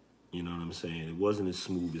 You know what I'm saying? It wasn't as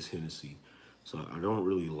smooth as Hennessy, so I don't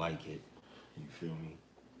really like it. You feel me?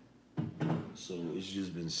 So it's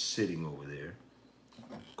just been sitting over there.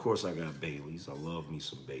 Of course, I got Baileys. I love me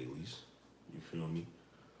some Baileys. You feel me?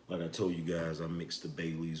 Like I told you guys, I mixed the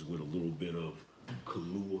Baileys with a little bit of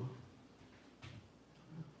Kahlua.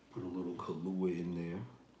 Put a little Kahlua in there.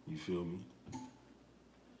 You feel me?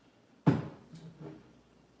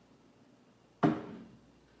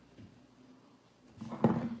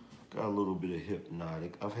 Got a little bit of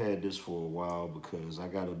Hypnotic. I've had this for a while because I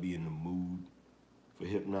gotta be in the mood for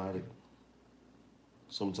Hypnotic.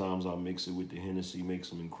 Sometimes I mix it with the Hennessy, make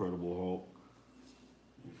some Incredible Hulk.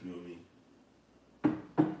 You feel me?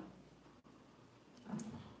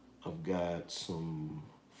 I've got some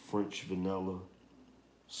French vanilla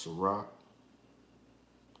Ciroc.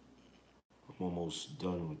 I'm almost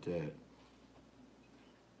done with that.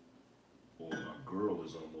 Or my girl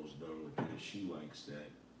is almost done with it. She likes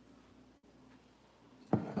that.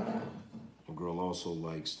 My girl also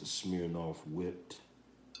likes the Smirnoff Whipped.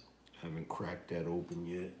 Haven't cracked that open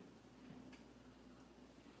yet.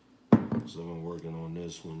 So I've been working on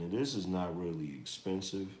this one. And this is not really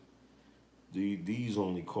expensive. These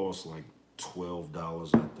only cost like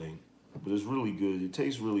 $12, I think. But it's really good. It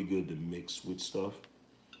tastes really good to mix with stuff.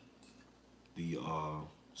 The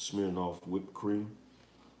Smirnoff Whipped Cream.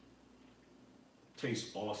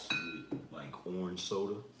 Tastes awesome with like orange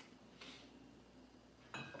soda.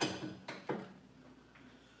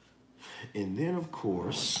 And then of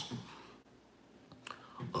course,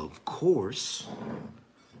 I've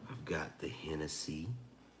got the Hennessy.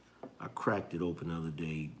 I cracked it open the other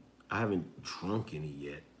day. I haven't drunk any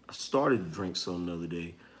yet. I started to drink some the other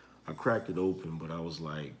day. I cracked it open, but I was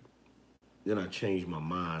like, then I changed my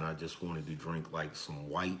mind. I just wanted to drink like some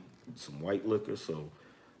white liquor, so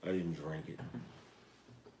I didn't drink it.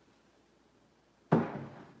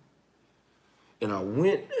 And I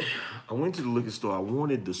went to the liquor store. I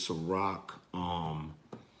wanted the Ciroc,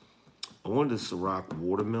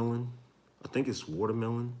 watermelon. I think it's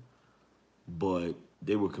watermelon, but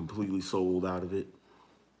they were completely sold out of it.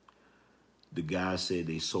 The guy said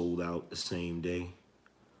they sold out the same day.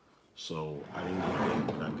 So I didn't get that,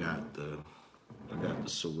 but I got the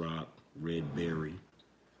Ciroc red berry.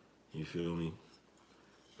 You feel me?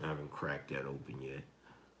 I haven't cracked that open yet.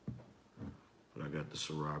 But I got the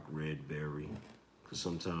Ciroc red berry. Cause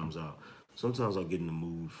sometimes I'll get in the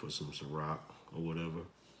mood for some Ciroc or whatever.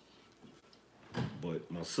 But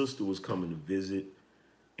my sister was coming to visit,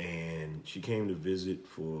 and she came to visit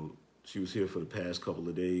she was here for the past couple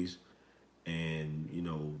of days, and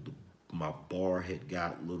my bar had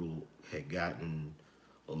gotten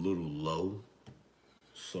a little low.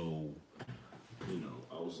 So,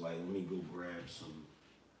 I was like, let me go grab some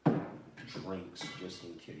drinks just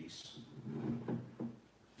in case.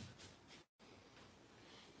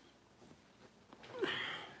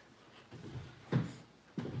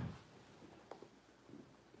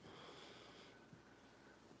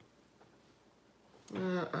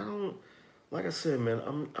 I don't, like I said, man,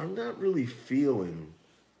 I'm not really feeling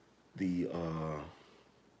the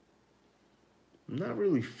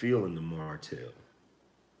Martell.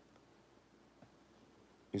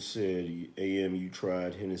 You said, AM, you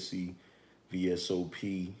tried Hennessy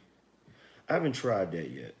VSOP. I haven't tried that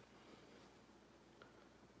yet.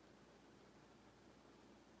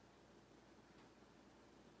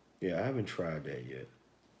 Yeah, I haven't tried that yet.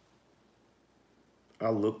 I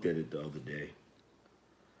looked at it the other day.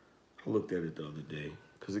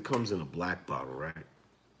 Because it comes in a black bottle, right?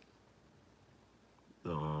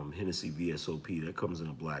 The Hennessy VSOP, that comes in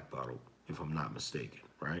a black bottle, if I'm not mistaken,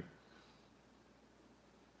 right?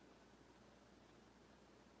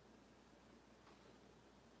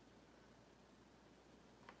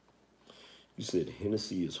 You said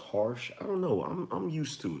Hennessy is harsh. I don't know. I'm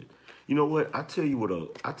used to it. You know what? I tell you what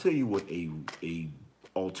a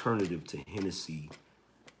alternative to Hennessy,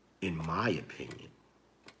 in my opinion.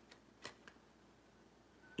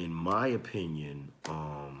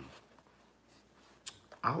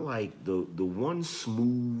 I like the one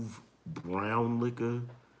smooth brown liquor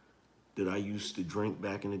that I used to drink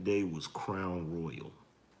back in the day was Crown Royal.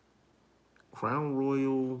 Crown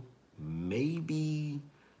Royal, maybe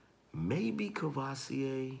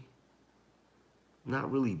Cavassier.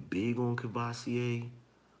 Not really big on Cavassier,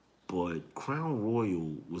 but Crown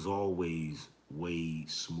Royal was always way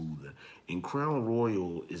smoother. And Crown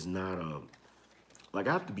Royal is not I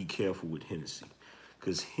have to be careful with Hennessy,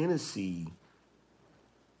 because Hennessy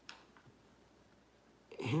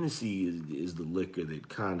Hennessy is the liquor that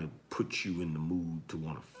kind of puts you in the mood to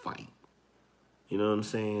want to fight. You know what I'm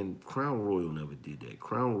saying? Crown Royal never did that.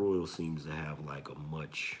 Crown Royal seems to have like a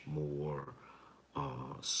much more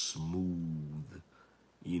smooth,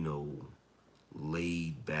 you know,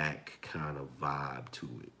 laid back kind of vibe to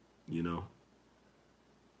it, you know?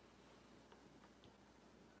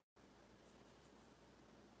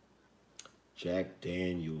 Jack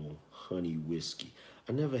Daniel honey whiskey.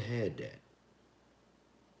 I never had that.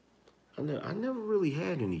 I never really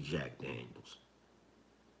had any Jack Daniels.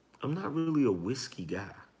 I'm not really a whiskey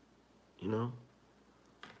guy, you know?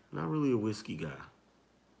 Not really a whiskey guy.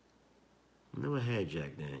 Never had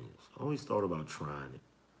Jack Daniels. Always thought about trying it,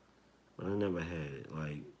 but I never had it.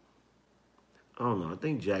 Like, I don't know. I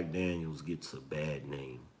think Jack Daniels gets a bad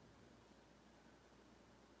name.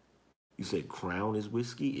 You said Crown is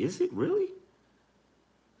whiskey? Is it really?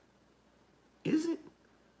 Is it?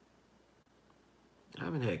 I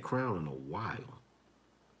haven't had Crown in a while.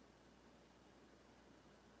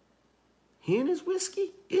 Hen is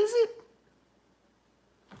whiskey? Is it?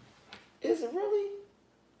 Is it really?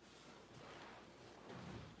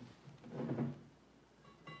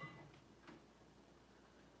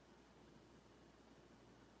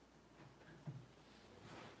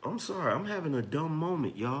 I'm sorry, I'm having a dumb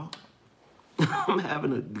moment, y'all. I'm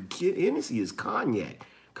having the kid Hennessy is cognac.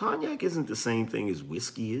 Cognac isn't the same thing as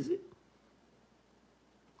whiskey, is it?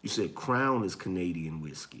 You said Crown is Canadian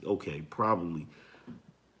whiskey. Okay, probably,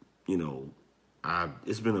 you know,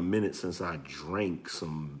 it's been a minute since I drank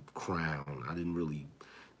some Crown. I didn't really,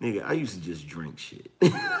 nigga, I used to just drink shit.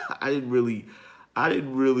 I didn't really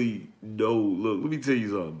know. Look, let me tell you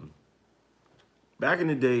something. Back in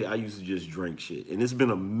the day, I used to just drink shit. And it's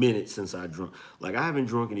been a minute since I drunk. Like, I haven't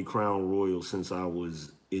drunk any Crown Royal since I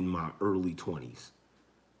was in my early 20s.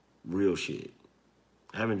 Real shit.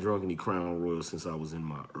 I haven't drunk any Crown Royal since I was in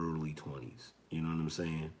my early 20s. You know what I'm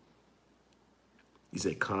saying? You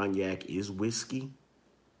said cognac is whiskey?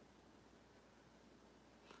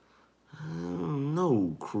 I don't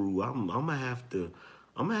know, crew. I'm gonna have to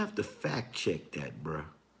fact check that, bruh.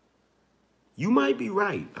 You might be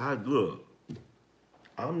right. Look.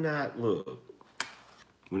 When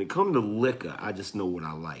it comes to liquor, I just know what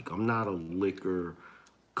I like. I'm not a liquor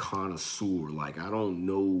connoisseur. Like, I don't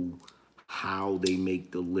know how they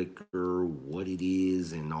make the liquor, what it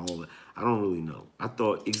is, and all that. I don't really know. I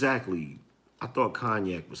thought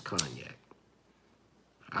cognac was cognac.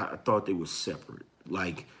 I thought they were separate.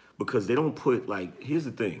 Like, because they don't put, like, here's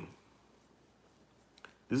the thing.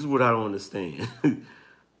 This is what I don't understand.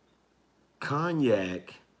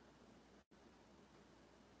 Cognac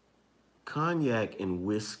and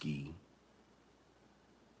whiskey,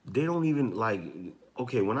 they don't even, like,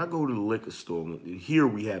 okay, when I go to the liquor store, here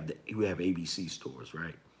we have ABC stores,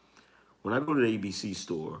 right? When I go to the ABC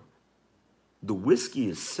store, the whiskey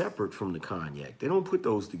is separate from the cognac. They don't put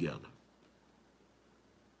those together.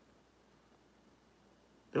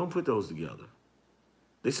 They don't put those together.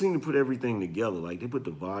 They seem to put everything together. Like, they put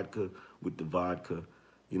the vodka with the vodka.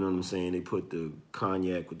 You know what I'm saying? They put the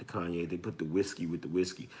cognac with the cognac. They put the whiskey with the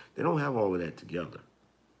whiskey. They don't have all of that together.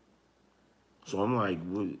 So I'm like,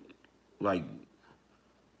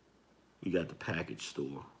 we got the package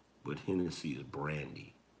store, but Hennessy is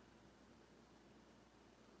brandy.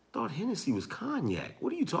 Thought Hennessy was cognac.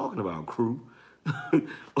 What are you talking about, crew?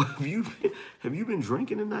 have you been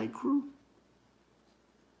drinking tonight, crew?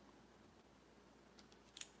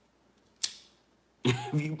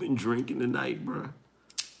 Have you been drinking tonight, bruh?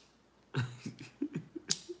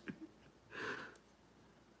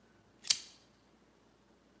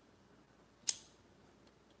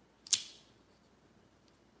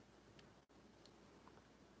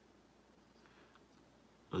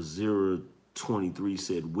 A 023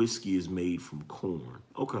 said whiskey is made from corn.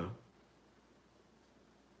 Okay.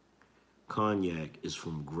 Cognac is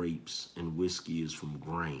from grapes and whiskey is from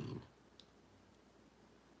grain.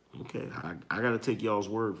 Okay, I got to take y'all's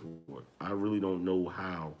word for it. I really don't know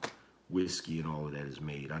how whiskey and all of that is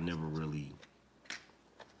made. I never really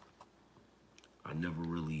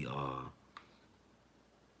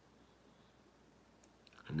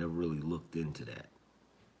looked into that.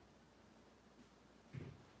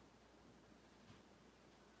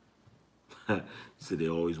 So they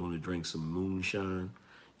always want to drink some moonshine.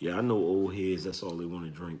 Yeah, I know old heads, that's all they want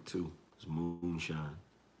to drink too, is moonshine.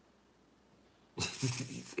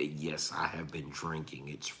 He said, yes, I have been drinking.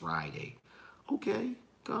 It's Friday. Okay,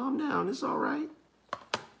 calm down. It's all right.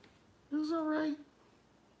 It's all right.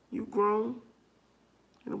 You grown.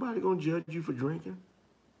 Ain't nobody gonna judge you for drinking.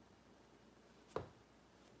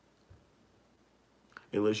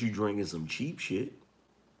 Unless you drinking some cheap shit.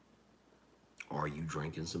 Are you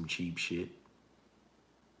drinking some cheap shit?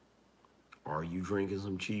 Are you drinking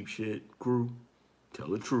some cheap shit, crew? Tell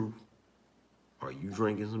the truth. Are you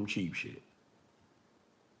drinking some cheap shit?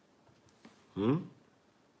 Hmm?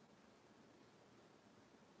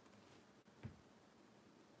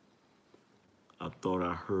 I thought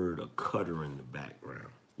I heard a cutter in the background.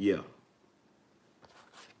 Yeah.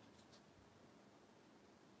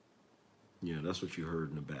 Yeah, that's what you heard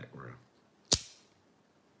in the background.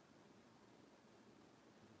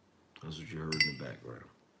 That's what you heard in the background.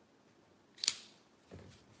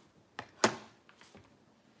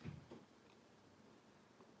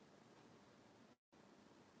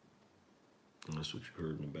 That's what you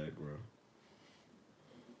heard in the background.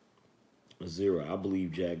 Zero, I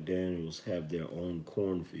believe Jack Daniels have their own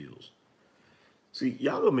cornfields. See,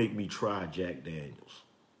 y'all gonna make me try Jack Daniels.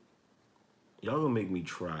 Y'all gonna make me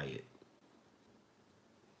try it.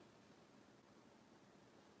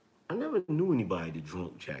 I never knew anybody that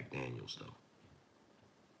drunk Jack Daniels though.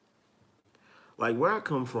 Like where I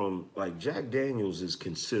come from, like Jack Daniels is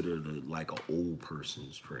considered like an old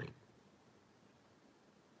person's drink.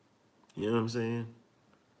 You know what I'm saying?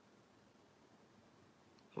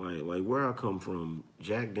 Like where I come from,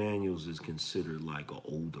 Jack Daniels is considered like an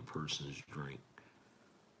older person's drink.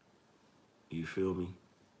 You feel me?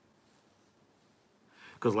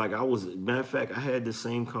 Cause like matter of fact, I had the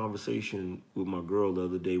same conversation with my girl the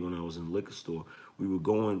other day when I was in the liquor store. We were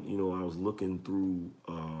going, I was looking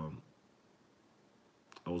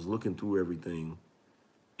through everything,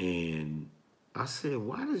 and I said,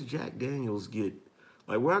 why does Jack Daniels get,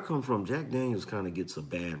 like where I come from, Jack Daniels kind of gets a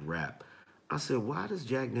bad rap. I said, why does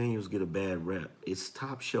Jack Daniels get a bad rap? It's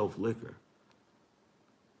top shelf liquor.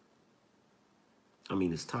 I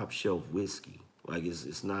mean, it's top shelf whiskey. Like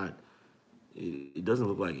it's not, it doesn't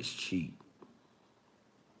look like it's cheap.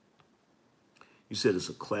 You said it's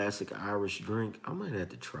a classic Irish drink. I might have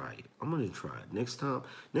to try it. I'm gonna try it next time.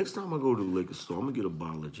 Next time I go to the liquor store, I'm gonna get a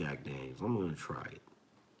bottle of Jack Daniels. I'm gonna try it.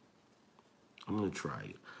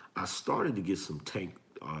 I started to get some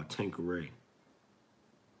Tanqueray.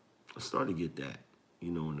 I started to get that,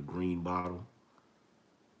 in the green bottle.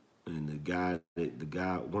 And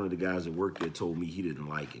one of the guys that worked there told me he didn't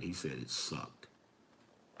like it. He said it sucked.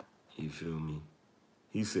 You feel me?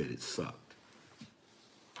 He said it sucked.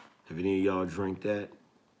 Have any of y'all drink that?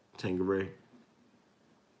 Tanqueray?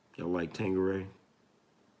 Y'all like Tanqueray?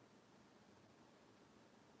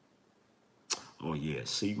 Oh yeah,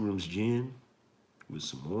 Seagram's gin with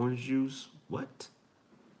some orange juice. What?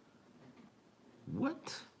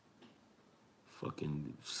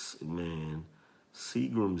 Fucking man,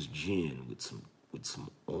 Seagram's gin with some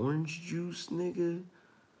orange juice, nigga.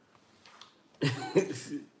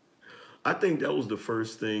 I think that was the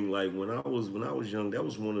first thing. Like when I was young, that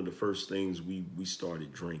was one of the first things we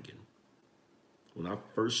started drinking. When I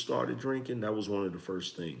first started drinking, that was one of the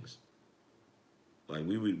first things. Like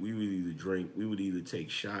we would either take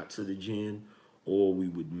shots of the gin or we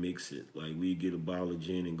would mix it. Like we'd get a bottle of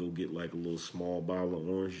gin and go get like a little small bottle of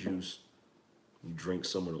orange juice. You drink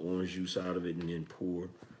some of the orange juice out of it and then pour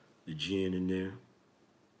the gin in there.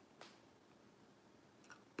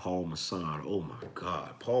 Paul Masson, oh my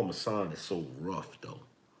God. Paul Masson is so rough though.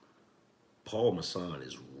 Paul Masson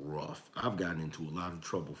is rough. I've gotten into a lot of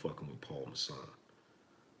trouble fucking with Paul Masson.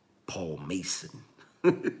 Paul Mason.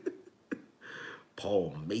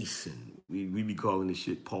 Paul Mason. We be calling this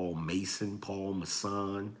shit Paul Mason, Paul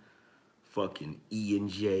Masson, fucking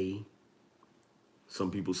E&J. Some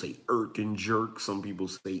people say Irk and Jerk. Some people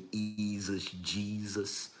say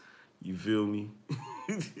Jesus. You feel me?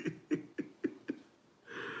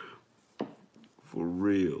 For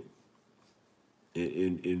real.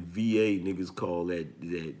 In VA, niggas call that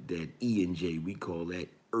E&J. We call that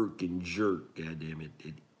Irk and Jerk. Goddamn it.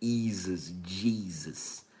 It eases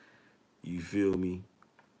Jesus. You feel me?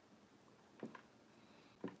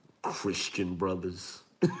 Christian brothers.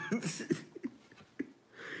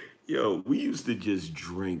 Yo, we used to just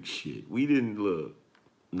drink shit. We didn't look.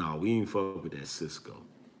 No, we didn't fuck with that Cisco.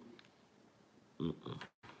 We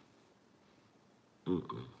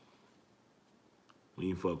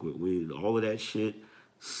didn't fuck with all of that shit.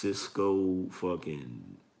 Cisco,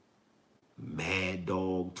 fucking Mad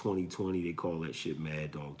Dog 2020. They call that shit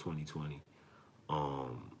Mad Dog 2020.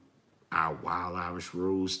 Our Wild Irish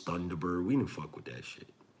Rose, Thunderbird. We didn't fuck with that shit.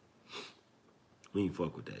 We didn't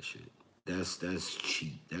fuck with that shit. That's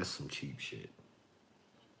cheap. That's some cheap shit.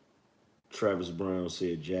 Travis Brown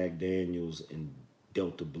said Jack Daniels and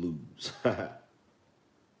Delta Blues.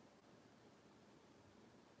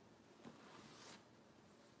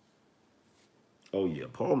 Oh yeah,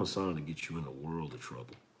 Paul Masson to get you in a world of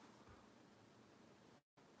trouble.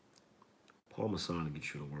 Parmesan to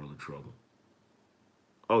get you in a world of trouble.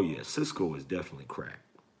 Oh yeah, Cisco is definitely crack.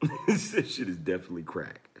 This shit is definitely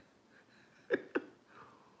crack.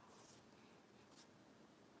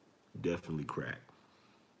 Definitely crack.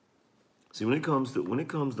 See, when it comes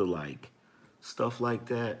to like stuff like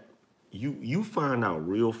that, you find out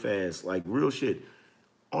real fast, like real shit.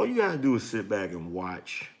 All you gotta do is sit back and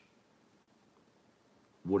watch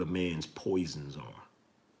what a man's poisons are.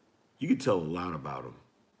 You can tell a lot about him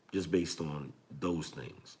just based on those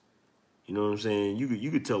things. You know what I'm saying?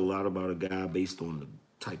 You could tell a lot about a guy based on the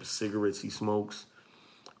type of cigarettes he smokes,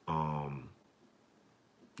 um,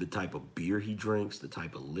 the type of beer he drinks, the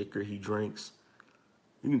type of liquor he drinks.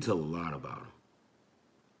 You can tell a lot about him.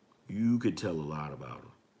 You could tell a lot about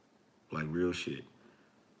him. Like real shit.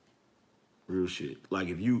 Real shit. Like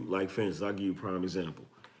if you, like for instance, I'll give you a prime example.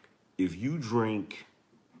 If you drink,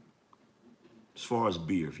 as far as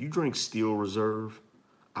beer, if you drink Steel Reserve,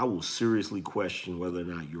 I will seriously question whether or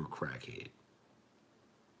not you're a crackhead.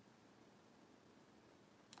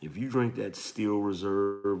 If you drink that Steel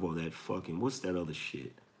Reserve or that fucking, what's that other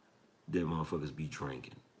shit that motherfuckers be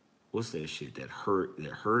drinking? What's that shit? That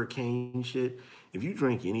hurricane shit? If you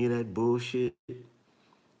drink any of that bullshit,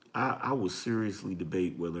 I will seriously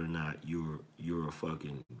debate whether or not you're a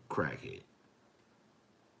fucking crackhead.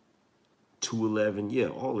 211, yeah,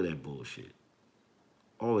 all of that bullshit.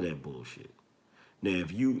 All of that bullshit. Now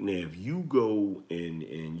if you go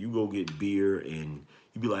and you go get beer and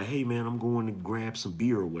you be like, hey man, I'm going to grab some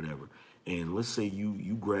beer or whatever. And let's say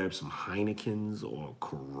you grab some Heinekens or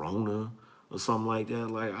Corona or something like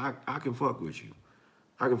that, like I can fuck with you.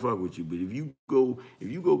 I can fuck with you. But if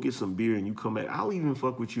you go get some beer and you come back, I'll even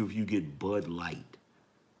fuck with you if you get Bud Light.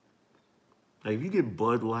 Like if you get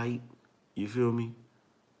Bud Light, you feel me?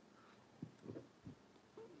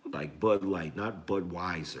 Like Bud Light, not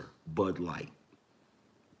Budweiser, Bud Light.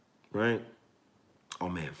 Right? Oh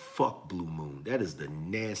man, fuck Blue Moon. That is the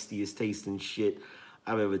nastiest tasting shit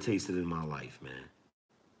I've ever tasted in my life, man.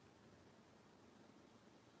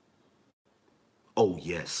 Oh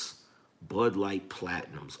yes. Bud Light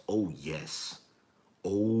Platinums. Oh yes.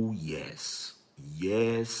 Oh yes.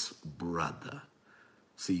 Yes, brother.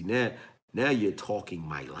 See, now you're talking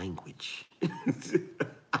my language.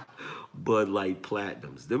 Bud Light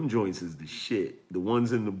Platinums. Them joints is the shit. The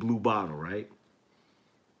ones in the blue bottle, right?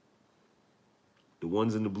 The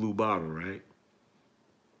ones in the blue bottle, right?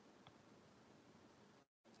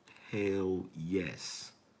 Hell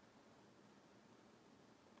yes.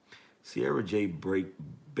 Sierra J.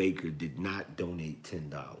 Baker did not donate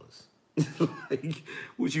 $10. Like,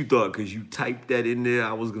 what you thought? Because you typed that in there,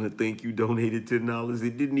 I was going to think you donated $10?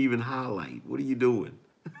 It didn't even highlight. What are you doing?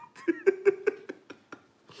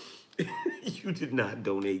 You did not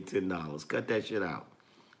donate $10. Cut that shit out.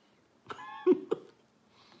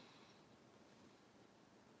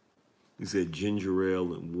 He said ginger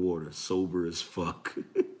ale and water, sober as fuck.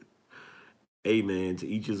 Hey man, to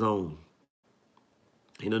each his own.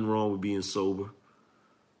 Ain't nothing wrong with being sober.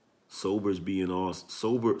 Sober is being awesome.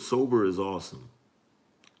 Sober is awesome.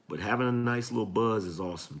 But having a nice little buzz is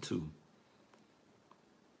awesome too.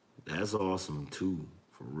 That's awesome too,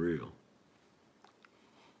 for real.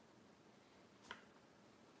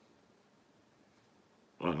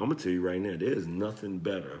 I'm gonna tell you right now, there's nothing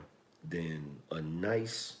better than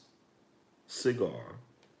cigar,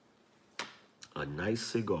 a nice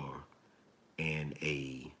cigar, and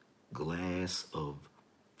a glass of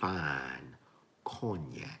fine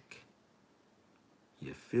cognac.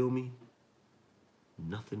 You feel me?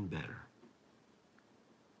 Nothing better.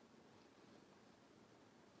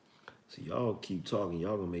 So y'all keep talking.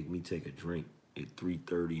 Y'all gonna make me take a drink at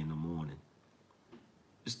 3:30 in the morning.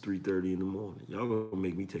 It's 3:30 in the morning. Y'all gonna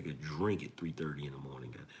make me take a drink at 3:30 in the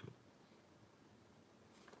morning, goddammit.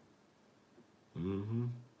 Mm-hmm.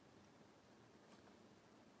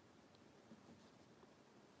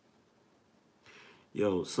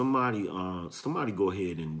 Yo, somebody go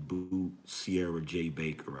ahead and boot Sierra J.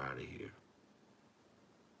 Baker out of here.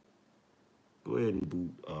 Go ahead and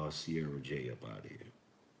boot Sierra J up out of here.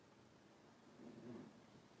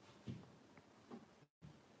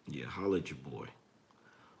 Yeah, holla at your boy.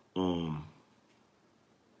 Um,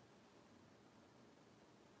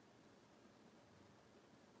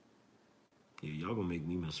 yeah, y'all gonna make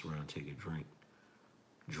me mess around, take a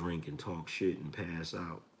drink and talk shit and pass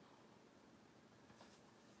out.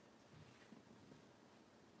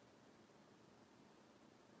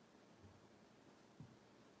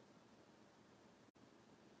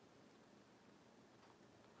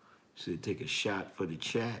 Said take a shot for the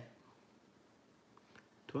chat.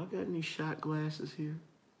 Do I got any shot glasses here?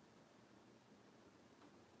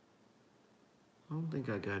 I don't think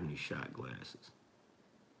I got any shot glasses.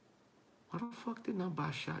 Why the fuck didn't I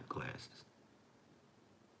buy shot glasses?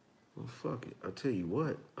 Well, fuck it. I tell you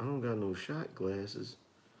what, I don't got no shot glasses,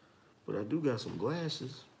 but I do got some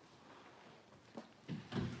glasses.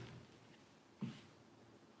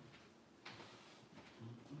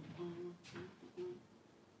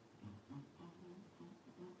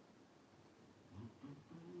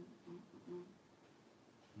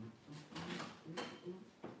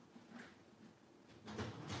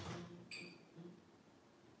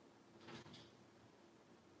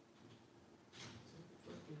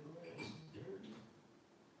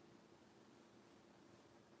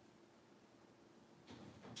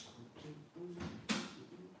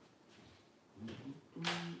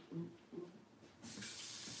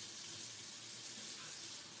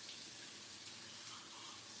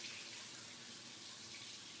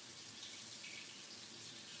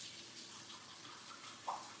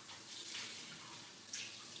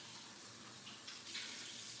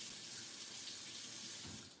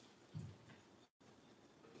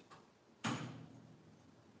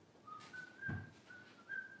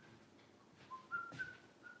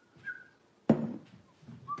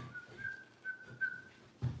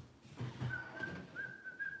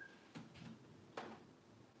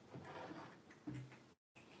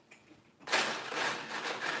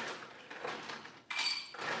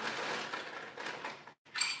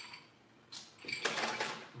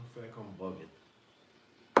 In fact, I'm bugging.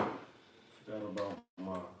 Forgot about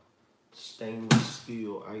my stainless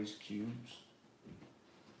steel ice cubes.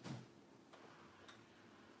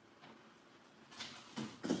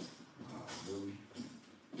 Oh, really?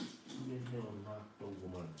 Who the hell knocked over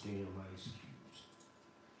my damn ice cubes?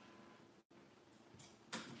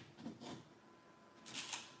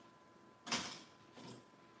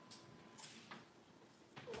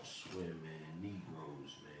 I swear, man,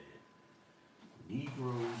 Negroes, man.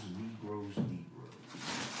 Negroes, Negroes, Negroes.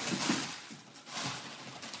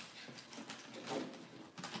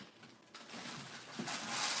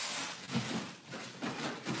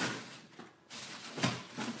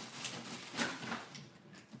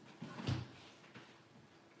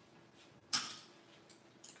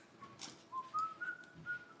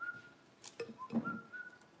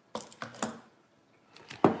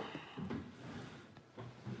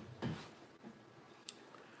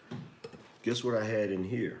 Guess what I had in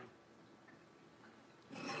here?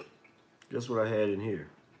 Guess what I had in here?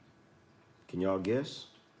 Can y'all guess?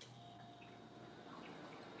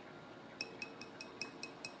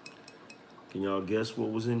 Can y'all guess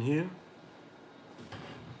what was in here?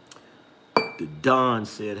 The Don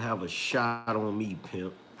said, have a shot on me,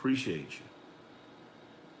 pimp. Appreciate you.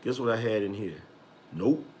 Guess what I had in here?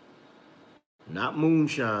 Nope. Not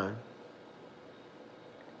moonshine.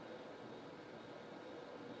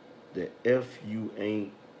 The F you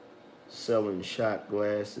ain't selling shot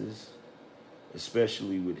glasses,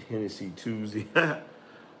 especially with Hennessy Tuesday. I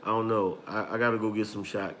don't know. I gotta go get some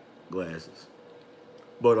shot glasses.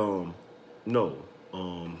 But no.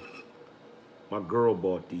 My girl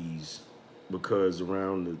bought these because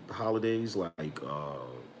around the holidays like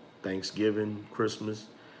Thanksgiving, Christmas,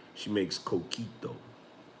 she makes coquito.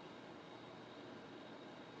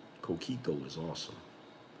 Coquito is awesome.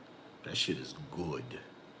 That shit is good,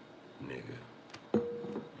 nigga.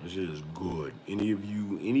 That shit is good. Any of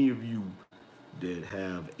you that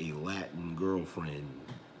have a Latin girlfriend,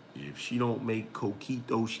 if she don't make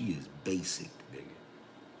coquito, she is basic, nigga.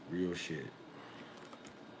 Real shit.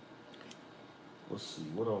 Let's see,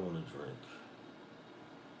 what I want to drink.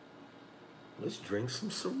 Let's drink some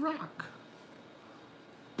Ciroc.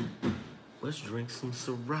 Let's drink some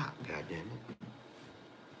Ciroc, goddammit.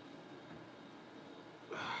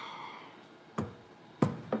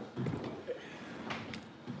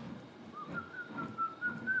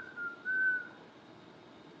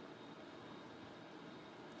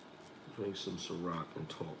 Drink some Ciroc and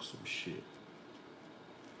talk some shit.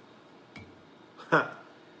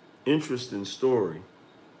 Interesting story.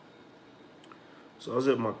 So I was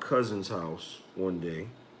at my cousin's house one day.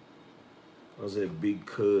 I was at Big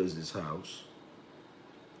Cuz's house.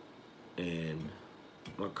 And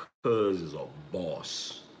my cuz is a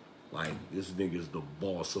boss. Like, this nigga's the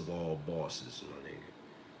boss of all bosses, my nigga.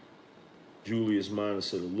 Julius Minor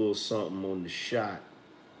said a little something on the shot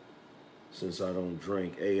since I don't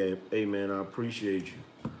drink. Hey man, I appreciate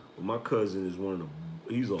you. But my cousin is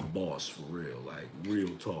he's a boss for real, like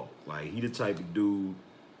real talk. Like, he the type of dude,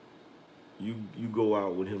 you go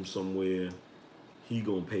out with him somewhere, he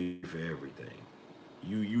gonna pay for everything.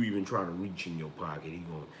 You even try to reach in your pocket,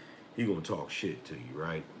 he gonna talk shit to you,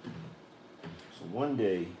 right? So one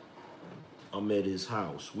day, I'm at his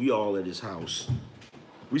house. We all at his house.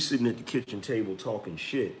 We sitting at the kitchen table talking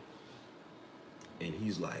shit. And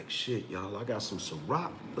he's like, shit, y'all, I got some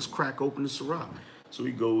Ciroc. Let's crack open the Ciroc. So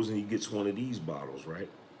he goes and he gets one of these bottles, right?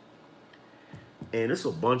 And it's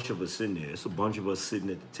a bunch of us in there. It's a bunch of us sitting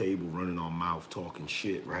at the table running our mouth talking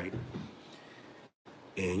shit, right?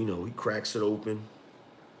 And, you know, he cracks it open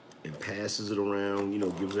and passes it around, you know,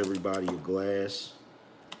 gives everybody a glass.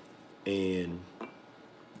 And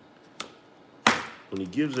when he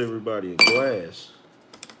gives everybody a glass,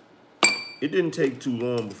 it didn't take too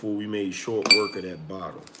long before we made short work of that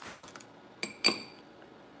bottle.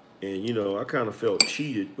 And, you know, I kind of felt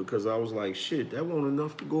cheated because I was like, shit, that wasn't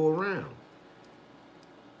enough to go around.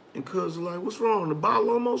 And cuz was like, what's wrong? The bottle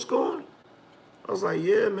almost gone? I was like,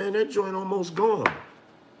 yeah, man, that joint almost gone.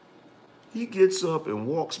 He gets up and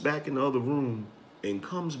walks back in the other room and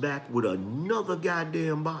comes back with another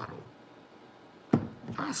goddamn bottle.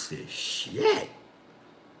 I said, shit,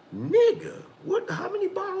 nigga, what? How many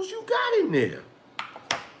bottles you got in there?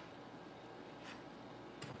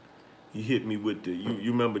 He hit me with the,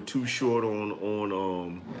 you remember Too Short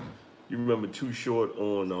on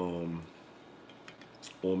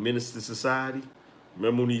Minister Society?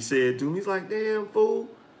 Remember when he said to him, he's like, damn fool,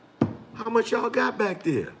 how much y'all got back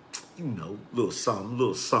there? You know, little something.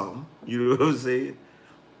 You know what I'm saying?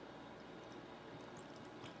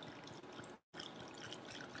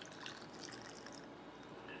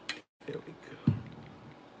 There we go.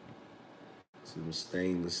 Some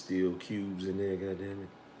stainless steel cubes in there, goddammit.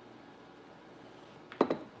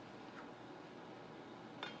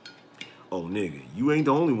 Oh, nigga, you ain't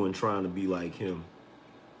the only one trying to be like him.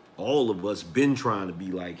 All of us been trying to be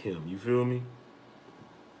like him. You feel me?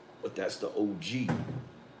 But that's the OG.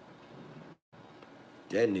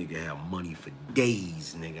 That nigga have money for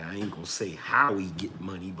days, nigga. I ain't gonna say how he get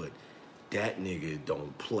money, but that nigga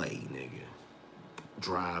don't play, nigga.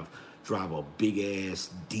 Drive a big ass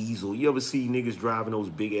diesel. You ever see niggas driving those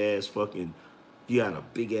big ass fucking, you got a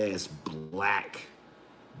big ass black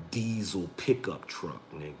diesel pickup truck,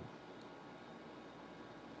 nigga.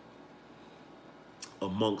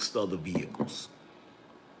 Amongst other vehicles.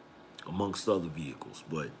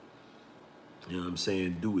 But you know what I'm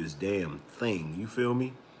saying? Do his damn thing. You feel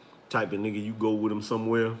me? Type of nigga, you go with him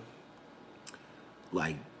somewhere.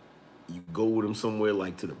 Like, you go with him somewhere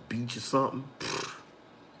like to the beach or something.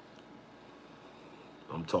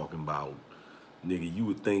 I'm talking about, nigga, you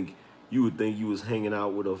would think you was hanging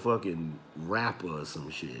out with a fucking rapper or some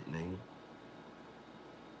shit, nigga.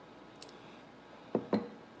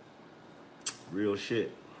 Real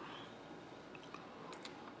shit.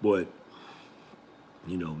 But,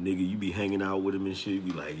 you know, nigga, you be hanging out with him and shit. You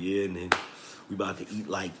be like, yeah, nigga, we about to eat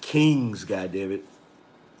like kings, goddammit.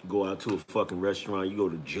 You go out to a fucking restaurant. You go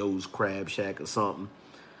to Joe's Crab Shack or something.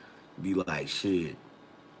 Be like, shit,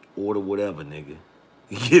 order whatever, nigga.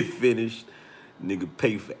 Get finished, nigga,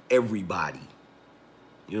 pay for everybody.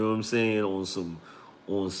 You know what I'm saying? On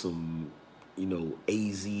some, you know,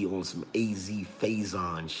 on some AZ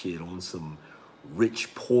Faison shit, on some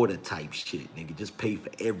Rich Porter type shit, nigga. Just pay for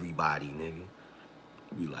everybody, nigga.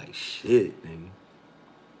 Be like, shit, nigga.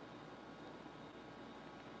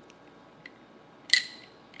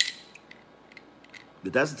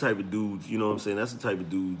 But that's the type of dudes, you know what I'm saying? That's the type of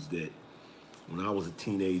dudes that when I was a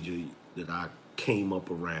teenager that I came up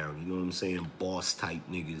around, you know what I'm saying? Boss type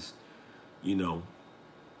niggas, you know,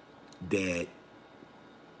 that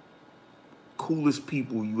coolest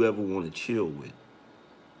people you ever want to chill with.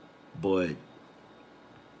 But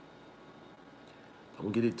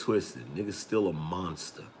don't get it twisted. Nigga's still a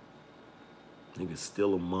monster. Nigga's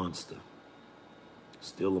still a monster.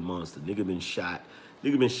 Still a monster. Nigga been shot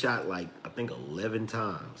like, I think 11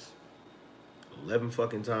 times. 11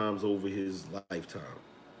 fucking times over his lifetime.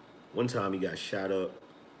 One time he got shot up.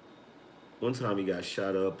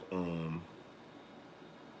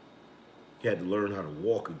 He had to learn how to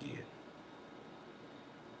walk again.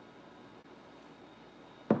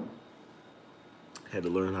 Had to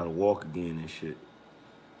learn how to walk again and shit.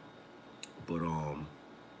 But,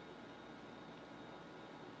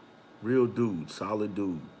 real dude, solid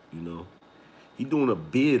dude, you know. He doing a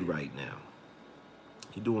bid right now.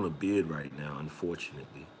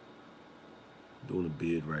 Unfortunately. Doing a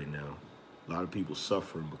bid right now. A lot of people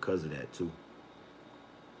suffering because of that, too.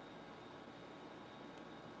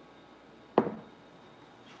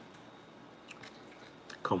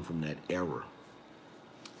 Come from that era.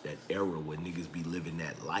 That era where niggas be living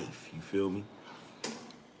that life, you feel me?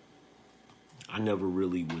 I never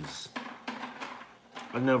really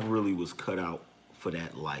was cut out for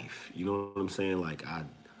that life. You know what I'm saying? Like I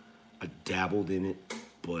dabbled in it,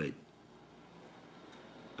 but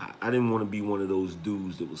I didn't want to be one of those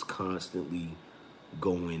dudes that was constantly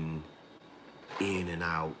going in and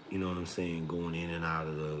out, you know what I'm saying? Going in and out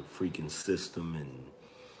of the freaking system and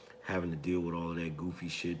having to deal with all of that goofy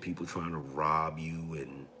shit, people trying to rob you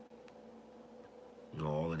and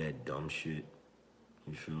all of that dumb shit.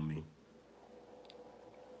 You feel me?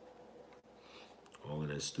 All of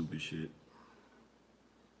that stupid shit.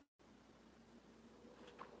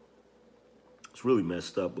 It's really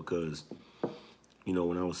messed up because,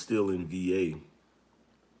 when I was still in VA,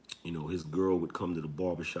 his girl would come to the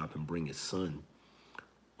barbershop and bring his son,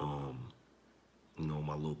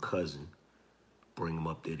 my little cousin, bring him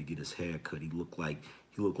up there to get his hair cut. He looked like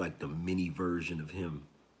the mini version of him,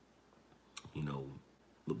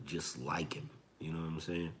 looked just like him. You know what I'm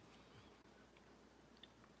saying?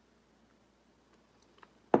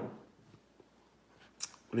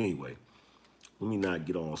 But anyway, let me not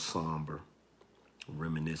get all somber,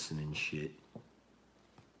 reminiscing and shit.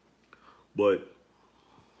 But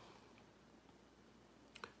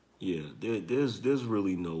yeah, there's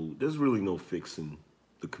really no fixing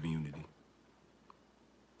the community.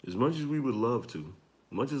 As much as we would love to,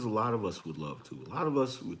 much as a lot of us would love to, a lot of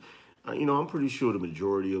us would, I'm pretty sure the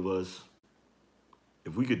majority of us,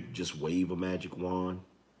 if we could just wave a magic wand,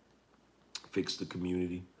 fix the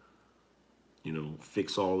community,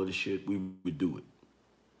 fix all of the shit, we would do it.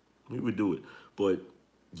 We would do it. But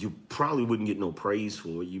you probably wouldn't get no praise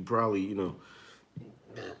for it. You probably,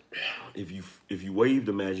 if you waved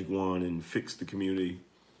a magic wand and fixed the community,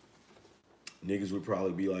 niggas would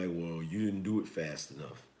probably be like, well, you didn't do it fast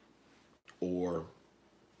enough. Or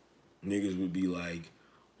niggas would be like,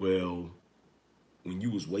 well, when you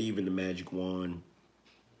was waving the magic wand,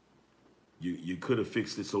 you could have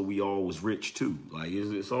fixed it so we all was rich too. Like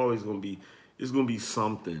it's always gonna be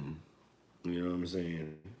something. You know what I'm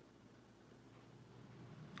saying?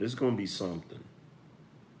 It's gonna be something.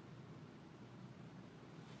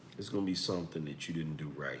 It's gonna be something that you didn't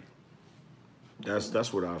do right.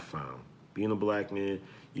 That's what I found. Being a black man,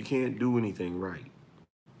 you can't do anything right.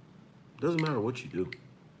 Doesn't matter what you do.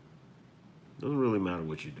 Doesn't really matter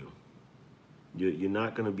what you do. You're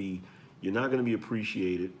not gonna be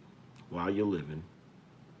appreciated while you're living.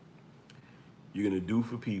 You're gonna do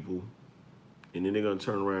for people, and then they're gonna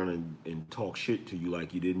turn around and talk shit to you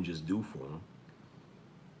like you didn't just do for them.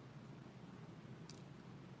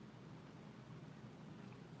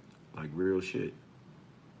 Like real shit.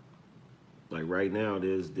 Like right now,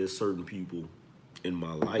 there's certain people in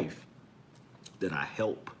my life that I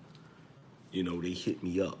help. They hit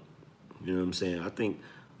me up. You know what I'm saying? I think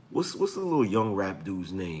what's the little young rap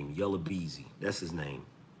dude's name? Yella Beezy. That's his name.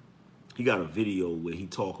 He got a video where he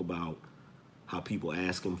talk about how people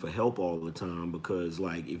ask him for help all the time because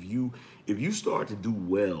like if you start to do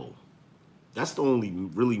well, that's the only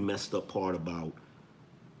really messed up part about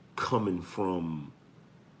coming from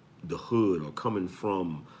the hood or coming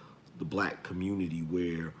from the black community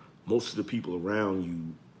where most of the people around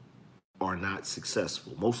you are not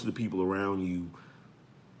successful. Most of the people around you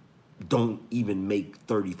don't even make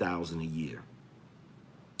 $30,000 a year.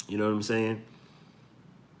 You know what I'm saying?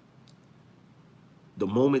 The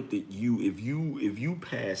moment that if you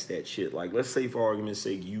pass that shit, like let's say for argument's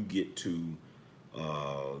sake you get to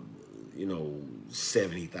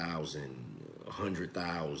 70,000,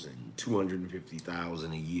 100,000,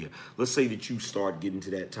 250,000 a year. Let's say that you start getting to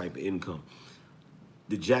that type of income.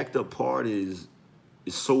 The jacked up part is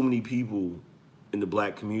so many people in the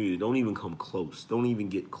black community don't even come close, don't even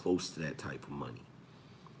get close to that type of money.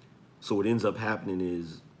 So what ends up happening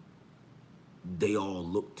is they all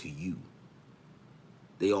look to you.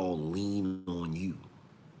 They all lean on you.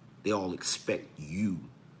 They all expect you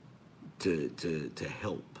to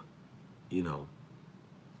help,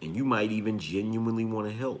 And you might even genuinely want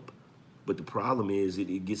to help. But the problem is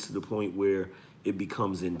it gets to the point where it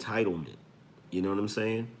becomes entitlement. You know what I'm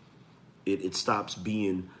saying? It stops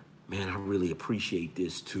being, man, I really appreciate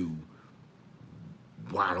this, to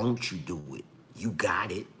why don't you do it? You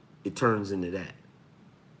got it. It turns into that.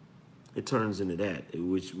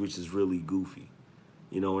 Which is really goofy.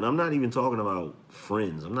 And I'm not even talking about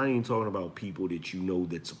friends. I'm not even talking about people that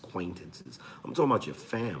that's acquaintances. I'm talking about your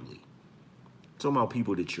family. I'm talking about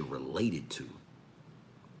people that you're related to.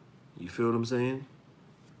 You feel what I'm saying?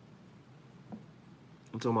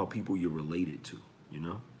 I'm talking about people you're related to,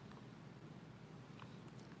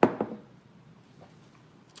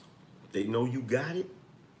 They know you got it.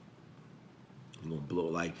 I'm gonna blow.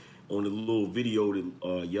 Like on the little video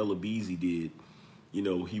that Yella Beezy did,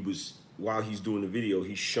 while he's doing the video,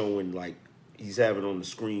 he's showing like he's having on the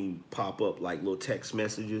screen pop up like little text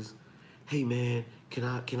messages. Hey man, can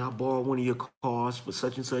I borrow one of your cars for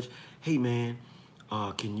such and such? Hey man,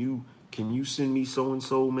 can you send me so and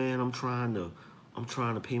so, man? I'm trying to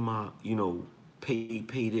pay my,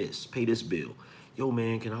 pay this bill. Yo,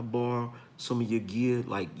 man, can I borrow some of your gear,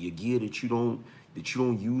 like your gear that you don't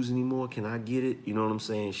use anymore? Can I get it? You know what I'm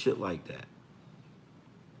saying? Shit like that.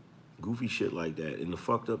 Goofy shit like that. And the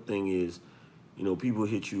fucked up thing is, people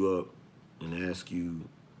hit you up and ask you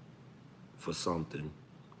for something,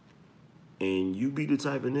 and you be the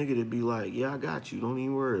type of nigga that be like, yeah, I got you. Don't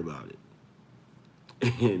even worry about it.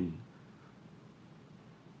 And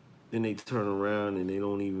then they turn around and they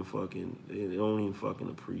don't even fucking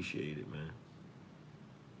appreciate it, man.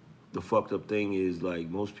 The fucked up thing is, like,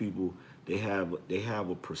 most people, they have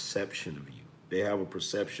a perception of you. They have a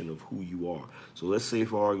perception of who you are. So let's say,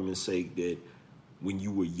 for argument's sake, that when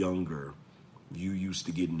you were younger, you used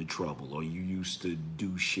to get into trouble, or you used to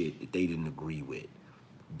do shit that they didn't agree with,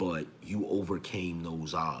 but you overcame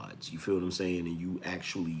those odds. You feel what I'm saying? And you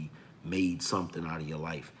actually made something out of your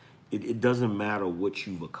life. It doesn't matter what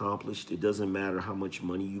you've accomplished. It doesn't matter how much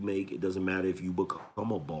money you make. It doesn't matter if you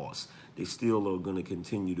become a boss. They still are going to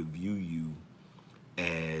continue to view you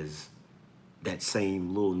as that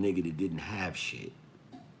same little nigga that didn't have shit.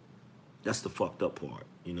 That's the fucked up part.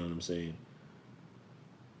 You know what I'm saying?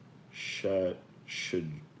 Shadra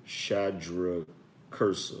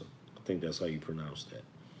Kursa. I think that's how you pronounce that.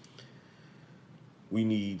 We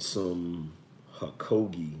need some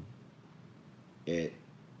Hakogi at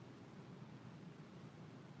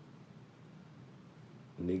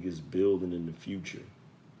niggas building in the future.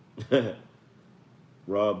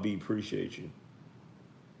 Rob B, appreciate you.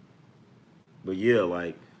 But yeah,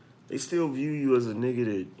 like, they still view you as a nigga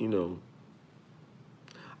that,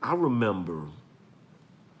 I remember,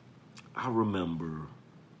 I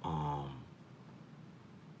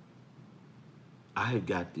had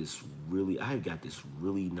got this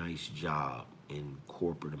really nice job in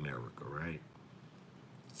corporate America, right?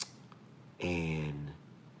 And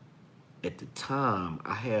at the time,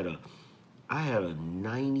 I had a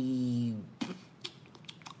 90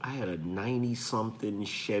 something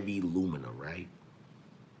Chevy Lumina, right?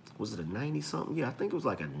 Was it a 90 something? Yeah, I think it was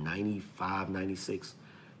like a 95, 96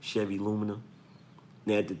 Chevy Lumina.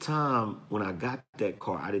 Now, at the time when I got that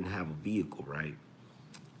car, I didn't have a vehicle, right?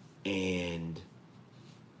 And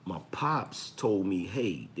my pops told me,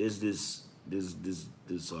 hey, there's this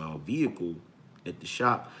vehicle at the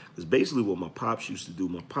shop. Because basically what my pops used to do,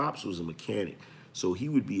 my pops was a mechanic. So he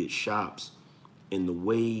would be at shops, and the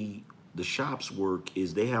way the shops work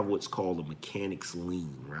is they have what's called a mechanic's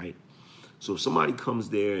lien, right? So if somebody comes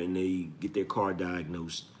there and they get their car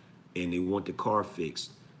diagnosed and they want the car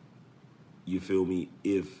fixed, you feel me?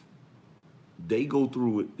 If they go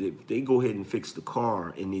through it, if they go ahead and fix the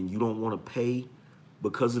car and then you don't want to pay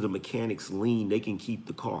because of the mechanic's lien, they can keep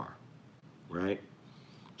the car, right?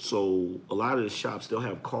 So a lot of the shops, they'll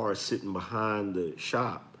have cars sitting behind the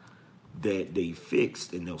shop that they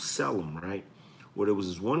fixed and they'll sell them, right? Well, there was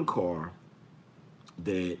this one car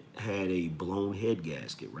that had a blown head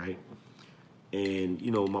gasket, right? And,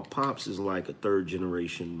 my pops is like a third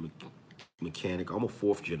generation mechanic. I'm a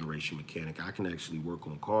fourth generation mechanic. I can actually work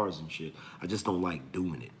on cars and shit. I just don't like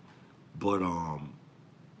doing it. But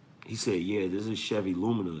he said, yeah, this is Chevy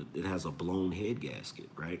Lumina that has a blown head gasket,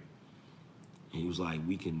 right? And he was like,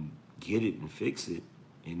 we can get it and fix it,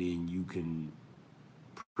 and then you can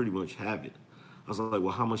pretty much have it. I was like,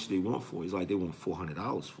 well, how much do they want for it? He's like, they want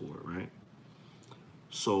 $400 for it, right?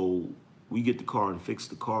 So we get the car and fix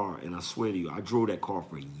the car, and I swear to you, I drove that car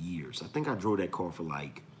for years. I think I drove that car for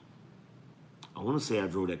I want to say I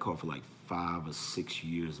drove that car for 5 or 6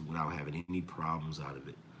 years without having any problems out of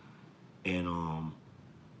it. And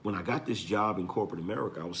when I got this job in corporate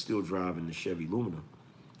America, I was still driving the Chevy Lumina.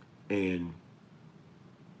 And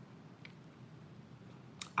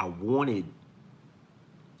I went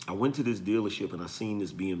to this dealership and I seen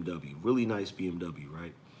this BMW, really nice BMW,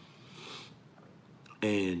 right?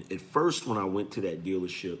 And at first when I went to that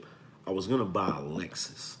dealership, I was gonna buy a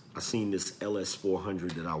Lexus. I seen this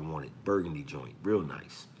LS400 that I wanted, burgundy joint, real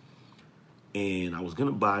nice. And I was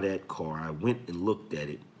gonna buy that car. I went and looked at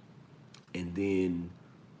it. And then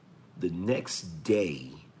the next day,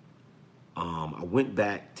 I went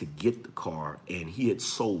back to get the car and he had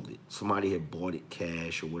sold it. Somebody had bought it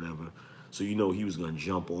cash or whatever. So, he was going to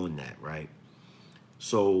jump on that, right?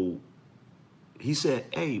 So he said,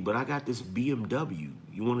 hey, but I got this BMW.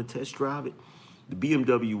 You want to test drive it? The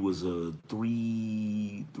BMW was a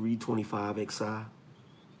 325 XI,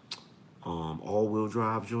 all-wheel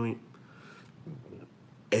drive joint.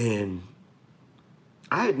 And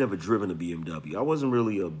I had never driven a BMW. I wasn't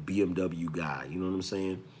really a BMW guy, you know what I'm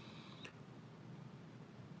saying?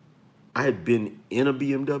 I had been in a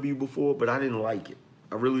BMW before, but I didn't like it.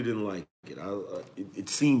 I really didn't like it. It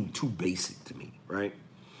seemed too basic to me, right?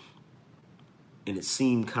 And it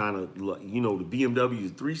seemed kind of like, you know, the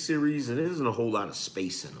BMW 3 Series, and there isn't a whole lot of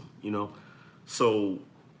space in them, you know? So,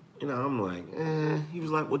 you know, I'm like, eh. He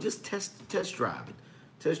was like, well, just test drive it.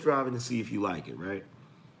 Test drive it and see if you like it, right?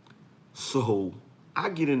 So I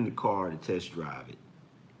get in the car to test drive it.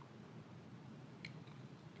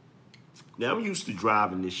 Now I'm used to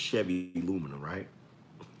driving this Chevy Lumina, right?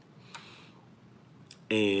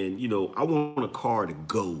 And you know, I want a car to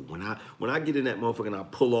go. When I get in that motherfucker and I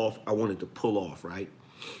pull off, I want it to pull off, right?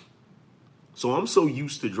 So I'm so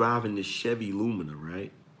used to driving this Chevy Lumina,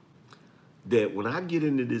 right? That when I get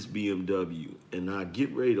into this BMW and I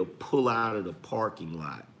get ready to pull out of the parking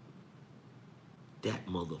lot, that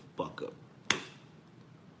motherfucker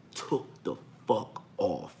took the fuck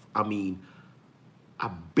off. I mean, I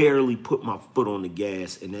barely put my foot on the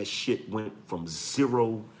gas and that shit went from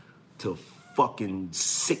 0 to fucking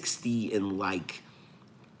 60 in like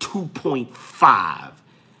 2.5.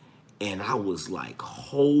 And I was like,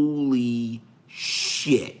 holy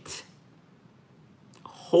shit.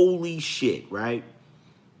 Holy shit, right?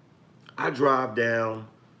 I drive down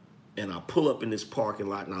and I pull up in this parking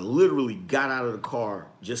lot and I literally got out of the car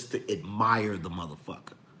just to admire the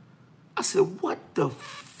motherfucker. I said, what the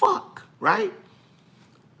fuck, right?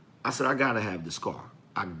 I said, I gotta have this car.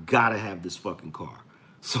 I gotta have this fucking car.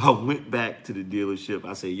 So I went back to the dealership.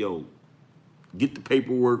 I said, yo, get the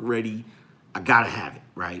paperwork ready. I gotta have it,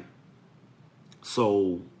 right?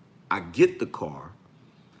 So I get the car.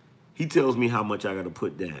 He tells me how much I gotta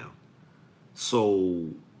put down. So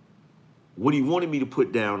what he wanted me to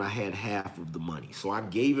put down, I had half of the money. So I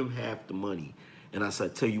gave him half the money. And I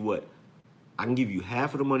said, tell you what, I can give you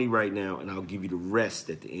half of the money right now and I'll give you the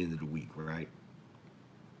rest at the end of the week, right?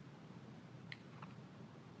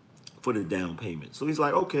 For the down payment. So he's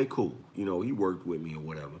like, okay, cool. You know, he worked with me or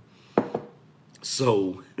whatever.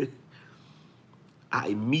 So I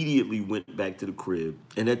immediately went back to the crib.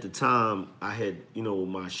 And at the time, I had, you know,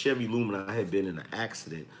 my Chevy Lumina, I had been in an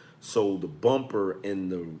accident. So the bumper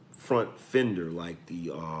and the front fender, like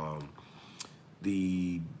the I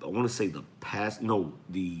want to say the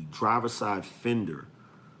driver's side fender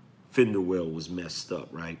well was messed up,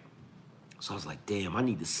 right? So I was like, damn, I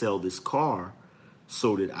need to sell this car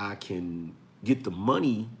so that I can get the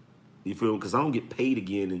money, you feel? Because I don't get paid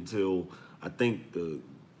again until I think the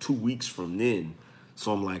 2 weeks from then.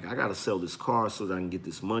 So I'm like, I got to sell this car so that I can get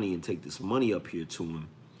this money and take this money up here to him.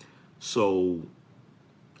 So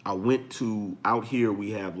I went to, out here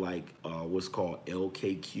we have like what's called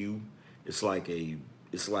LKQ. It's like a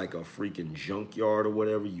freaking junkyard or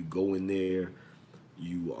whatever. You go in there,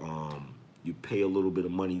 you pay a little bit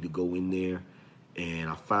of money to go in there. And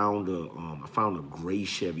I found a gray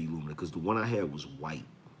Chevy Lumina because the one I had was white.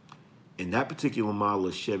 And that particular model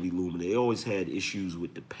of Chevy Lumina, they always had issues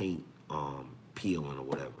with the paint peeling or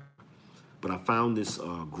whatever. But I found this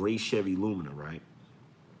gray Chevy Lumina, right?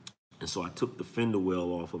 And so I took the fender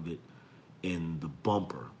well off of it and the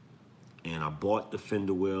bumper. And I bought the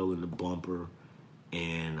fender well and the bumper.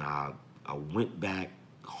 And I went back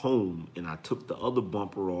home and I took the other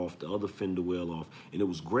bumper off, the other fender well off, and it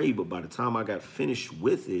was gray, but by the time I got finished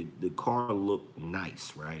with it, the car looked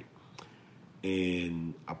nice, right?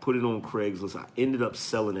 And I put it on Craigslist. I ended up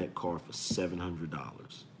selling that car for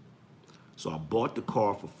 $700. So I bought the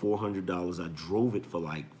car for $400. I drove it for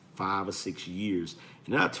like 5 or 6 years,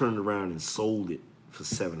 and then I turned around and sold it for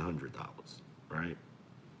 $700, right?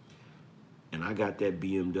 And I got that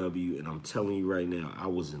BMW, and I'm telling you right now, I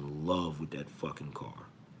was in love with that fucking car.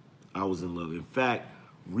 I was in love. In fact,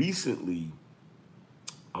 recently,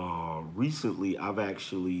 I've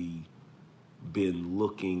actually been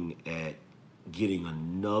looking at getting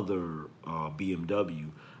another BMW.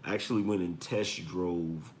 I actually went and test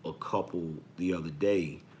drove a couple the other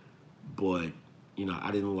day, but you know,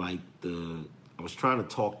 I didn't like I was trying to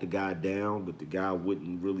talk the guy down, but the guy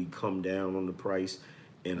wouldn't really come down on the price,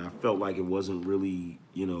 and I felt like it wasn't really,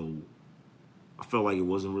 you know,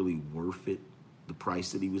 worth it, the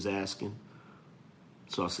price that he was asking.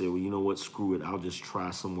 So I said, well, you know what, screw it, I'll just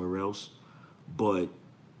try somewhere else. But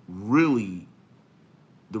really,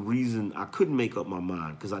 the reason I couldn't make up my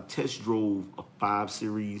mind, because I test drove a 5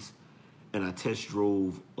 Series and I test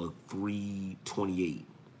drove a 328.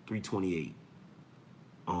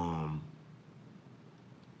 And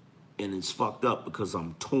it's fucked up because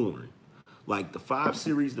I'm torn. Like the 5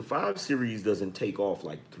 Series doesn't take off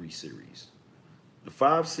like the 3 Series. The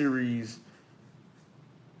 5 Series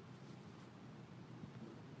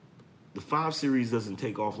doesn't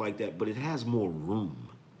take off like that, but it has more room.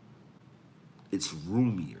 It's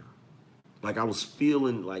roomier. Like I was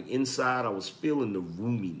feeling, like inside, I was feeling the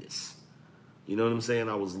roominess. You know what I'm saying?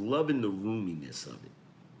 I was loving the roominess of it.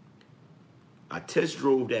 I test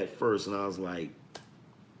drove that first, and I was like,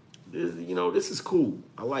 this is cool.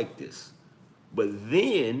 I like this. But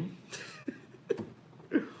then,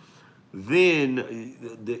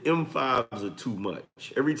 the M5s are too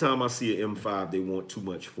much. Every time I see an M5, they want too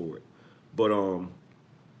much for it. But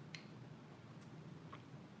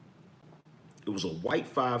it was a white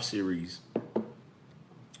 5 Series.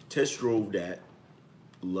 Test drove that,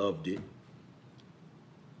 loved it.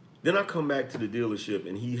 Then I come back to the dealership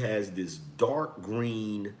and he has this dark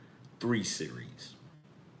green 3 Series.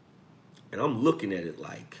 And I'm looking at it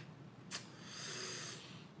like,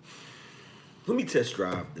 let me test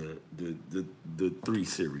drive the 3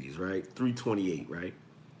 Series, right? 328, right?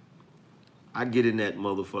 I get in that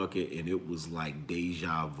motherfucker and it was like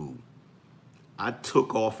deja vu. I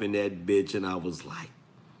took off in that bitch and I was like,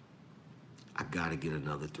 I gotta get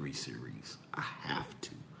another 3 Series. I have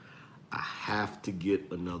to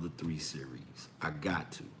get another 3 Series. I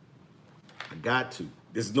got to.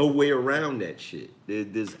 There's no way around that shit.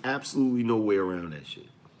 There's absolutely no way around that shit.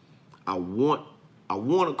 I want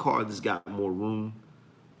a car that's got more room,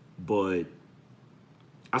 but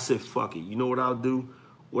I said, fuck it. You know what I'll do?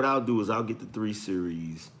 What I'll do is I'll get the 3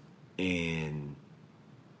 Series, and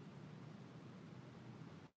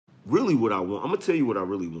really what I want, I'm going to tell you what I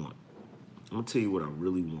really want.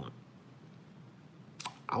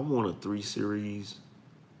 I want a 3 Series,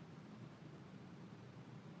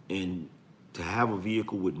 and to have a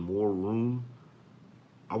vehicle with more room,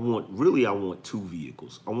 I want 2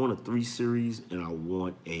 vehicles. I want a 3 Series and I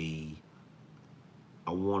want a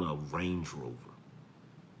Range Rover.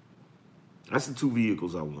 That's the 2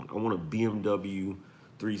 vehicles I want. I want a BMW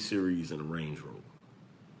 3 Series and a Range Rover.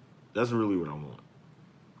 That's really what I want.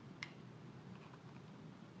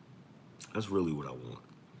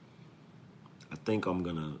 I think I'm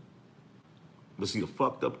gonna, but see, the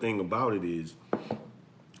fucked up thing about it is,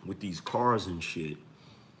 with these cars and shit,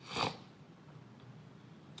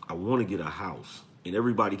 I want to get a house. And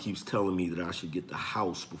everybody keeps telling me that I should get the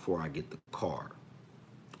house before I get the car.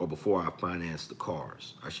 Or before I finance the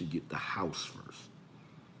cars. I should get the house first.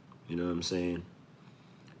 You know what I'm saying?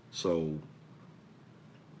 So,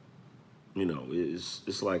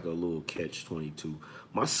 it's like a little catch-22.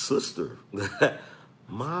 My sister,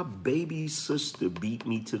 my baby sister beat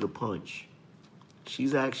me to the punch. She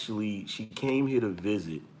came here to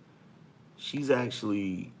visit. This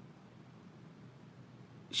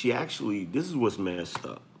is what's messed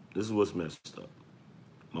up.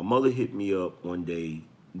 My mother hit me up one day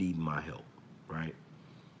needing my help, right?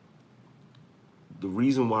 The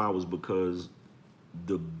reason why was because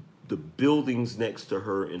the buildings next to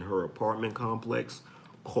her in her apartment complex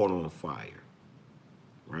caught on fire,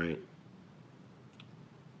 right?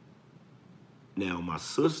 Now, my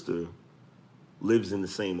sister lives in the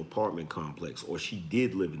same apartment complex, or she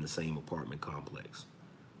did live in the same apartment complex.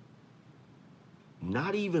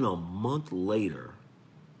 Not even a month later,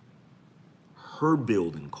 her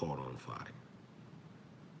building caught on fire.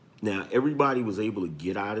 Now, everybody was able to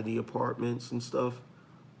get out of the apartments and stuff,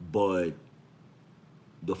 but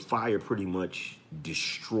the fire pretty much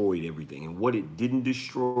destroyed everything. And what it didn't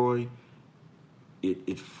destroy,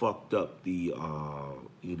 it fucked up the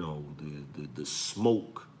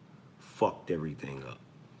smoke fucked everything up.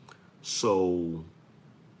 So,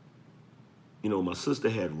 my sister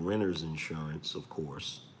had renter's insurance, of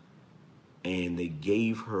course, and they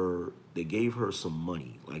gave her some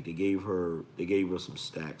money. Like they gave her some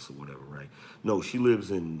stacks or whatever, right? No, she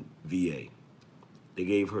lives in VA. They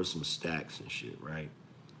gave her some stacks and shit, right?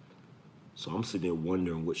 So I'm sitting there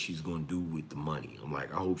wondering what she's gonna do with the money. I'm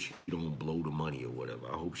like, I hope she don't blow the money or whatever.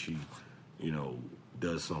 I hope she,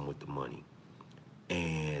 does something with the money.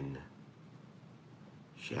 And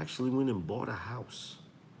she actually went and bought a house.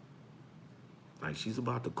 Like, she's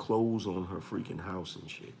about to close on her freaking house and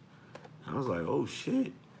shit. I was like, oh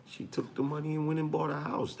shit. She took the money and went and bought a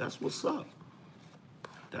house. That's what's up.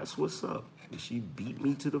 And she beat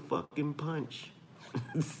me to the fucking punch.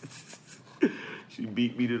 She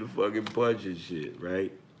beat me to the fucking punch and shit,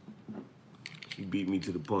 right? She beat me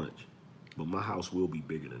to the punch. But my house will be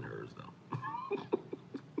bigger than hers, though.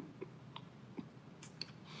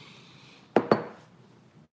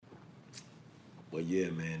 But yeah,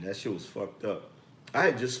 man, that shit was fucked up. I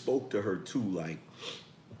had just spoke to her, too, like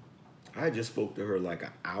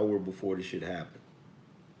an hour before this shit happened.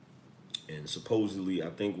 And supposedly, I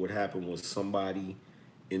think what happened was somebody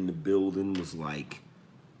in the building was like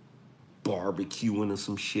barbecuing or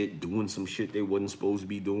some shit, doing some shit they wasn't supposed to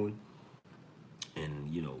be doing. And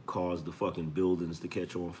you know, cause the fucking buildings to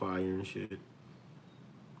catch on fire and shit,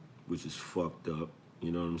 which is fucked up.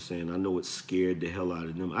 You know what I'm saying? I know it scared the hell out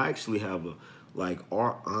of them. I actually have like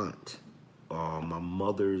our aunt, my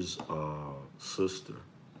mother's sister.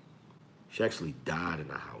 She actually died in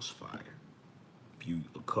a house fire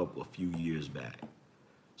a few years back.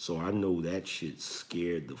 So I know that shit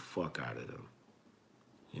scared the fuck out of them.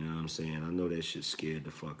 You know what I'm saying? I know that shit scared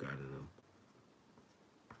the fuck out of them.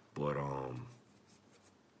 But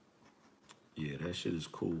yeah, that shit is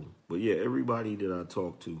cool. But yeah, everybody that I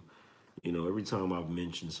talk to, you know, every time I've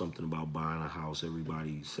mentioned something about buying a house,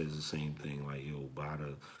 everybody says the same thing. Like, yo,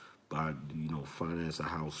 you know, finance a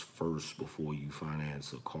house first before you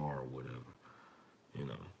finance a car or whatever. You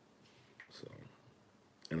know, so,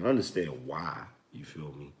 and I understand why. You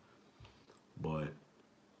feel me? But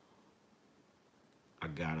I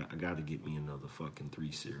gotta get me another fucking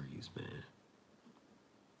 3 Series, man.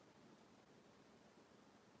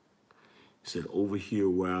 He said, over here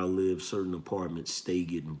where I live, certain apartments stay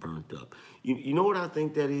getting burnt up. You know what I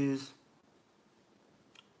think that is?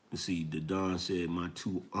 Let's see, the Don said my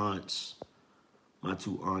two aunts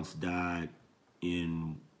died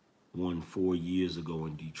in one 4 years ago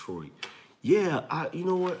in Detroit. Yeah, you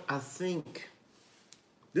know what? I think,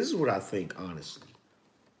 this is what I think, honestly.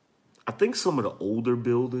 I think some of the older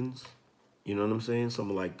buildings, you know what I'm saying? Some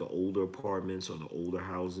of like the older apartments or the older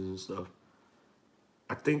houses and stuff.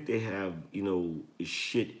 I think they have, you know,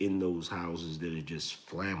 shit in those houses that are just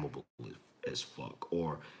flammable as fuck.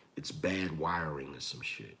 Or it's bad wiring or some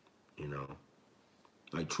shit, you know?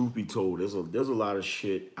 Like, truth be told, there's a lot of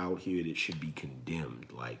shit out here that should be condemned.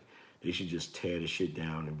 Like, they should just tear the shit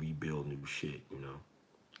down and rebuild new shit, you know?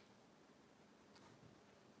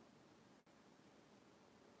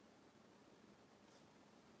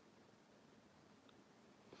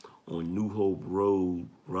 On New Hope Road,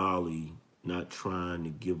 Raleigh, not trying to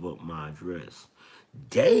give up my address.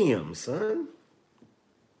 Damn, son.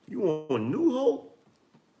 You on New Hope?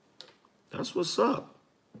 That's what's up.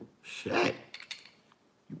 Shit.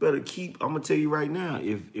 You better keep, I'm going to tell you right now,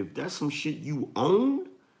 if that's some shit you own,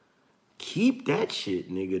 keep that shit,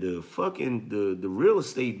 nigga. The fucking, the real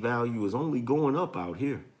estate value is only going up out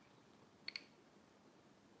here.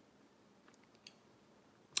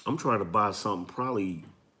 I'm trying to buy something probably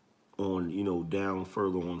on, you know, down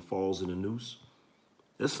further on Falls in the Noose.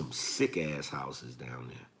 There's some sick ass houses down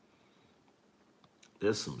there.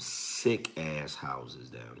 There's some sick ass houses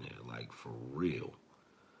down there, like for real.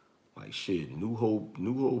 Like shit, New Hope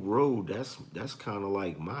Road, that's kind of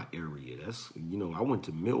like my area. That's, you know, I went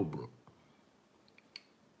to Millbrook.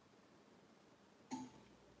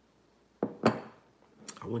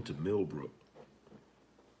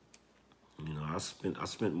 You know, I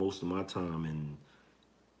spent most of my time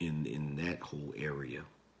in that whole area.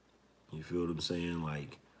 You feel what I'm saying?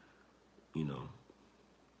 Like, you know,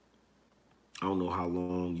 I don't know how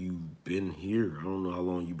long you've been here. I don't know how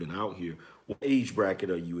long you've been out here. What age bracket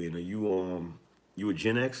are you in? Are you a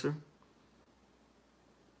Gen Xer?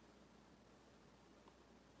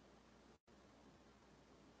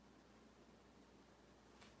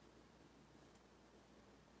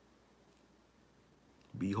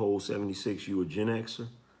 Behold 76, you a Gen Xer?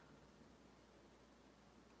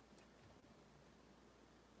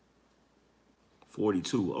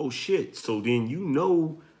 42. Oh shit. So then you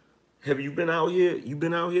know, have you been out here? You've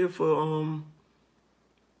been out here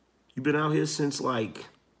since like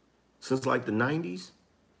the 90s?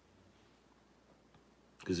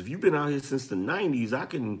 Because if you've been out here since the 90s, I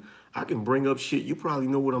can bring up shit. You probably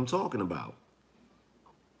know what I'm talking about.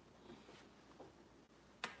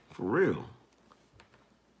 For real.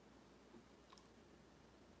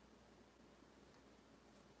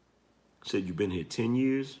 Said you've been here 10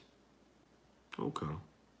 years? Okay.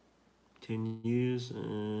 10 years,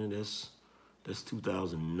 that's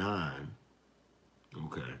 2009.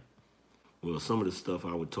 Okay. Well, some of the stuff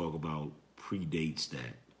I would talk about predates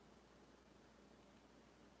that.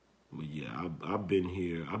 But yeah, I've been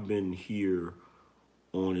here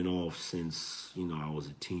on and off since, you know, I was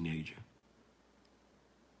a teenager.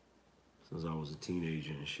 Since I was a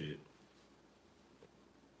teenager and shit.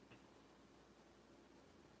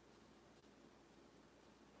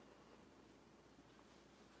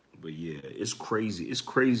 But yeah, it's crazy. It's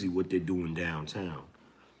crazy what they're doing downtown.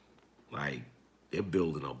 Like, they're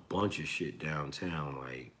building a bunch of shit downtown.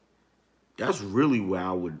 Like, that's really where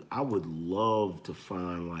I would love to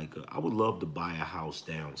find like I would love to buy a house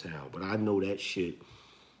downtown, but I know that shit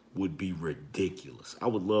would be ridiculous. I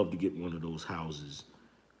would love to get one of those houses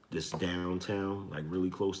that's downtown, like really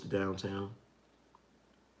close to downtown.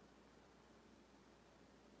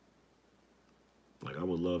 Like I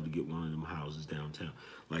would love to get one of them houses downtown.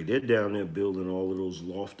 Like they're down there building all of those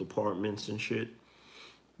loft apartments and shit.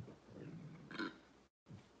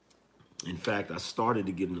 In fact, I started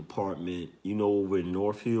to get an apartment, over in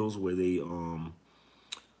North Hills where they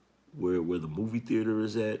where the movie theater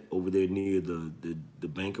is at, over there near the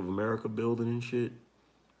Bank of America building and shit.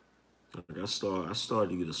 Like I started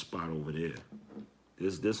to get a spot over there.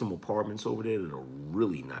 There's some apartments over there that are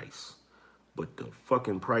really nice. But the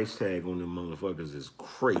fucking price tag on them motherfuckers is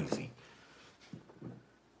crazy.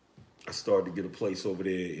 I started to get a place over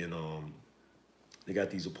there in they got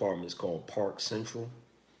these apartments called Park Central.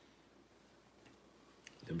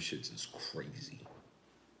 Them shits is crazy.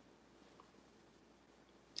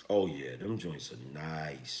 Oh yeah, them joints are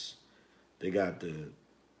nice. They got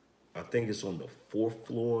I think it's on the fourth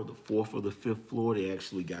floor, the fourth or the fifth floor. They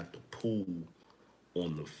actually got the pool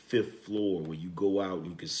on the fifth floor where you go out and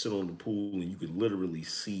you can sit on the pool and you can literally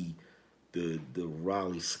see the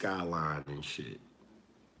Raleigh skyline and shit.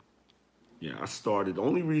 Yeah, I started. The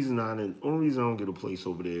only reason I don't get a place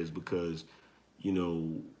over there is because, you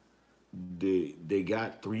know, they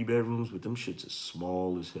got 3 bedrooms, but them shits is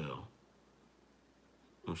small as hell.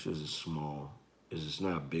 Them shits is small. It's just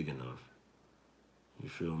not big enough. You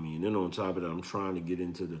feel me? And then on top of that, I'm trying to get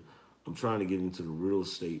into the real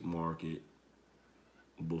estate market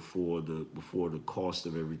before the cost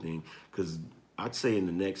of everything. Because I'd say in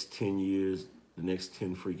the next 10 years, the next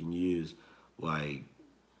 10 freaking years, like,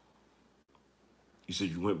 you said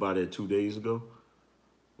you went by there 2 days ago?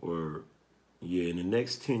 Or, yeah, in the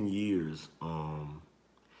next 10 years,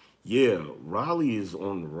 yeah, Raleigh is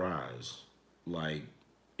on the rise. Like,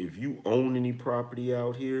 if you own any property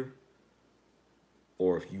out here,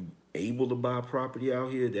 or if you able to buy property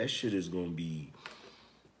out here, that shit is going to be,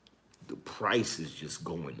 the price is just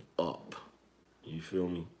going up. You feel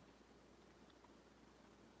me?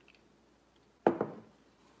 The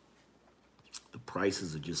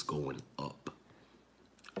prices are just going up.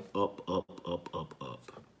 Up, up, up, up,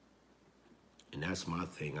 up. And that's my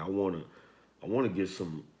thing. I wanna get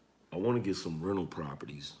some rental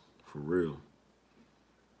properties for real.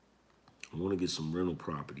 I wanna get some rental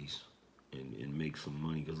properties and make some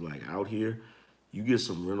money. Cause like out here, you get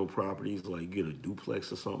some rental properties, like you get a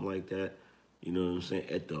duplex or something like that. You know what I'm saying?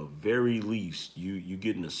 At the very least, you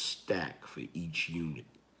getting a stack for each unit.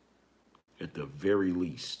 At the very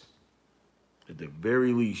least. At the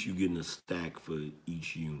very least, you getting a stack for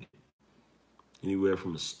each unit. Anywhere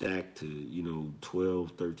from a stack to, $1,200,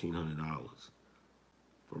 $1,300.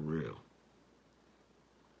 For real.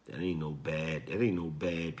 That ain't no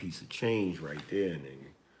bad piece of change right there, nigga.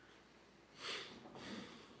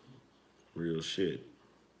 Real shit.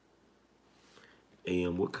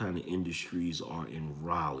 And what kind of industries are in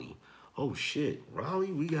Raleigh? Oh shit,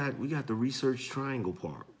 Raleigh, we got the Research Triangle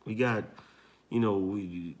Park. We got,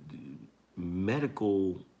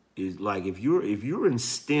 medical is like if you're in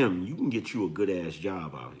STEM, you can get you a good ass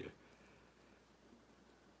job out here.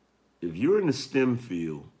 If you're in the STEM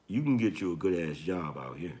field, you can get you a good ass job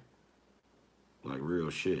out here. Like real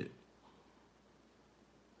shit.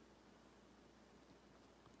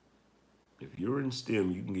 If you're in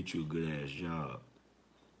STEM, you can get you a good ass job.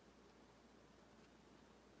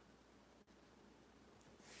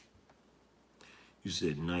 You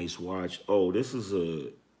said nice watch. Oh, this is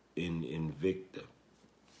a Invicta.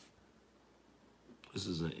 This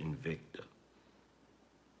is an Invicta.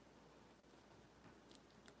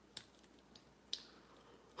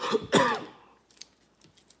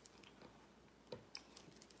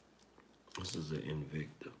 This is an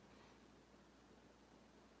Invicta.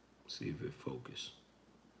 See if it focus.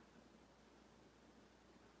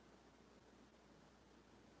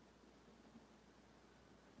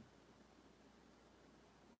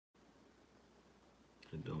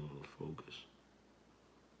 It don't want to focus.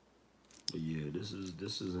 But yeah, this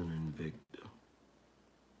is an Invicta.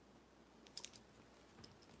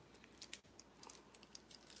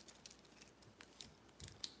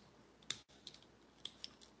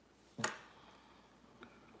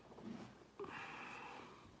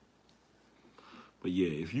 But yeah,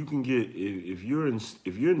 if you can get if you're in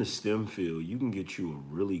the STEM field, you can get you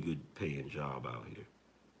a really good paying job out here.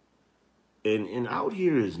 And out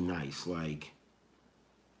here is nice. Like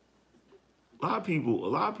a lot of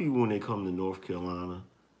people when they come to North Carolina,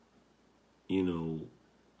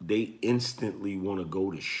 they instantly want to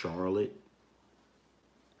go to Charlotte.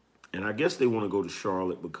 And I guess they want to go to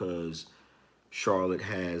Charlotte because Charlotte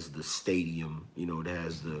has the stadium, it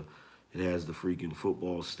has the freaking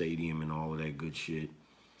football stadium and all of that good shit.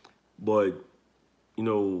 But,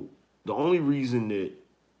 the only reason that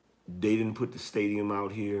they didn't put the stadium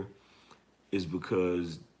out here is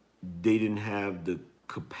because they didn't have the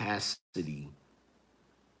capacity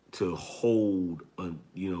to hold a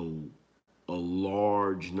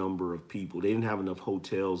large number of people. They didn't have enough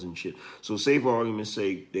hotels and shit. So say for argument's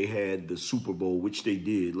sake, they had the Super Bowl, which they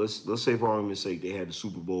did. Let's say for argument's sake, they had the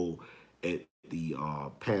Super Bowl at the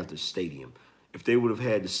Panthers Stadium. If they would have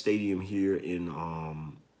had the stadium here in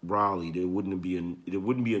Raleigh, there wouldn't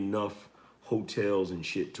be enough hotels and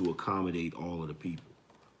shit to accommodate all of the people.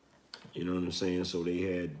 You know what I'm saying? So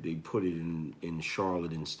they put it in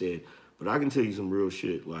Charlotte instead. But I can tell you some real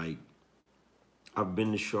shit. Like, I've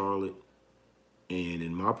been to Charlotte, and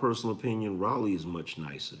in my personal opinion, Raleigh is much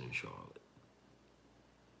nicer than Charlotte.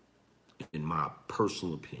 In my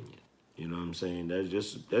personal opinion. You know what I'm saying? That's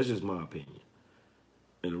just my opinion.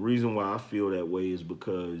 And the reason why I feel that way is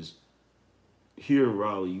because here in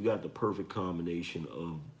Raleigh, you got the perfect combination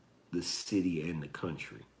of the city and the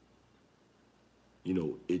country. You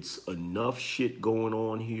know, it's enough shit going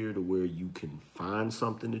on here to where you can find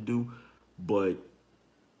something to do, but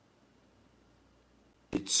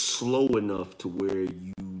it's slow enough to where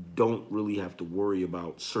you don't really have to worry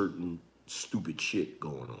about certain stupid shit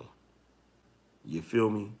going on. You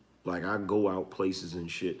feel me? Like, I go out places and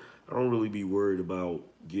shit. I don't really be worried about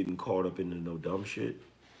getting caught up into no dumb shit,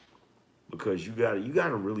 because you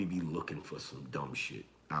gotta really be looking for some dumb shit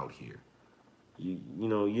out here. You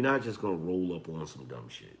know, you're not just gonna roll up on some dumb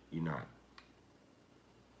shit. You're not.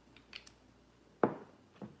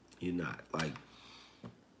 You're not. Like,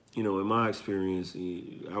 you know, in my experience,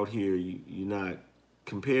 out here, you're not,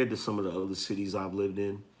 compared to some of the other cities I've lived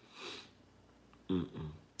in.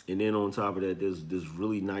 And then on top of that, there's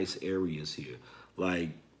really nice areas here. Like,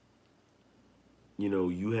 you know,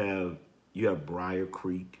 you have Briar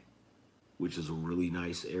Creek, which is a really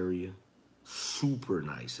nice area, super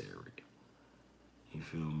nice area. You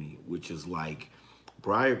feel me? Which is like,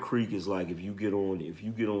 Briar Creek is like if you get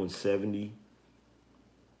on 70,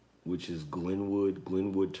 which is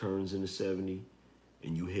Glenwood turns into 70,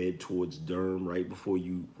 and you head towards Durham. Right before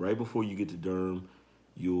you get to Durham,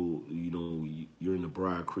 you're in the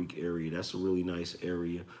Briar Creek area. That's a really nice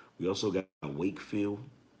area. We also got Wakefield,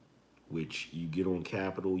 which you get on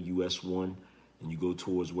Capitol US 1, and you go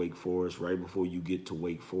towards Wake Forest. Right before you get to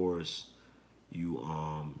Wake Forest, you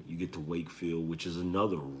get to Wakefield, which is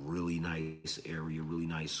another really nice area, really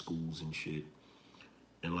nice schools and shit.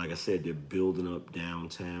 And like I said, they're building up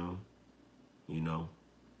downtown, you know.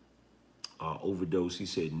 Overdose, he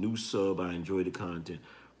said, new sub, I enjoy the content.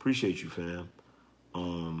 Appreciate you, fam.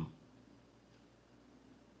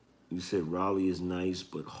 You said Raleigh is nice,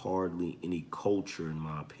 but hardly any culture, in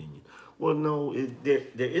my opinion. Well, no, there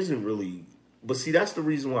isn't really. But see, that's the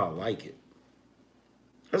reason why I like it.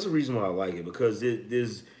 That's the reason why I like it, because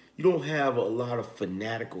you don't have a lot of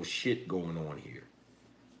fanatical shit going on here.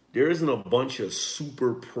 There isn't a bunch of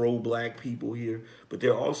super pro-black people here, but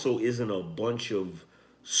there also isn't a bunch of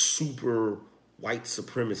super white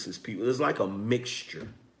supremacist people. There's like a mixture.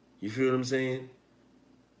 You feel what I'm saying?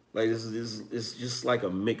 Like, it's just like a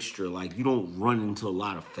mixture. Like, you don't run into a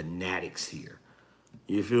lot of fanatics here.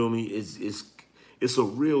 You feel me? It's a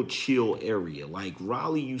real chill area. Like,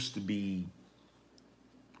 Raleigh used to be,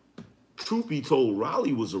 truth be told,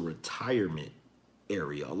 Raleigh was a retirement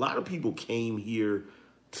area. A lot of people came here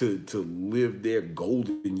to live their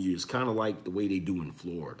golden years, kind of like the way they do in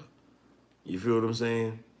Florida. You feel what I'm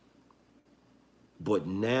saying? But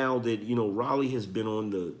now that, you know, Raleigh has been on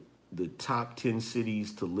the top 10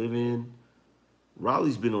 cities to live in,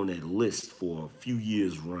 Raleigh's been on that list for a few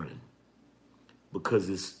years running, because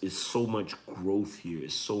it's so much growth here.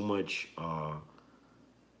 It's so much,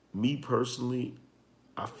 me personally,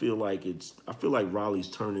 I feel like Raleigh's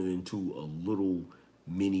turning into a little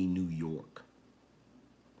mini New York.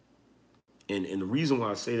 And the reason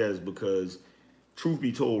why I say that is because, truth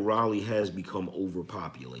be told, Raleigh has become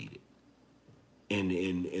overpopulated.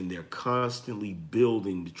 And they're constantly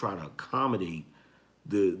building to try to accommodate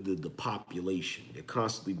the population. They're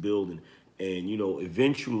constantly building. And, you know,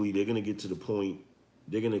 eventually they're going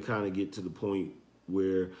to kind of get to the point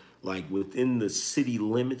where, like, within the city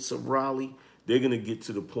limits of Raleigh, they're going to get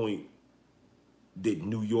to the point that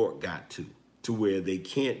New York got to where they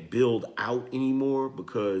can't build out anymore,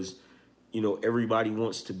 because, you know, everybody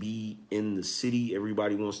wants to be in the city.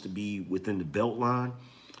 Everybody wants to be within the belt line.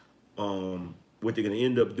 What they're going to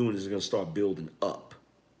end up doing is they're going to start building up.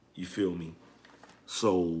 You feel me?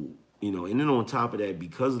 So, you know, and then on top of that,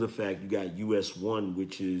 because of the fact you got US 1,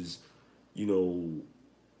 which is, you know,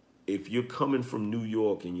 if you're coming from New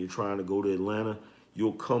York and you're trying to go to Atlanta,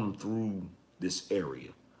 you'll come through this area.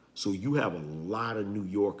 So you have a lot of New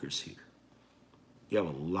Yorkers here. You have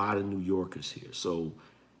a lot of New Yorkers here. So,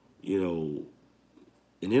 you know,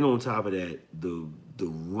 And then on top of that, the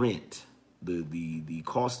rent, the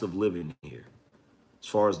cost of living here, as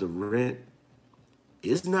far as the rent,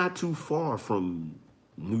 it's not too far from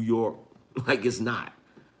New York. Like it's not.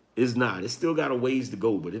 It's not. It's still got a ways to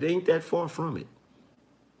go, but it ain't that far from it.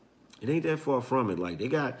 It ain't that far from it. Like they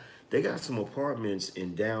got some apartments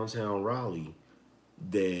in downtown Raleigh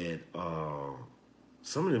that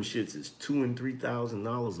some of them shits is $2,000 and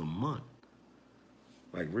 $3,000 a month.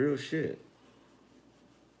 Like real shit.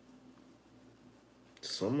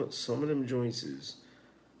 Some of them joints is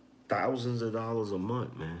thousands of dollars a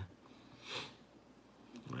month, man.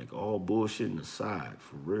 Like all bullshitting aside,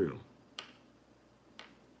 for real.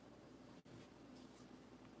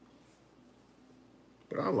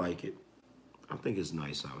 But I like it. I think it's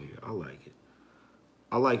nice out here. I like it.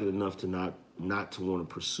 I like it enough to not to want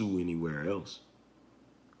to pursue anywhere else.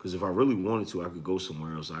 Because if I really wanted to, I could go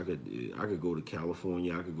somewhere else. I could go to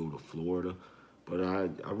California. I could go to Florida. But I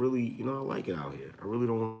really, I like it out here. I really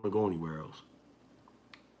don't want to go anywhere else.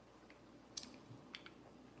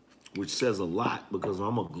 Which says a lot because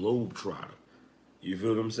I'm a globetrotter. You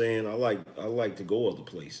feel what I'm saying? I like to go other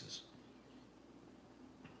places.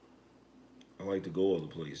 I like to go other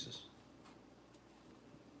places.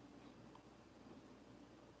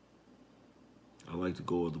 I like to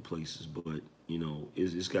go other places, but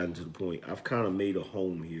it's gotten to the point. I've kind of made a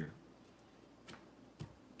home here.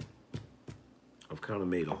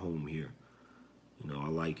 I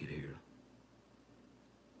like it here.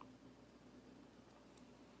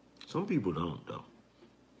 Some people don't, though.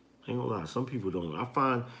 I ain't gonna lie. Some people don't. I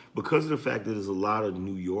find because of the fact that there's a lot of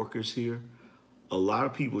New Yorkers here, a lot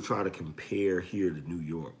of people try to compare here to New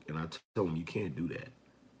York, and I tell them you can't do that.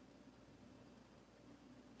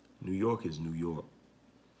 New York is New York.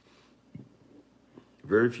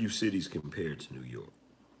 Very few cities compared to New York.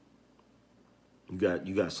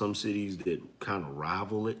 You got some cities that kind of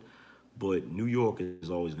rival it, but New York is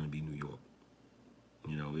always going to be New York.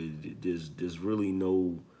 There's really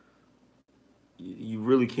no. You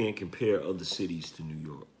really can't compare other cities to New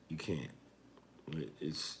York. You can't.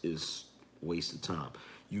 It's a waste of time.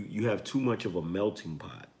 You have too much of a melting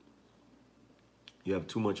pot. You have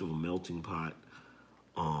too much of a melting pot.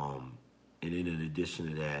 And then in addition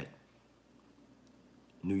to that,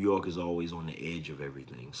 New York is always on the edge of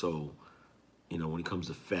everything. So, when it comes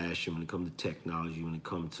to fashion, when it comes to technology, when it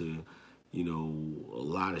comes to, a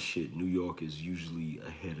lot of shit, New York is usually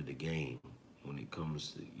ahead of the game when it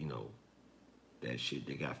comes to, that shit.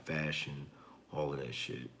 They got fashion, all of that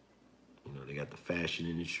shit. They got the fashion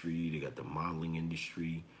industry, they got the modeling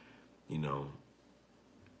industry,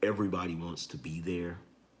 everybody wants to be there.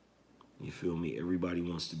 You feel me? Everybody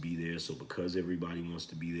wants to be there. So because everybody wants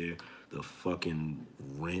to be there, the fucking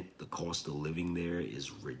rent, the cost of living there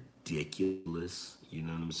is ridiculous. You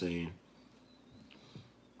know what I'm saying?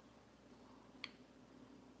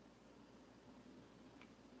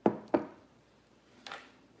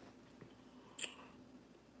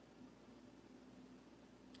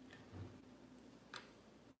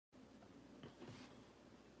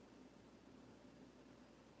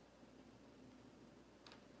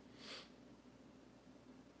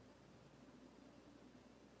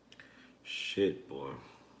 Shit, boy.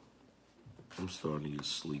 I'm starting to get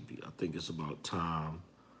sleepy. I think it's about time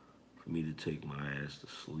for me to take my ass to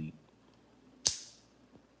sleep.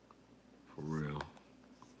 For real.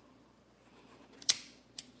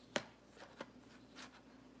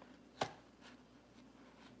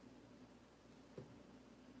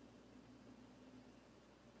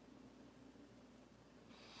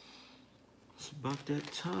 It's about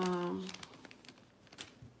that time.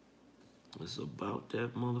 It's about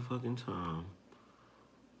that motherfucking time.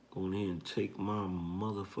 Go in here and take my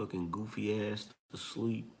motherfucking goofy ass to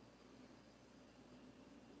sleep.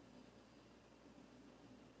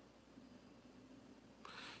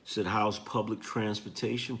 Said, how's public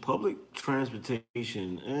transportation? Public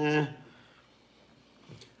transportation,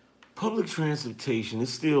 Public transportation, it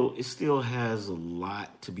still has a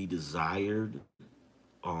lot to be desired.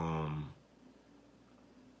 You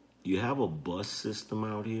have a bus system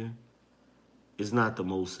out here. It's not the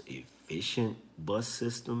most efficient bus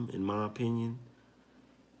system, in my opinion.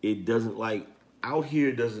 It doesn't out here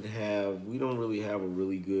we don't really have a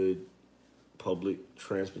really good public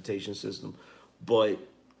transportation system, but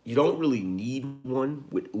you don't really need one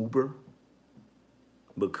with Uber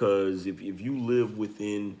because if you live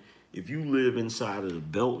inside of the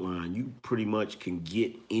belt line, you pretty much can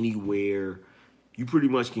get anywhere. You pretty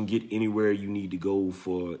much can get anywhere you need to go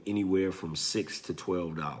for anywhere from $6 to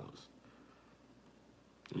 $12.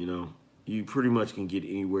 You pretty much can get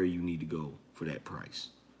anywhere you need to go for that price.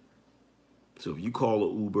 So if you call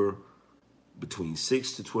an Uber, between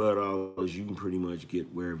 $6 to $12, you can pretty much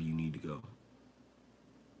get wherever you need to go.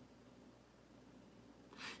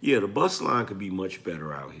 Yeah, the bus line could be much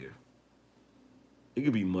better out here. It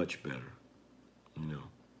could be much better, you know.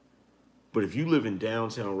 But if you live in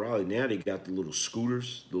downtown Raleigh, now they got the little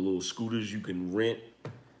scooters you can rent.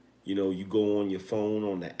 You know, you go on your phone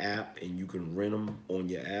on the app and you can rent them on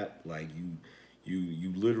your app. Like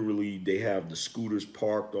you literally, they have the scooters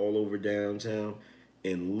parked all over downtown,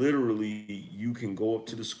 and literally you can go up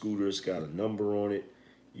to the scooter. It's got a number on it.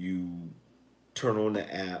 You turn on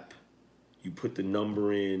the app, you put the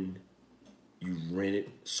number in, you rent it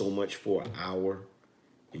so much for an hour,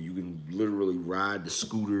 and you can literally ride the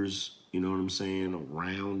scooters, you know what I'm saying,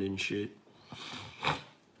 around and shit.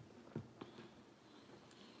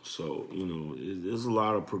 So, you know, there's a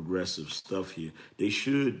lot of progressive stuff here. They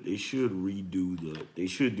should do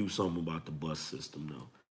something about the bus system though.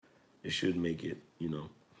 They should make it, you know.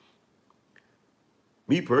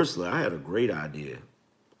 Me personally, I had a great idea.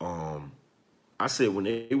 I said when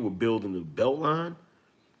they were building the belt line,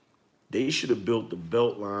 they should have built the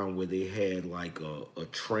belt line where they had like a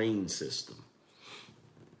train system.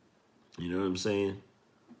 You know what I'm saying?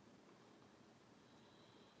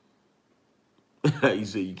 You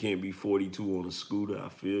said you can't be 42 on a scooter. I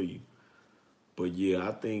feel you. But yeah,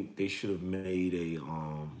 I think they should have made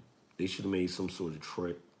some sort of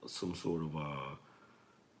train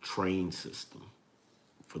system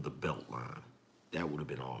for the belt line. That would have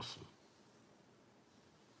been awesome.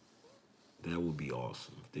 That would be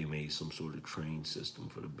awesome if they made some sort of train system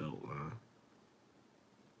for the belt line.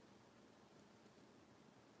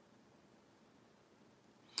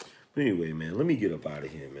 But anyway, man, let me get up out of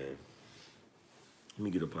here, man. Let me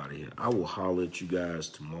get up out of here. I will holler at you guys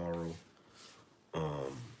tomorrow. I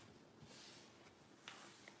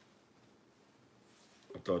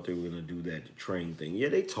thought they were going to do that, the train thing. Yeah,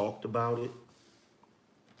 they talked about it.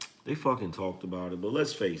 They fucking talked about it. But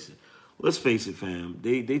let's face it. Let's face it, fam.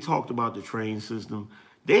 They talked about the train system.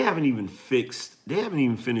 They haven't even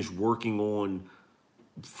finished working on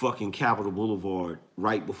fucking Capitol Boulevard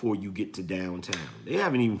right before you get to downtown. They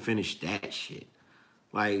haven't even finished that shit.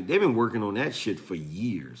 Like, they've been working on that shit for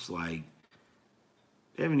years. Like,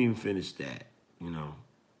 they haven't even finished that, you know.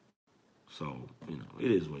 So, you know,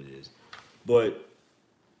 it is what it is. But,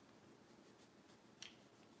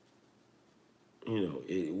 you know,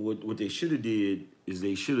 what they should have did is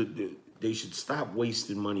they should stop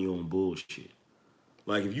wasting money on bullshit.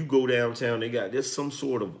 Like, if you go downtown, there's some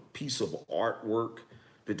sort of piece of artwork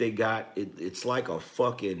that they got. It's like a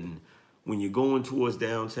fucking, when you're going towards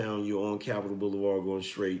downtown, you're on Capitol Boulevard going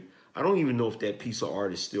straight. I don't even know if that piece of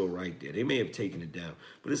art is still right there. They may have taken it down.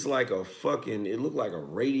 But it's like it looked like a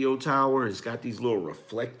radio tower. It's got these little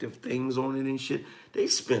reflective things on it and shit. They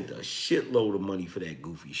spent a shitload of money for that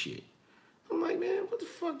goofy shit. I'm like, man, what the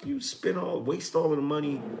fuck you waste all of the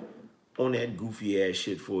money on that goofy ass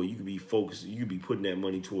shit for? You could be focused, you could be putting that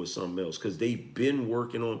money towards something else. Cause they've been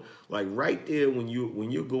working on, like, right there when you're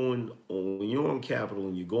on Capitol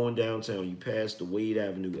and you're going downtown, you pass the Wade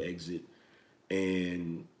Avenue exit,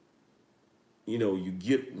 and you know, you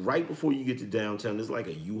get right before you get to downtown, there's like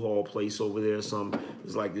a U-Haul place over there or something.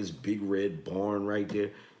 There's like this big red barn right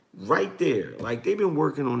there. Right there. Like, they've been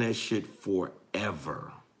working on that shit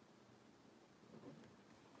forever.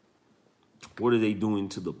 What are they doing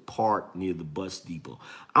to the park near the bus depot?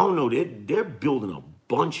 I don't know. They're building a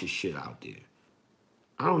bunch of shit out there.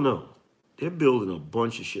 I don't know. They're building a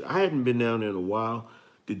bunch of shit. I hadn't been down there in a while.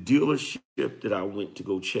 The dealership that I went to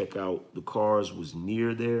go check out the cars was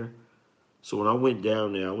near there. So when I went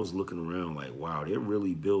down there, I was looking around like, wow, they're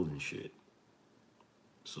really building shit.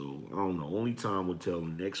 So I don't know. Only time will tell.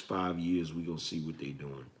 In the next 5 years, we're going to see what they're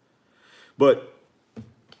doing. But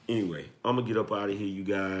anyway, I'm gonna get up out of here, you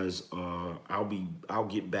guys. I'll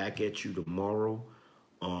get back at you tomorrow.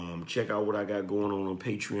 Check out what I got going on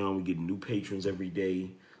Patreon. We get new patrons every day.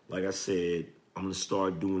 Like I said, I'm gonna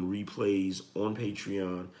start doing replays on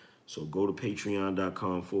Patreon. So go to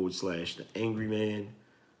patreon.com/The Angry Man.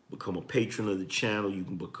 Become a patron of the channel. You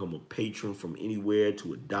can become a patron from anywhere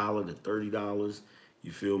to $1 to $30.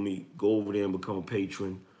 You feel me? Go over there and become a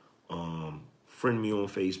patron. Friend me on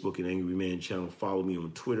Facebook at Angry Man Channel. Follow me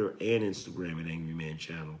on Twitter and Instagram at Angry Man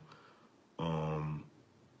Channel.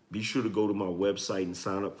 Be sure to go to my website and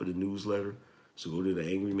sign up for the newsletter. So go to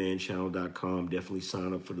theangrymanchannel.com. Definitely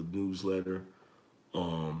sign up for the newsletter.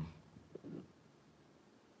 And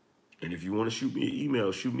if you want to shoot me an email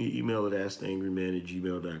at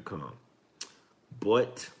asktheangryman@gmail.com.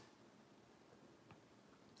 But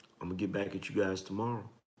I'm going to get back at you guys tomorrow.